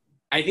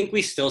 I think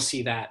we still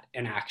see that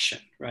in action,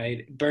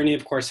 right? Bernie,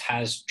 of course,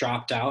 has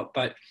dropped out,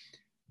 but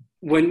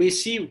when we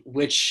see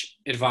which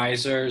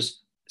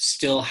advisors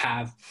still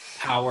have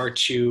power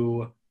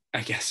to,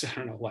 I guess, I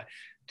don't know what,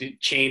 to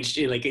change,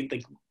 like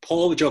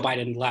pull Joe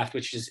Biden left,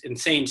 which is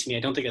insane to me. I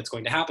don't think that's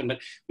going to happen, but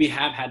we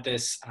have had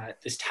this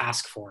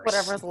task force.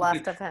 Whatever's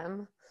left of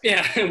him.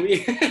 Yeah,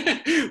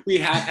 we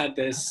have had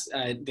this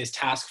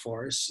task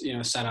force, you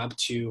know, set up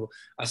to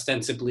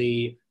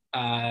ostensibly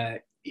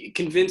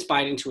convince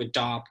Biden to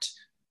adopt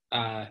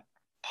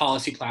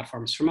policy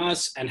platforms from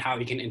us and how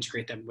he can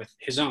integrate them with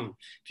his own.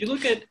 If you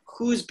look at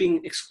who is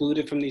being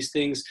excluded from these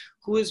things,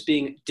 who is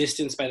being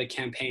distanced by the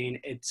campaign,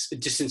 it's a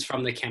distance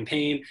from the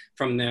campaign,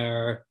 from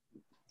the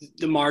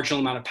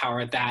marginal amount of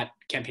power that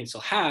campaign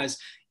still has.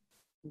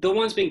 The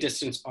ones being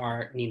distanced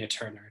are Nina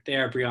Turner, they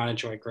are Brianna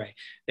Joy Gray,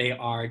 they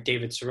are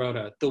David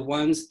Sirota, the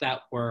ones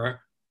that were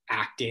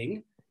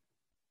acting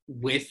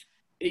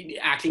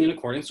in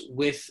accordance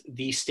with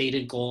the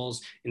stated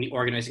goals and the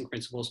organizing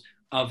principles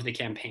of the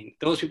campaign.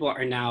 Those people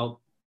are now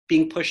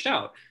being pushed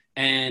out.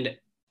 And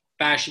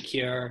Bash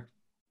Shakir,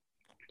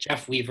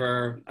 Jeff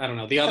Weaver, I don't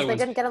know, the other ones.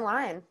 They didn't get in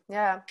line,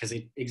 yeah.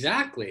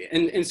 Exactly.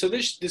 And so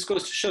this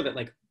goes to show that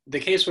like the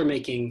case we're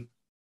making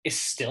is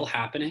still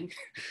happening.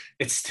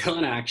 It's still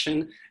in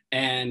action.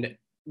 And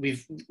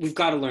we've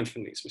got to learn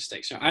from these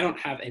mistakes. Now, I don't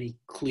have any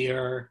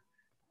clear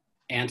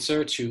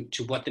answer to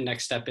what the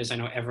next step is. I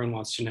know everyone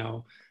wants to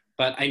know.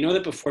 But I know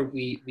that before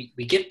we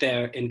get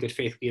there in good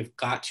faith, we have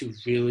got to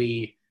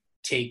really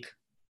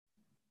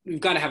we've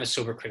got to have a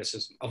sober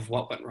criticism of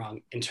what went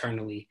wrong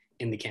internally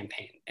in the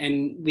campaign.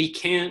 And we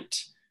can't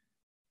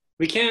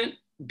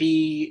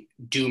be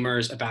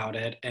doomers about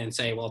it and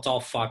say, well, it's all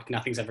fucked,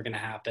 nothing's ever going to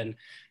happen.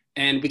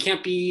 And we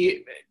can't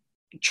be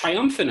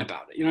triumphant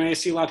about it. You know, I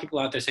see a lot of people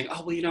out there saying,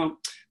 oh, well, you know,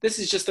 this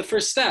is just the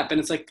first step. And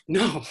it's like,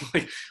 no,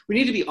 like we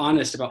need to be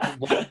honest about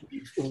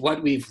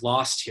what we've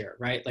lost here,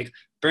 right? Like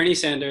Bernie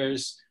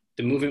Sanders,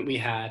 the movement we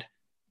had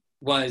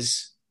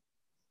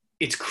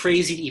it's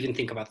crazy to even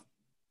think about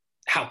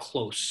how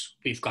close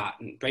we've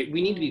gotten, right?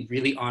 We need to be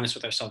really honest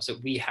with ourselves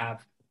that we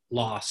have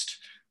lost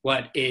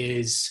what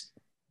is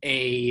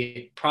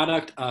a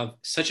product of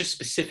such a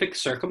specific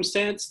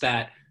circumstance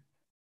that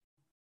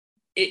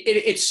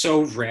it's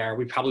so rare,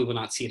 we probably will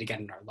not see it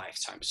again in our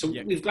lifetime. So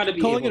we've got to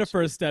be calling it a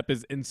first step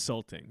is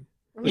insulting.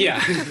 Yeah.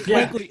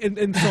 Frankly,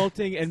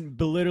 insulting and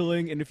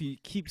belittling, and if you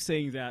keep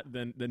saying that,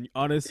 then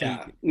honestly,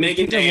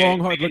 Megan Day, a long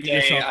hard look at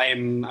yourself.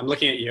 I'm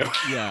looking at you.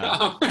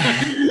 Yeah.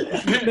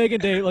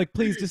 Megan Day, like,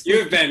 please just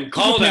you've been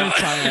called out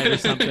or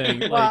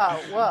something.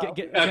 Whoa.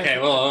 Okay,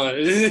 well,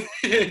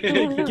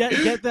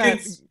 get that.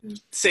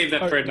 Save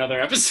that for another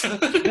episode.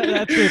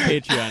 That's your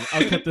Patreon.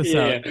 I'll cut this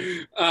out.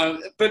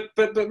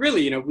 But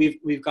really, you know,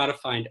 we've got to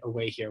find a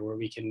way here where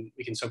we can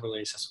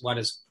soberly assess what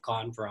has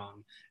gone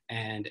wrong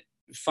and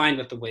find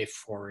what the way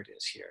forward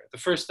is here. The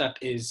first step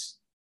is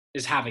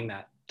having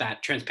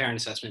that transparent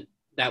assessment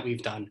that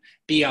we've done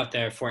be out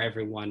there for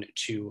everyone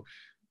to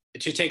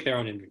take their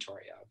own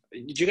inventory of.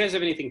 Did you guys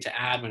have anything to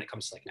add when it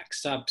comes to like next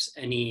steps?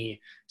 Any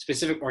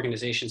specific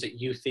organizations that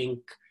you think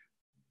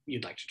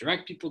you'd like to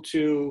direct people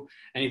to?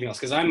 Anything else?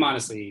 Because I'm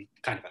honestly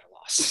kind of at a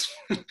loss.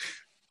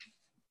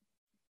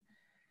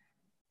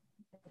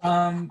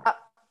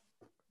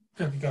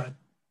 Go ahead.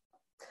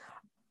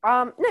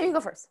 No, you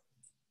go first.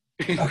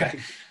 Okay.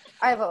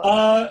 I have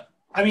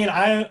I mean,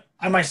 I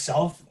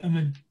myself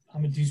am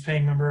a dues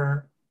paying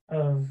member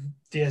of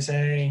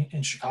DSA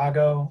in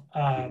Chicago.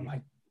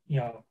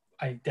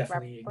 I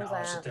definitely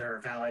acknowledge that there are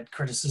valid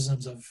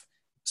criticisms of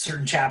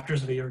certain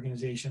chapters of the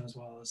organization as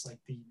well as like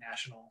the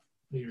national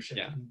leadership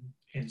Yeah.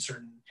 in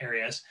certain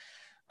areas.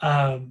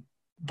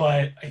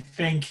 But I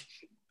think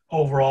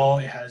overall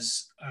it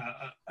has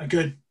a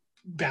good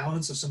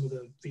balance of some of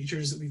the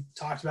features that we've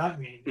talked about. I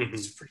mean,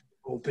 it's pretty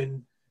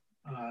open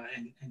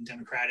and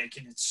democratic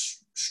in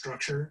its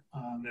structure.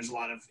 There's a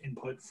lot of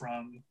input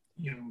from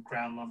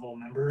ground level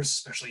members,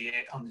 especially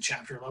on the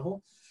chapter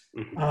level.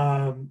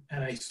 And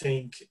I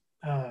think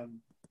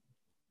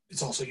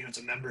it's also it's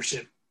a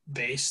membership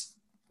based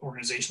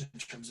organization in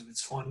terms of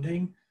its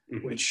funding,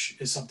 which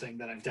is something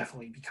that I've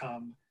definitely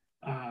become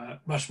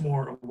much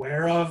more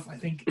aware of. I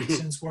think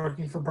since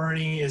working for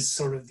Bernie is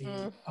sort of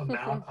the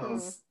amount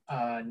of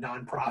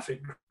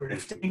nonprofit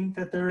grifting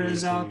that there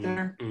is out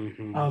there.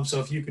 So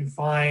if you can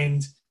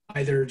find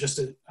either just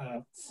a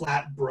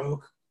flat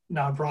broke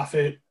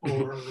nonprofit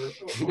or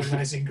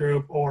organizing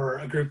group, or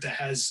a group that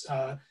has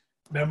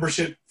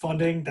membership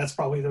funding, that's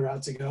probably the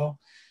route to go.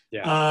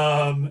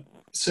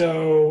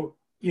 So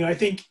I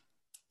think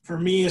for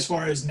me, as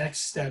far as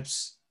next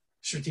steps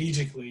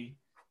strategically,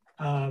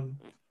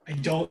 I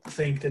don't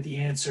think that the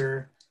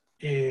answer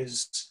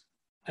is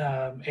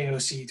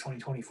AOC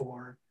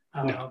 2024.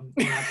 No.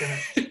 We're not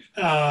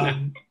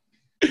gonna,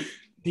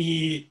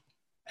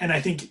 and I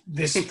think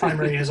this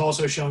primary has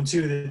also shown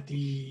too that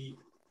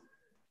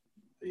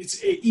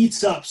it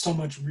eats up so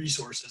much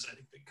resources, I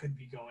think, that could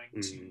be going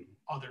to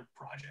other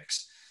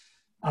projects.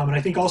 And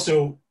I think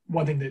also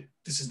one thing that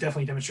this has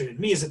definitely demonstrated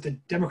to me is that the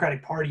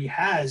Democratic Party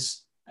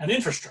has an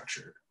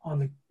infrastructure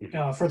on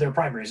the for their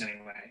primaries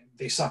anyway.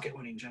 They suck at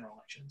winning general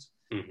elections,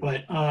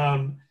 but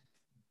on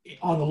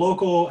the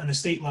local and the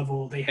state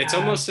level, they have. It's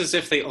almost as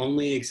if they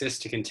only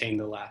exist to contain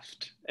the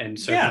left and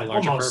serve a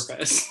larger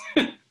purpose.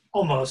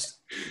 Almost.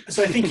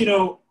 So I think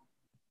a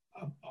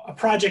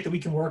project that we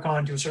can work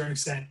on to a certain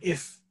extent,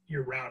 if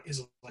your route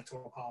is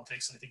electoral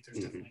politics, and I think there's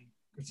definitely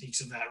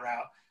critiques of that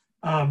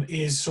route,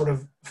 is sort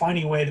of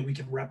finding a way that we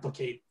can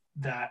replicate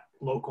that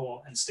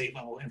local and state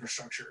level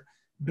infrastructure,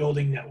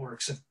 building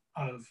networks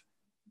of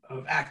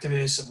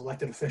activists, of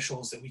elected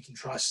officials that we can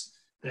trust,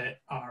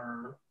 that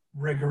are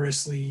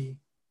rigorously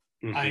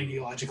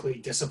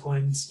ideologically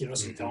disciplined, so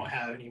we don't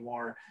have any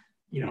more,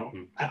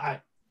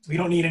 we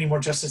don't need any more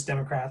Justice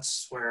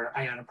Democrats where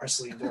Ayanna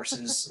Pressley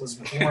endorses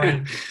Elizabeth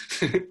Warren.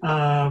 We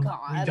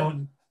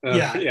don't. We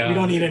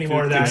don't need any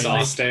more of that.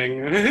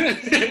 Exhausting.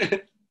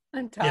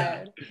 I'm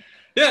tired.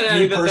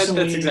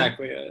 That's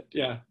exactly it.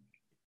 Yeah.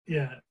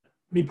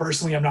 Me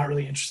personally, I'm not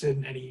really interested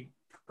in any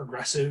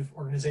progressive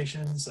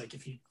organizations. Like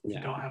if you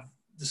don't have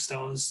the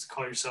stones to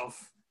call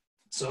yourself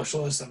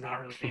socialist, I'm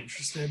not really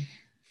interested.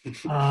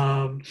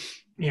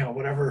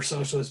 Whatever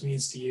socialist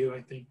means to you,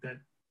 I think that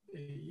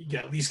you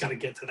at least got to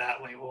get to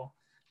that label.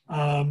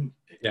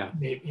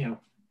 Maybe, I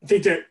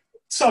think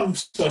some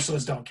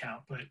socialists don't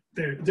count, but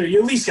you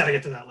at least got to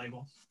get to that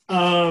label.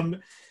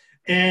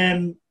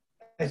 And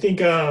I think,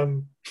 for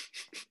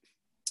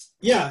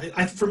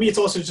me, it's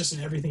also just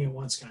an everything at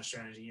once kind of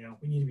strategy.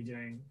 We need to be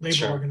doing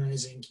labor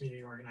organizing,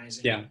 community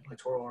organizing,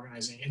 electoral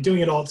organizing, and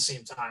doing it all at the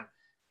same time.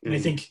 And I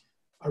think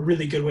a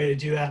really good way to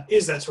do that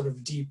is that sort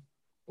of deep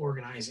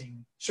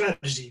organizing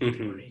strategy that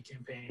the Bernie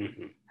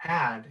campaign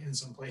had in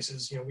some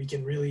places. We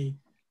can really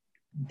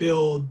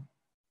build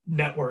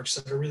networks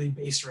that are really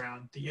based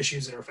around the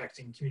issues that are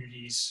affecting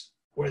communities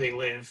where they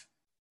live,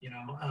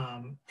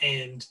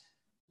 and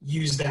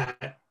use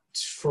that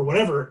for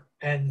whatever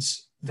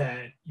ends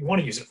that you want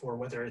to use it for,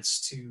 whether it's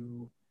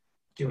to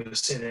do a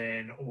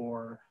sit-in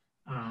or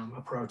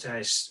a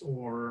protest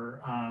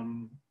or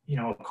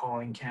a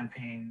calling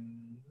campaign,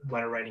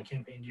 letter writing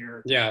campaign to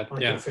your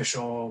elected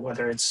official,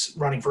 whether it's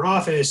running for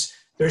office.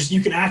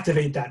 You can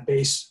activate that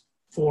base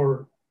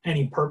for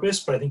any purpose,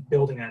 but I think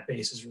building that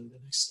base is really the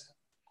next step.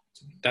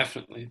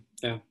 Definitely,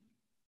 yeah.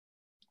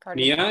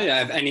 Mia,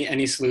 have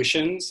any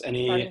solutions? I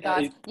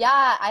have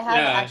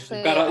actually.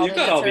 You've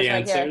got all the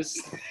answers.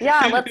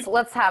 Right,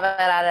 let's have it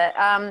at it.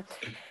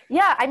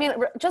 I mean,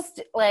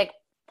 just like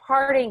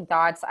parting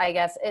thoughts, I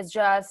guess, is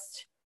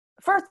just,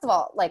 first of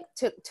all, like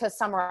to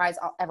summarize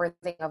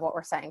everything of what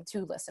we're saying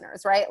to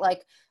listeners, right?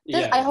 Like,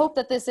 I hope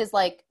that this is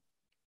like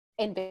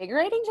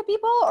invigorating to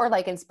people or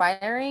like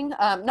inspiring,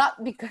 not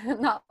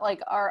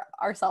like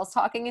ourselves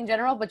talking in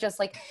general, but just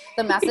like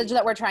the message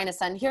that we're trying to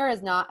send here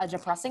is not a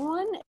depressing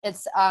one.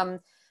 It's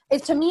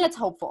to me, it's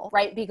hopeful,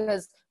 right?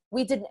 Because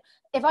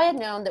if I had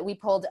known that we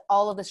pulled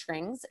all of the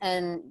strings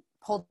and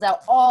pulled out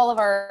all of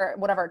our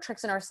whatever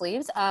tricks in our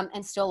sleeves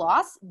and still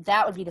lost,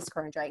 that would be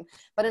discouraging.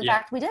 But in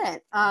fact, we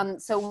didn't.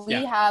 So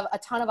we have a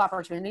ton of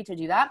opportunity to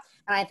do that.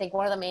 And I think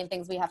one of the main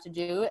things we have to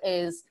do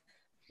is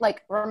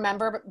like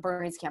remember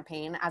Bernie's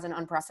campaign as an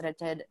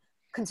unprecedented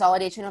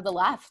consolidation of the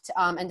left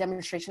and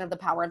demonstration of the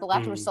power of the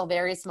left. We're still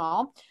very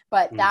small,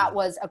 but that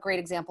was a great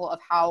example of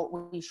how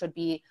we should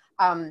be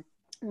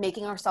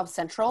making ourselves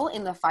central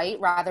in the fight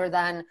rather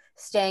than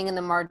staying in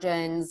the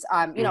margins.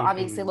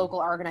 Obviously local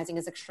organizing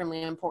is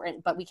extremely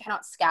important, but we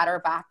cannot scatter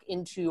back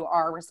into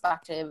our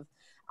respective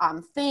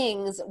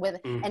things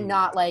and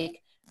not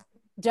like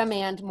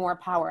demand more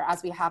power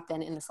as we have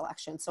been in this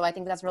election. So I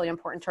think that's really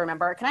important to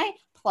remember. Can I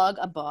plug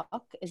a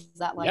book? Is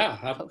that like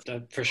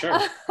for sure.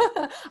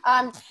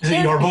 Is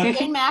it your book?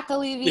 Jane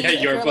McAlevey. Yeah, your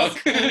if you're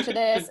book. listening to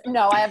this.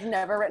 No, I have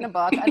never written a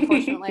book,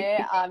 unfortunately.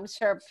 I'm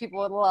sure people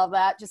would love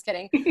that. Just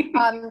kidding.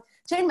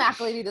 Jane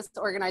McAlevey, this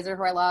organizer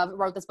who I love,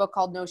 wrote this book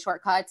called No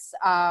Shortcuts.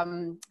 I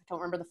don't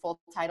remember the full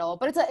title,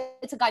 but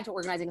it's a guide to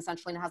organizing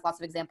essentially, and it has lots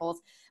of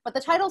examples. But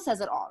the title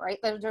says it all, right?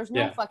 There's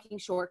no fucking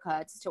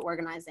shortcuts to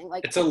organizing.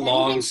 Like, it's a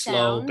long,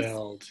 slow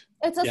build.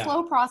 It's a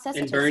slow process.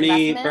 And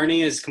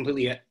Bernie is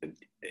completely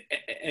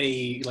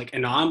a like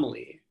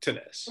anomaly to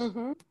this.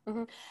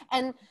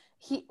 And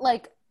he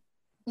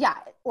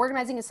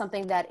organizing is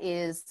something that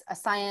is a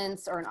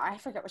science, or I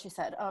forget what she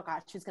said. Oh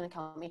God, she's gonna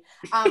kill me.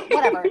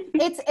 Whatever.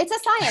 It's a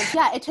science.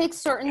 Yeah, it takes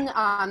certain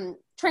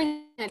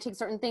training, it takes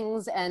certain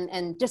things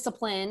and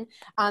discipline.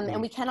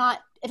 And we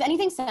cannot. If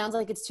anything sounds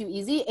like it's too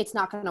easy, it's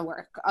not gonna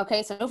work.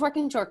 Okay, so no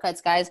fucking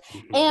shortcuts, guys.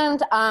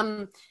 And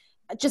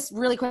just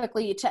really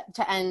quickly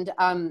to end,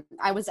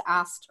 I was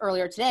asked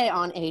earlier today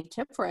on a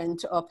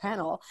different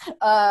panel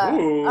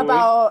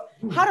about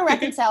how to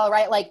reconcile,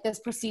 right, like this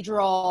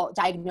procedural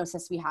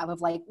diagnosis we have of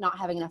like not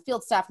having enough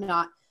field staff,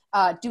 not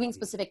doing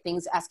specific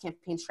things as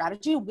campaign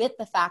strategy, with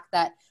the fact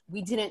that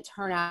we didn't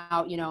turn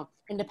out,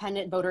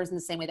 independent voters in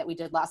the same way that we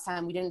did last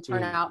time. We didn't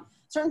turn out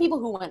certain people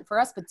who went for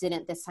us but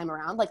didn't this time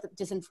around, like the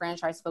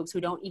disenfranchised folks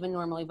who don't even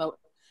normally vote.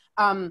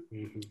 And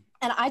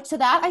I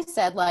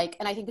said, like,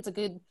 and I think it's a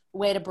good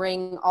way to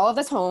bring all of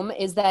this home,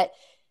 is that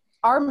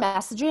our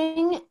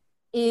messaging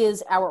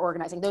is our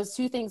organizing. Those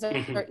two things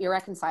are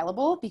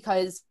irreconcilable,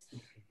 because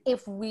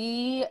if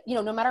we,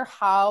 no matter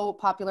how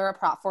popular a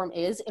platform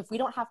is, if we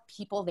don't have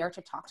people there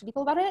to talk to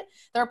people about it,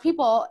 there are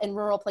people in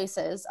rural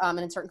places and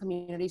in certain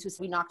communities who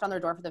said we knocked on their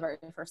door for the very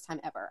first time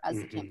ever as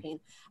a campaign.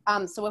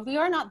 So if we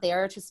are not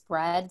there to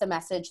spread the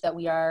message that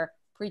we are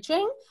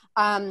preaching,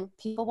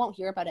 people won't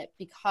hear about it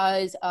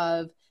because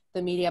of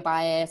the media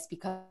bias,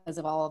 because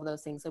of all of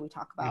those things that we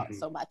talk about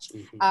so much.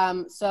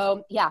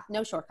 So yeah,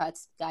 no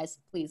shortcuts, guys,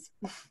 please.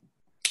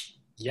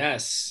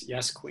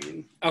 Yes,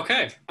 Queen.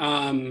 Okay.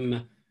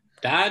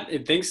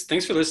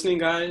 Thanks for listening,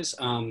 guys.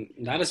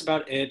 That is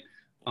about it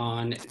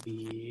on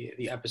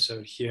the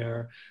episode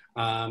here.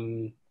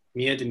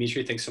 Mia,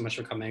 Dimitri, thanks so much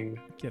for coming.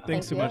 Yeah,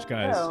 thanks so much,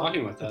 guys.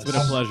 Talking with us. It's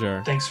been a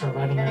pleasure. Thanks for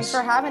inviting us. Thanks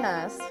for having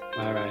us.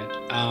 All right.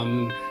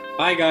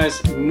 Bye, guys.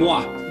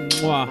 Mwah.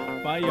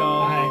 Mwah. Bye,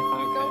 y'all.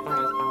 Bye.